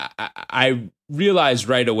 I realized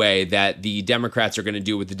right away that the Democrats are going to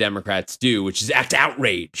do what the Democrats do, which is act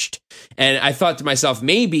outraged. And I thought to myself,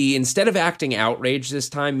 maybe instead of acting outraged this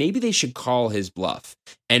time, maybe they should call his bluff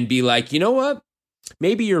and be like, you know what?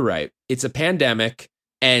 Maybe you're right. It's a pandemic,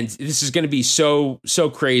 and this is going to be so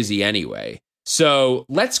crazy anyway. So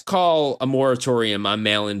let's call a moratorium on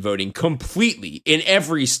mail-in voting completely in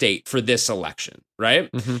every state for this election, right?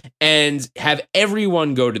 Mm-hmm. And have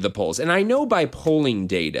everyone go to the polls. And I know by polling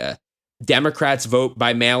data, Democrats vote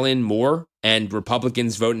by mail-in more and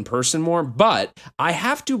Republicans vote in person more. But I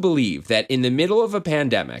have to believe that in the middle of a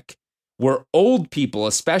pandemic, where old people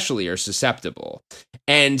especially are susceptible,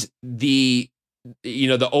 and the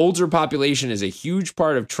older population is a huge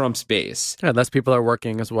part of Trump's base. Yeah, less people are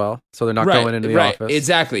working as well, so they're not going into the office.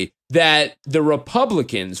 Exactly. That the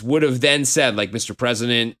Republicans would have then said, like, Mr.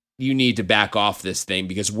 President, you need to back off this thing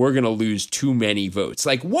because we're going to lose too many votes.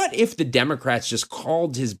 Like, what if the Democrats just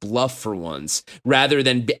called his bluff for once rather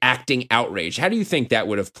than acting outraged? How do you think that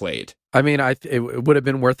would have played? I mean, it would have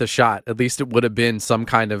been worth a shot. At least it would have been some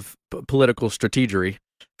kind of political strategery,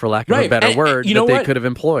 for lack of a better word, that they could have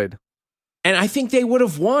employed. And I think they would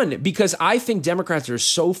have won, because I think Democrats are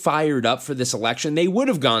so fired up for this election, they would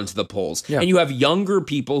have gone to the polls. Yeah. And you have younger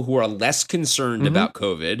people who are less concerned about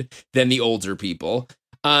COVID than the older people.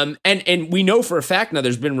 And we know for a fact now,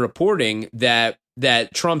 there's been reporting that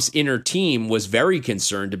Trump's inner team was very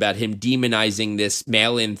concerned about him demonizing this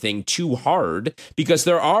mail-in thing too hard, because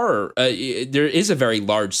there is a very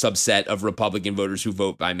large subset of Republican voters who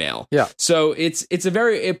vote by mail. Yeah. So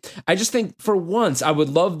I just think for once I would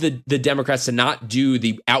love the Democrats to not do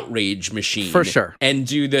the outrage machine for sure, and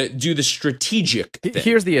do the strategic thing.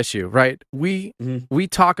 Here's the issue, right? We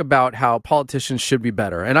talk about how politicians should be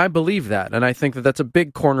better, and I believe that, and I think that that's a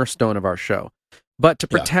big cornerstone of our show. But to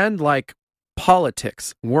pretend like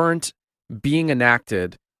politics weren't being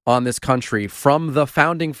enacted on this country from the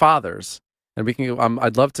founding fathers, and we can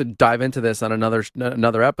I'd love to dive into this on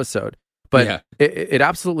another episode, but it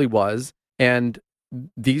absolutely was. And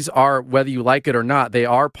these are, whether you like it or not, they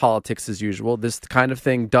are politics as usual. This kind of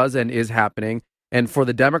thing does and is happening, and for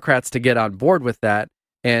the Democrats to get on board with that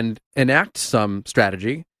and enact some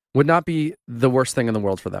strategy would not be the worst thing in the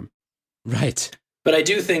world for them. Right. But I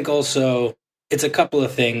do think also it's a couple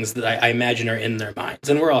of things that I imagine are in their minds,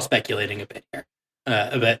 and we're all speculating a bit here.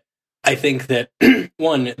 But I think that,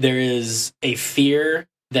 one, there is a fear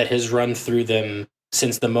that has run through them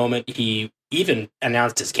since the moment he even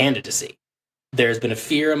announced his candidacy. There's been a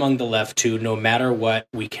fear among the left to, no matter what,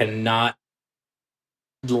 we cannot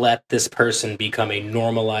let this person become a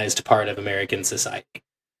normalized part of American society.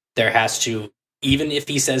 There has to, even if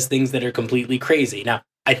he says things that are completely crazy. Now,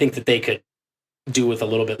 I think that they could do with a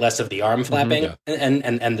little bit less of the arm flapping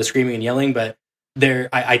and the screaming and yelling, but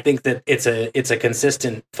I think that it's a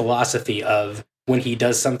consistent philosophy of, when he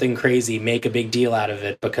does something crazy, make a big deal out of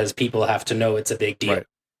it, because people have to know it's a big deal. Right.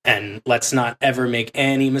 And let's not ever make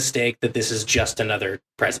any mistake that this is just another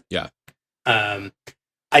president. Yeah.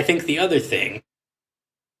 I think the other thing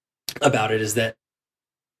about it is that,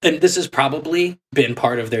 and this has probably been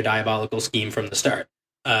part of their diabolical scheme from the start.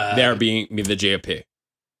 There being the GOP.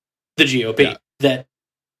 The GOP. That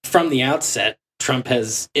from the outset, Trump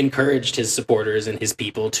has encouraged his supporters and his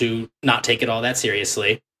people to not take it all that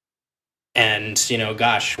seriously. And,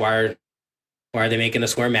 gosh, why are they making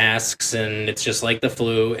us wear masks? And it's just like the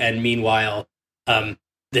flu. And meanwhile, the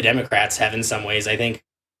Democrats have in some ways, I think,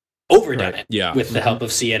 overdone it with the help of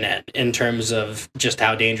CNN in terms of just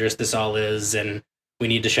how dangerous this all is. And we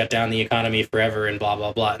need to shut down the economy forever and blah,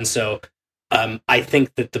 blah, blah. And so I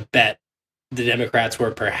think that the bet the Democrats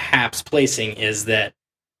were perhaps placing is that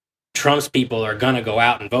Trump's people are going to go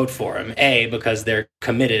out and vote for him, A, because they're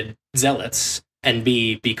committed zealots, and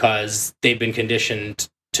B, because they've been conditioned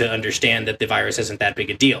to understand that the virus isn't that big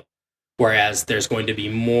a deal. Whereas there's going to be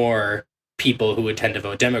more people who would tend to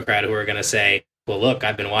vote Democrat who are going to say, well, look,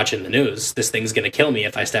 I've been watching the news. This thing's going to kill me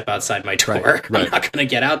if I step outside my door. Right. I'm not going to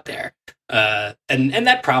get out there. And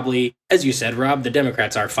that probably, as you said, Rob, the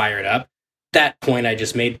Democrats are fired up. That point I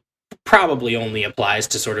just made probably only applies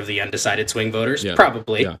to sort of the undecided swing voters. Yeah.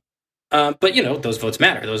 Probably. Yeah. But, those votes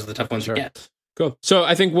matter. Those are the tough ones to get. Cool. So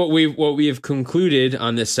I think what we have concluded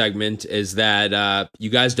on this segment is that you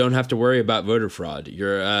guys don't have to worry about voter fraud.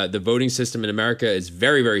 The voting system in America is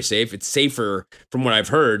very, very safe. It's safer, from what I've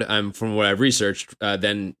heard, from what I've researched,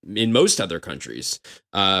 than in most other countries.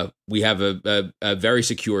 We have a very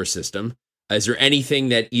secure system. Is there anything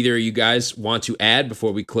that either of you guys want to add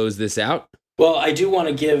before we close this out? Well, I do want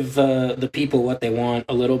to give the people what they want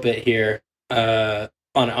a little bit here on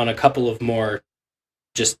a couple of more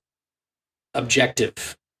just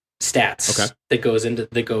objective stats that go into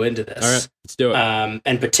this. All right, let's do it.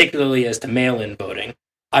 And particularly as to mail-in voting,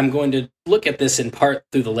 I'm going to look at this in part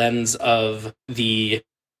through the lens of the,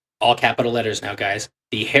 all capital letters now, guys,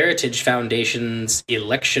 the Heritage Foundation's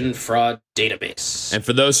election fraud database. And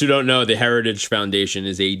for those who don't know, the Heritage Foundation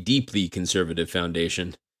is a deeply conservative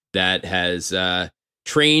foundation that has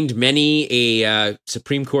trained many a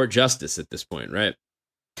Supreme Court justice at this point, right?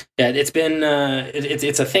 Yeah, it's been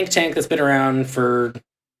it's a think tank that's been around for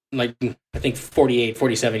I think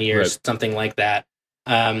 47 years, something like that.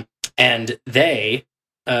 And they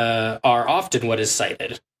are often what is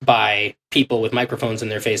cited by people with microphones in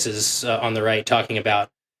their faces on the right talking about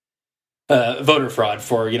voter fraud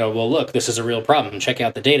for, well, look, this is a real problem. Check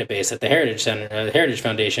out the database that the Heritage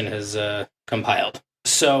Foundation has compiled.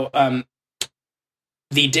 So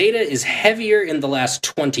the data is heavier in the last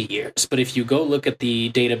 20 years, but if you go look at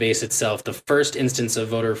the database itself, the first instance of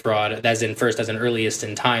voter fraud, as in earliest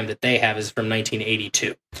in time that they have, is from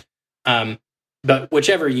 1982. But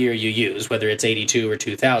whichever year you use, whether it's 82 or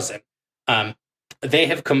 2000, they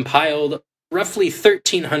have compiled roughly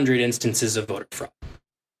 1,300 instances of voter fraud.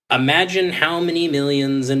 Imagine how many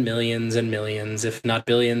millions and millions and millions, if not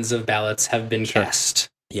billions, of ballots have been cast.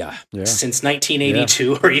 Yeah. Since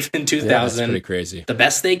 1982 or even 2000. Yeah, that's pretty crazy. The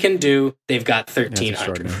best they can do, they've got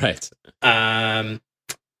 1,300. Right.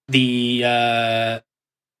 The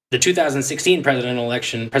 2016 presidential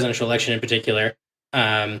election in particular,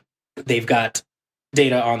 they've got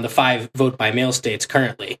data on the 5 vote by mail states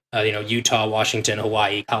currently. Utah, Washington,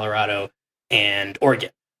 Hawaii, Colorado, and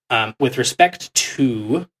Oregon. With respect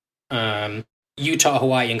to Utah,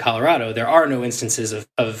 Hawaii, and Colorado, there are no instances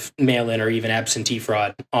of mail-in or even absentee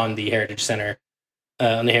fraud on the Heritage Center,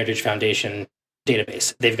 on the Heritage Foundation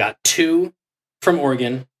database. They've got 2 from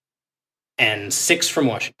Oregon and 6 from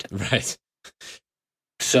Washington. Right.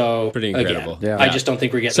 So pretty incredible. Again, I just don't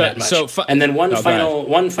think we're getting that much. And then one final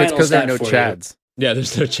it's because there are no stat for chads. Yeah,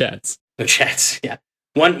 there's no chats. No chats. Yeah.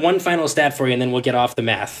 One final stat for you, and then we'll get off the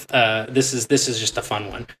math. This is just a fun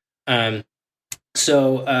one.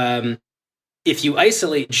 If you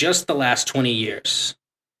isolate just the last 20 years,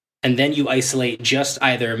 and then you isolate just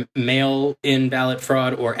either mail-in ballot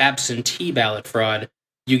fraud or absentee ballot fraud,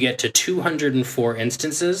 you get to 204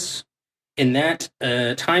 instances. In that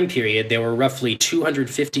time period, there were roughly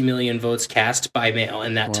 250 million votes cast by mail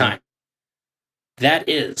in that time. That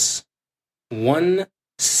is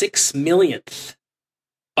 1/6 millionth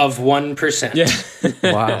of 1%. Yeah.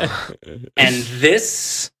 Wow. And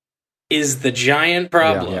this is the giant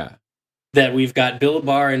problem that we've got Bill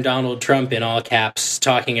Barr and Donald Trump in all caps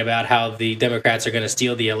talking about how the Democrats are going to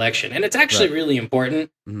steal the election. And it's actually really important,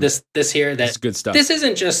 this here, that good stuff. This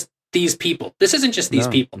isn't just these people. This isn't just these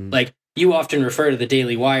people. Like, you often refer to the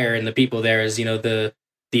Daily Wire and the people there as, the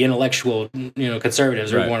intellectual,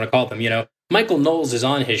 conservatives, or what you want to call them. Michael Knowles is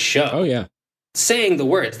on his show. Oh, yeah. Saying the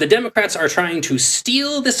words. The Democrats are trying to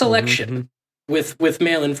steal this election with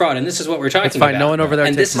mail-in fraud, and this is what we're talking about. That's fine. No one over there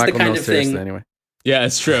and takes this Michael is the kind Knowles of thing. seriously anyway. Yeah,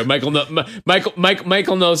 it's true. Michael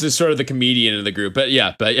Knowles is sort of the comedian of the group, but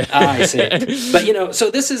yeah. I see. But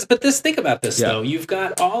think about this though. You've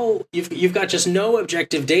got just no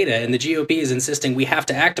objective data, and the GOP is insisting we have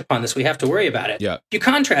to act upon this. We have to worry about it. Yeah. You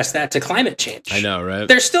contrast that to climate change. I know, right?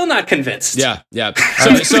 They're still not convinced. Yeah.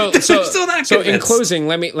 So still not so in convinced. closing,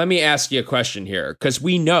 let me ask you a question here, because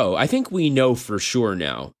I think we know for sure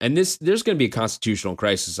now, and there's going to be a constitutional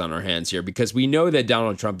crisis on our hands here, because we know that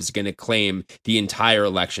Donald Trump is going to claim the entire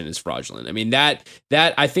election is fraudulent. I mean, that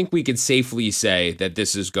I think we could safely say that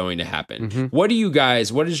this is going to happen. What do you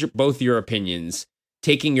guys, what is both your opinions,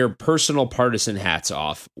 taking your personal partisan hats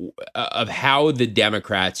off, of how the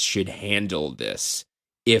Democrats should handle this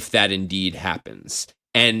if that indeed happens?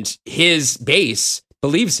 And his base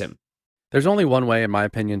believes him. There's only one way, in my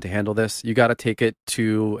opinion, to handle this. You got to take it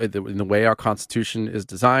to in the way our Constitution is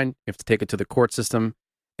designed. You have to take it to the court system,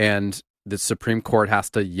 and the Supreme Court has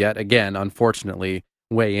to yet again, unfortunately,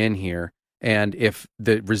 weigh in here. And if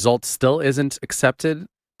the result still isn't accepted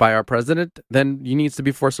by our president, then he needs to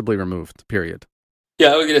be forcibly removed. Period.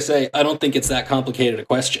 Yeah, I was gonna say I don't think it's that complicated a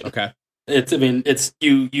question. Okay. It's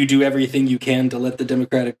you do everything you can to let the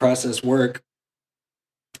democratic process work.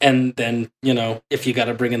 And then, if you got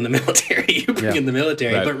to bring in the military, you bring in the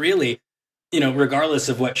military. Right. But really, regardless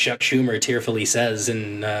of what Chuck Schumer tearfully says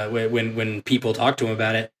and when people talk to him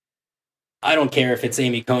about it, I don't care if it's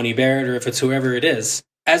Amy Coney Barrett or if it's whoever it is.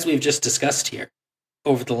 As we've just discussed here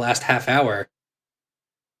over the last half hour,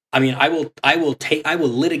 I mean, I will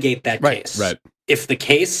litigate that case. Right. If the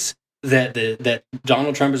case that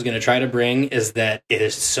Donald Trump is going to try to bring is that it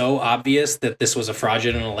is so obvious that this was a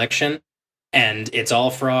fraudulent election, and it's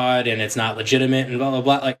all fraud and it's not legitimate and blah blah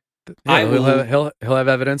blah. Like, he'll have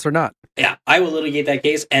evidence or not. Yeah, I will litigate that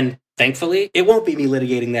case, and thankfully, it won't be me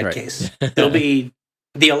litigating that case. It'll be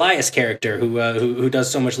the Elias character who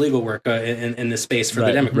does so much legal work in this space for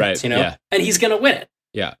the Democrats. And he's going to win it.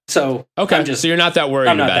 Yeah. So okay. So you're not that worried.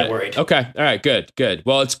 I'm not about that it. worried. Okay. All right. Good.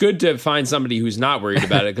 Well, it's good to find somebody who's not worried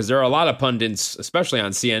about it, because there are a lot of pundits, especially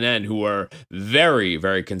on CNN, who are very,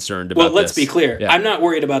 very concerned about. Well, let's be clear. Yeah. I'm not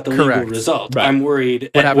worried about the legal result. Right. I'm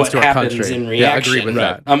worried at what happens in reaction. Yeah, I agree with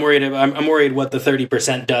that. I'm worried what the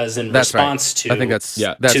 30% does in response to. I think that's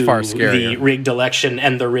far scarier. The rigged election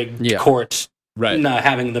and the rigged court. Right. Not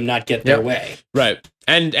having them not get their way. Right.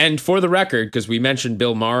 And for the record, because we mentioned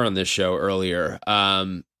Bill Maher on this show earlier,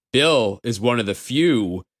 Bill is one of the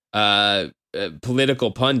few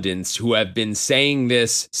political pundits who have been saying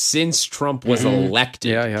this since Trump was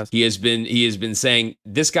elected. Yeah, he has been saying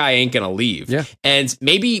this guy ain't gonna leave. Yeah. And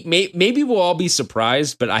maybe we'll all be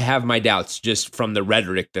surprised, but I have my doubts just from the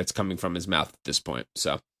rhetoric that's coming from his mouth at this point.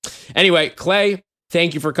 So anyway, Clay,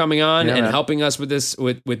 thank you for coming on and helping us with this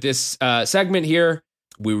with this segment here.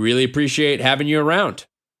 We really appreciate having you around.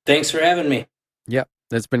 Thanks for having me. Yep.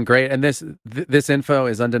 It's been great. And this info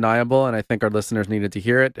is undeniable, and I think our listeners needed to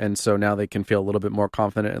hear it. And so now they can feel a little bit more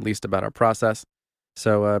confident, at least about our process.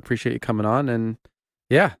 So appreciate you coming on. And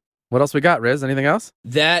yeah, what else we got, Riz? Anything else?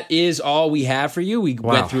 That is all we have for you. We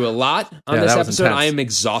went through a lot on this episode. I am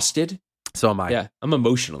exhausted. So am I. Yeah, I'm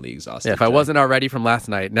emotionally exhausted. Yeah, if I wasn't already from last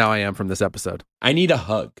night, now I am from this episode. I need a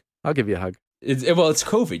hug. I'll give you a hug. It's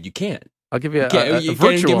COVID. You can't. I'll give you a you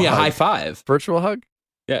virtual can't give me a hug. high five. Virtual hug?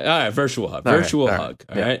 Yeah, all right, virtual hug. Virtual hug.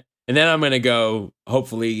 All right. And then I'm going to go,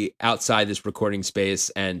 hopefully, outside this recording space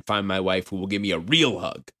and find my wife, who will give me a real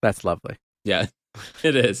hug. That's lovely. Yeah,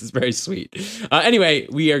 it is. It's very sweet. Anyway,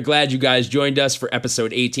 we are glad you guys joined us for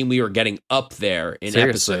episode 18. We are getting up there in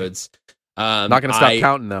episodes. Not going to stop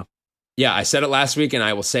counting, though. Yeah, I said it last week, and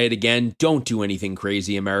I will say it again. Don't do anything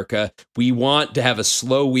crazy, America. We want to have a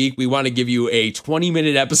slow week. We want to give you a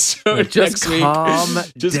 20-minute episode next week.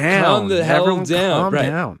 Just calm the hell Everyone down. Calm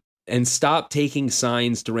down. And stop taking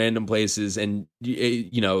signs to random places and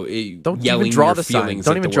don't yelling even draw your the feelings. Signs.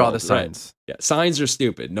 Don't at even the draw world. the signs. Right. Yeah, signs are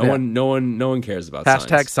stupid. No one cares about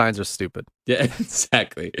 # signs are stupid. Yeah,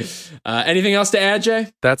 exactly. Anything else to add,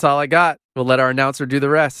 Jay? That's all I got. We'll let our announcer do the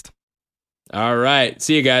rest. All right.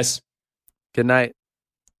 See you guys. Good night.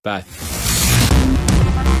 Bye.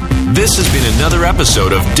 This has been another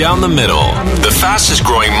episode of Down the Middle, the fastest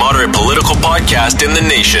growing moderate political podcast in the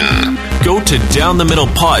nation. Go to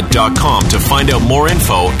downthemiddlepod.com to find out more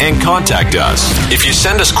info and contact us. If you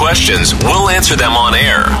send us questions, we'll answer them on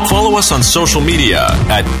air. Follow us on social media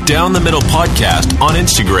at Down the Middle Podcast on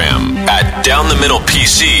Instagram, at Down the Middle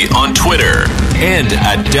PC on Twitter, and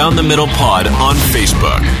at Down the Middle Pod on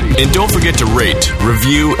Facebook. And don't forget to rate,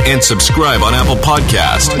 review, and subscribe on Apple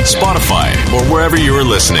Podcasts, Spotify, or wherever you are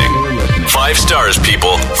listening. 5 stars,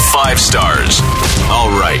 people. 5 stars.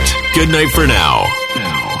 All right. Good night for now.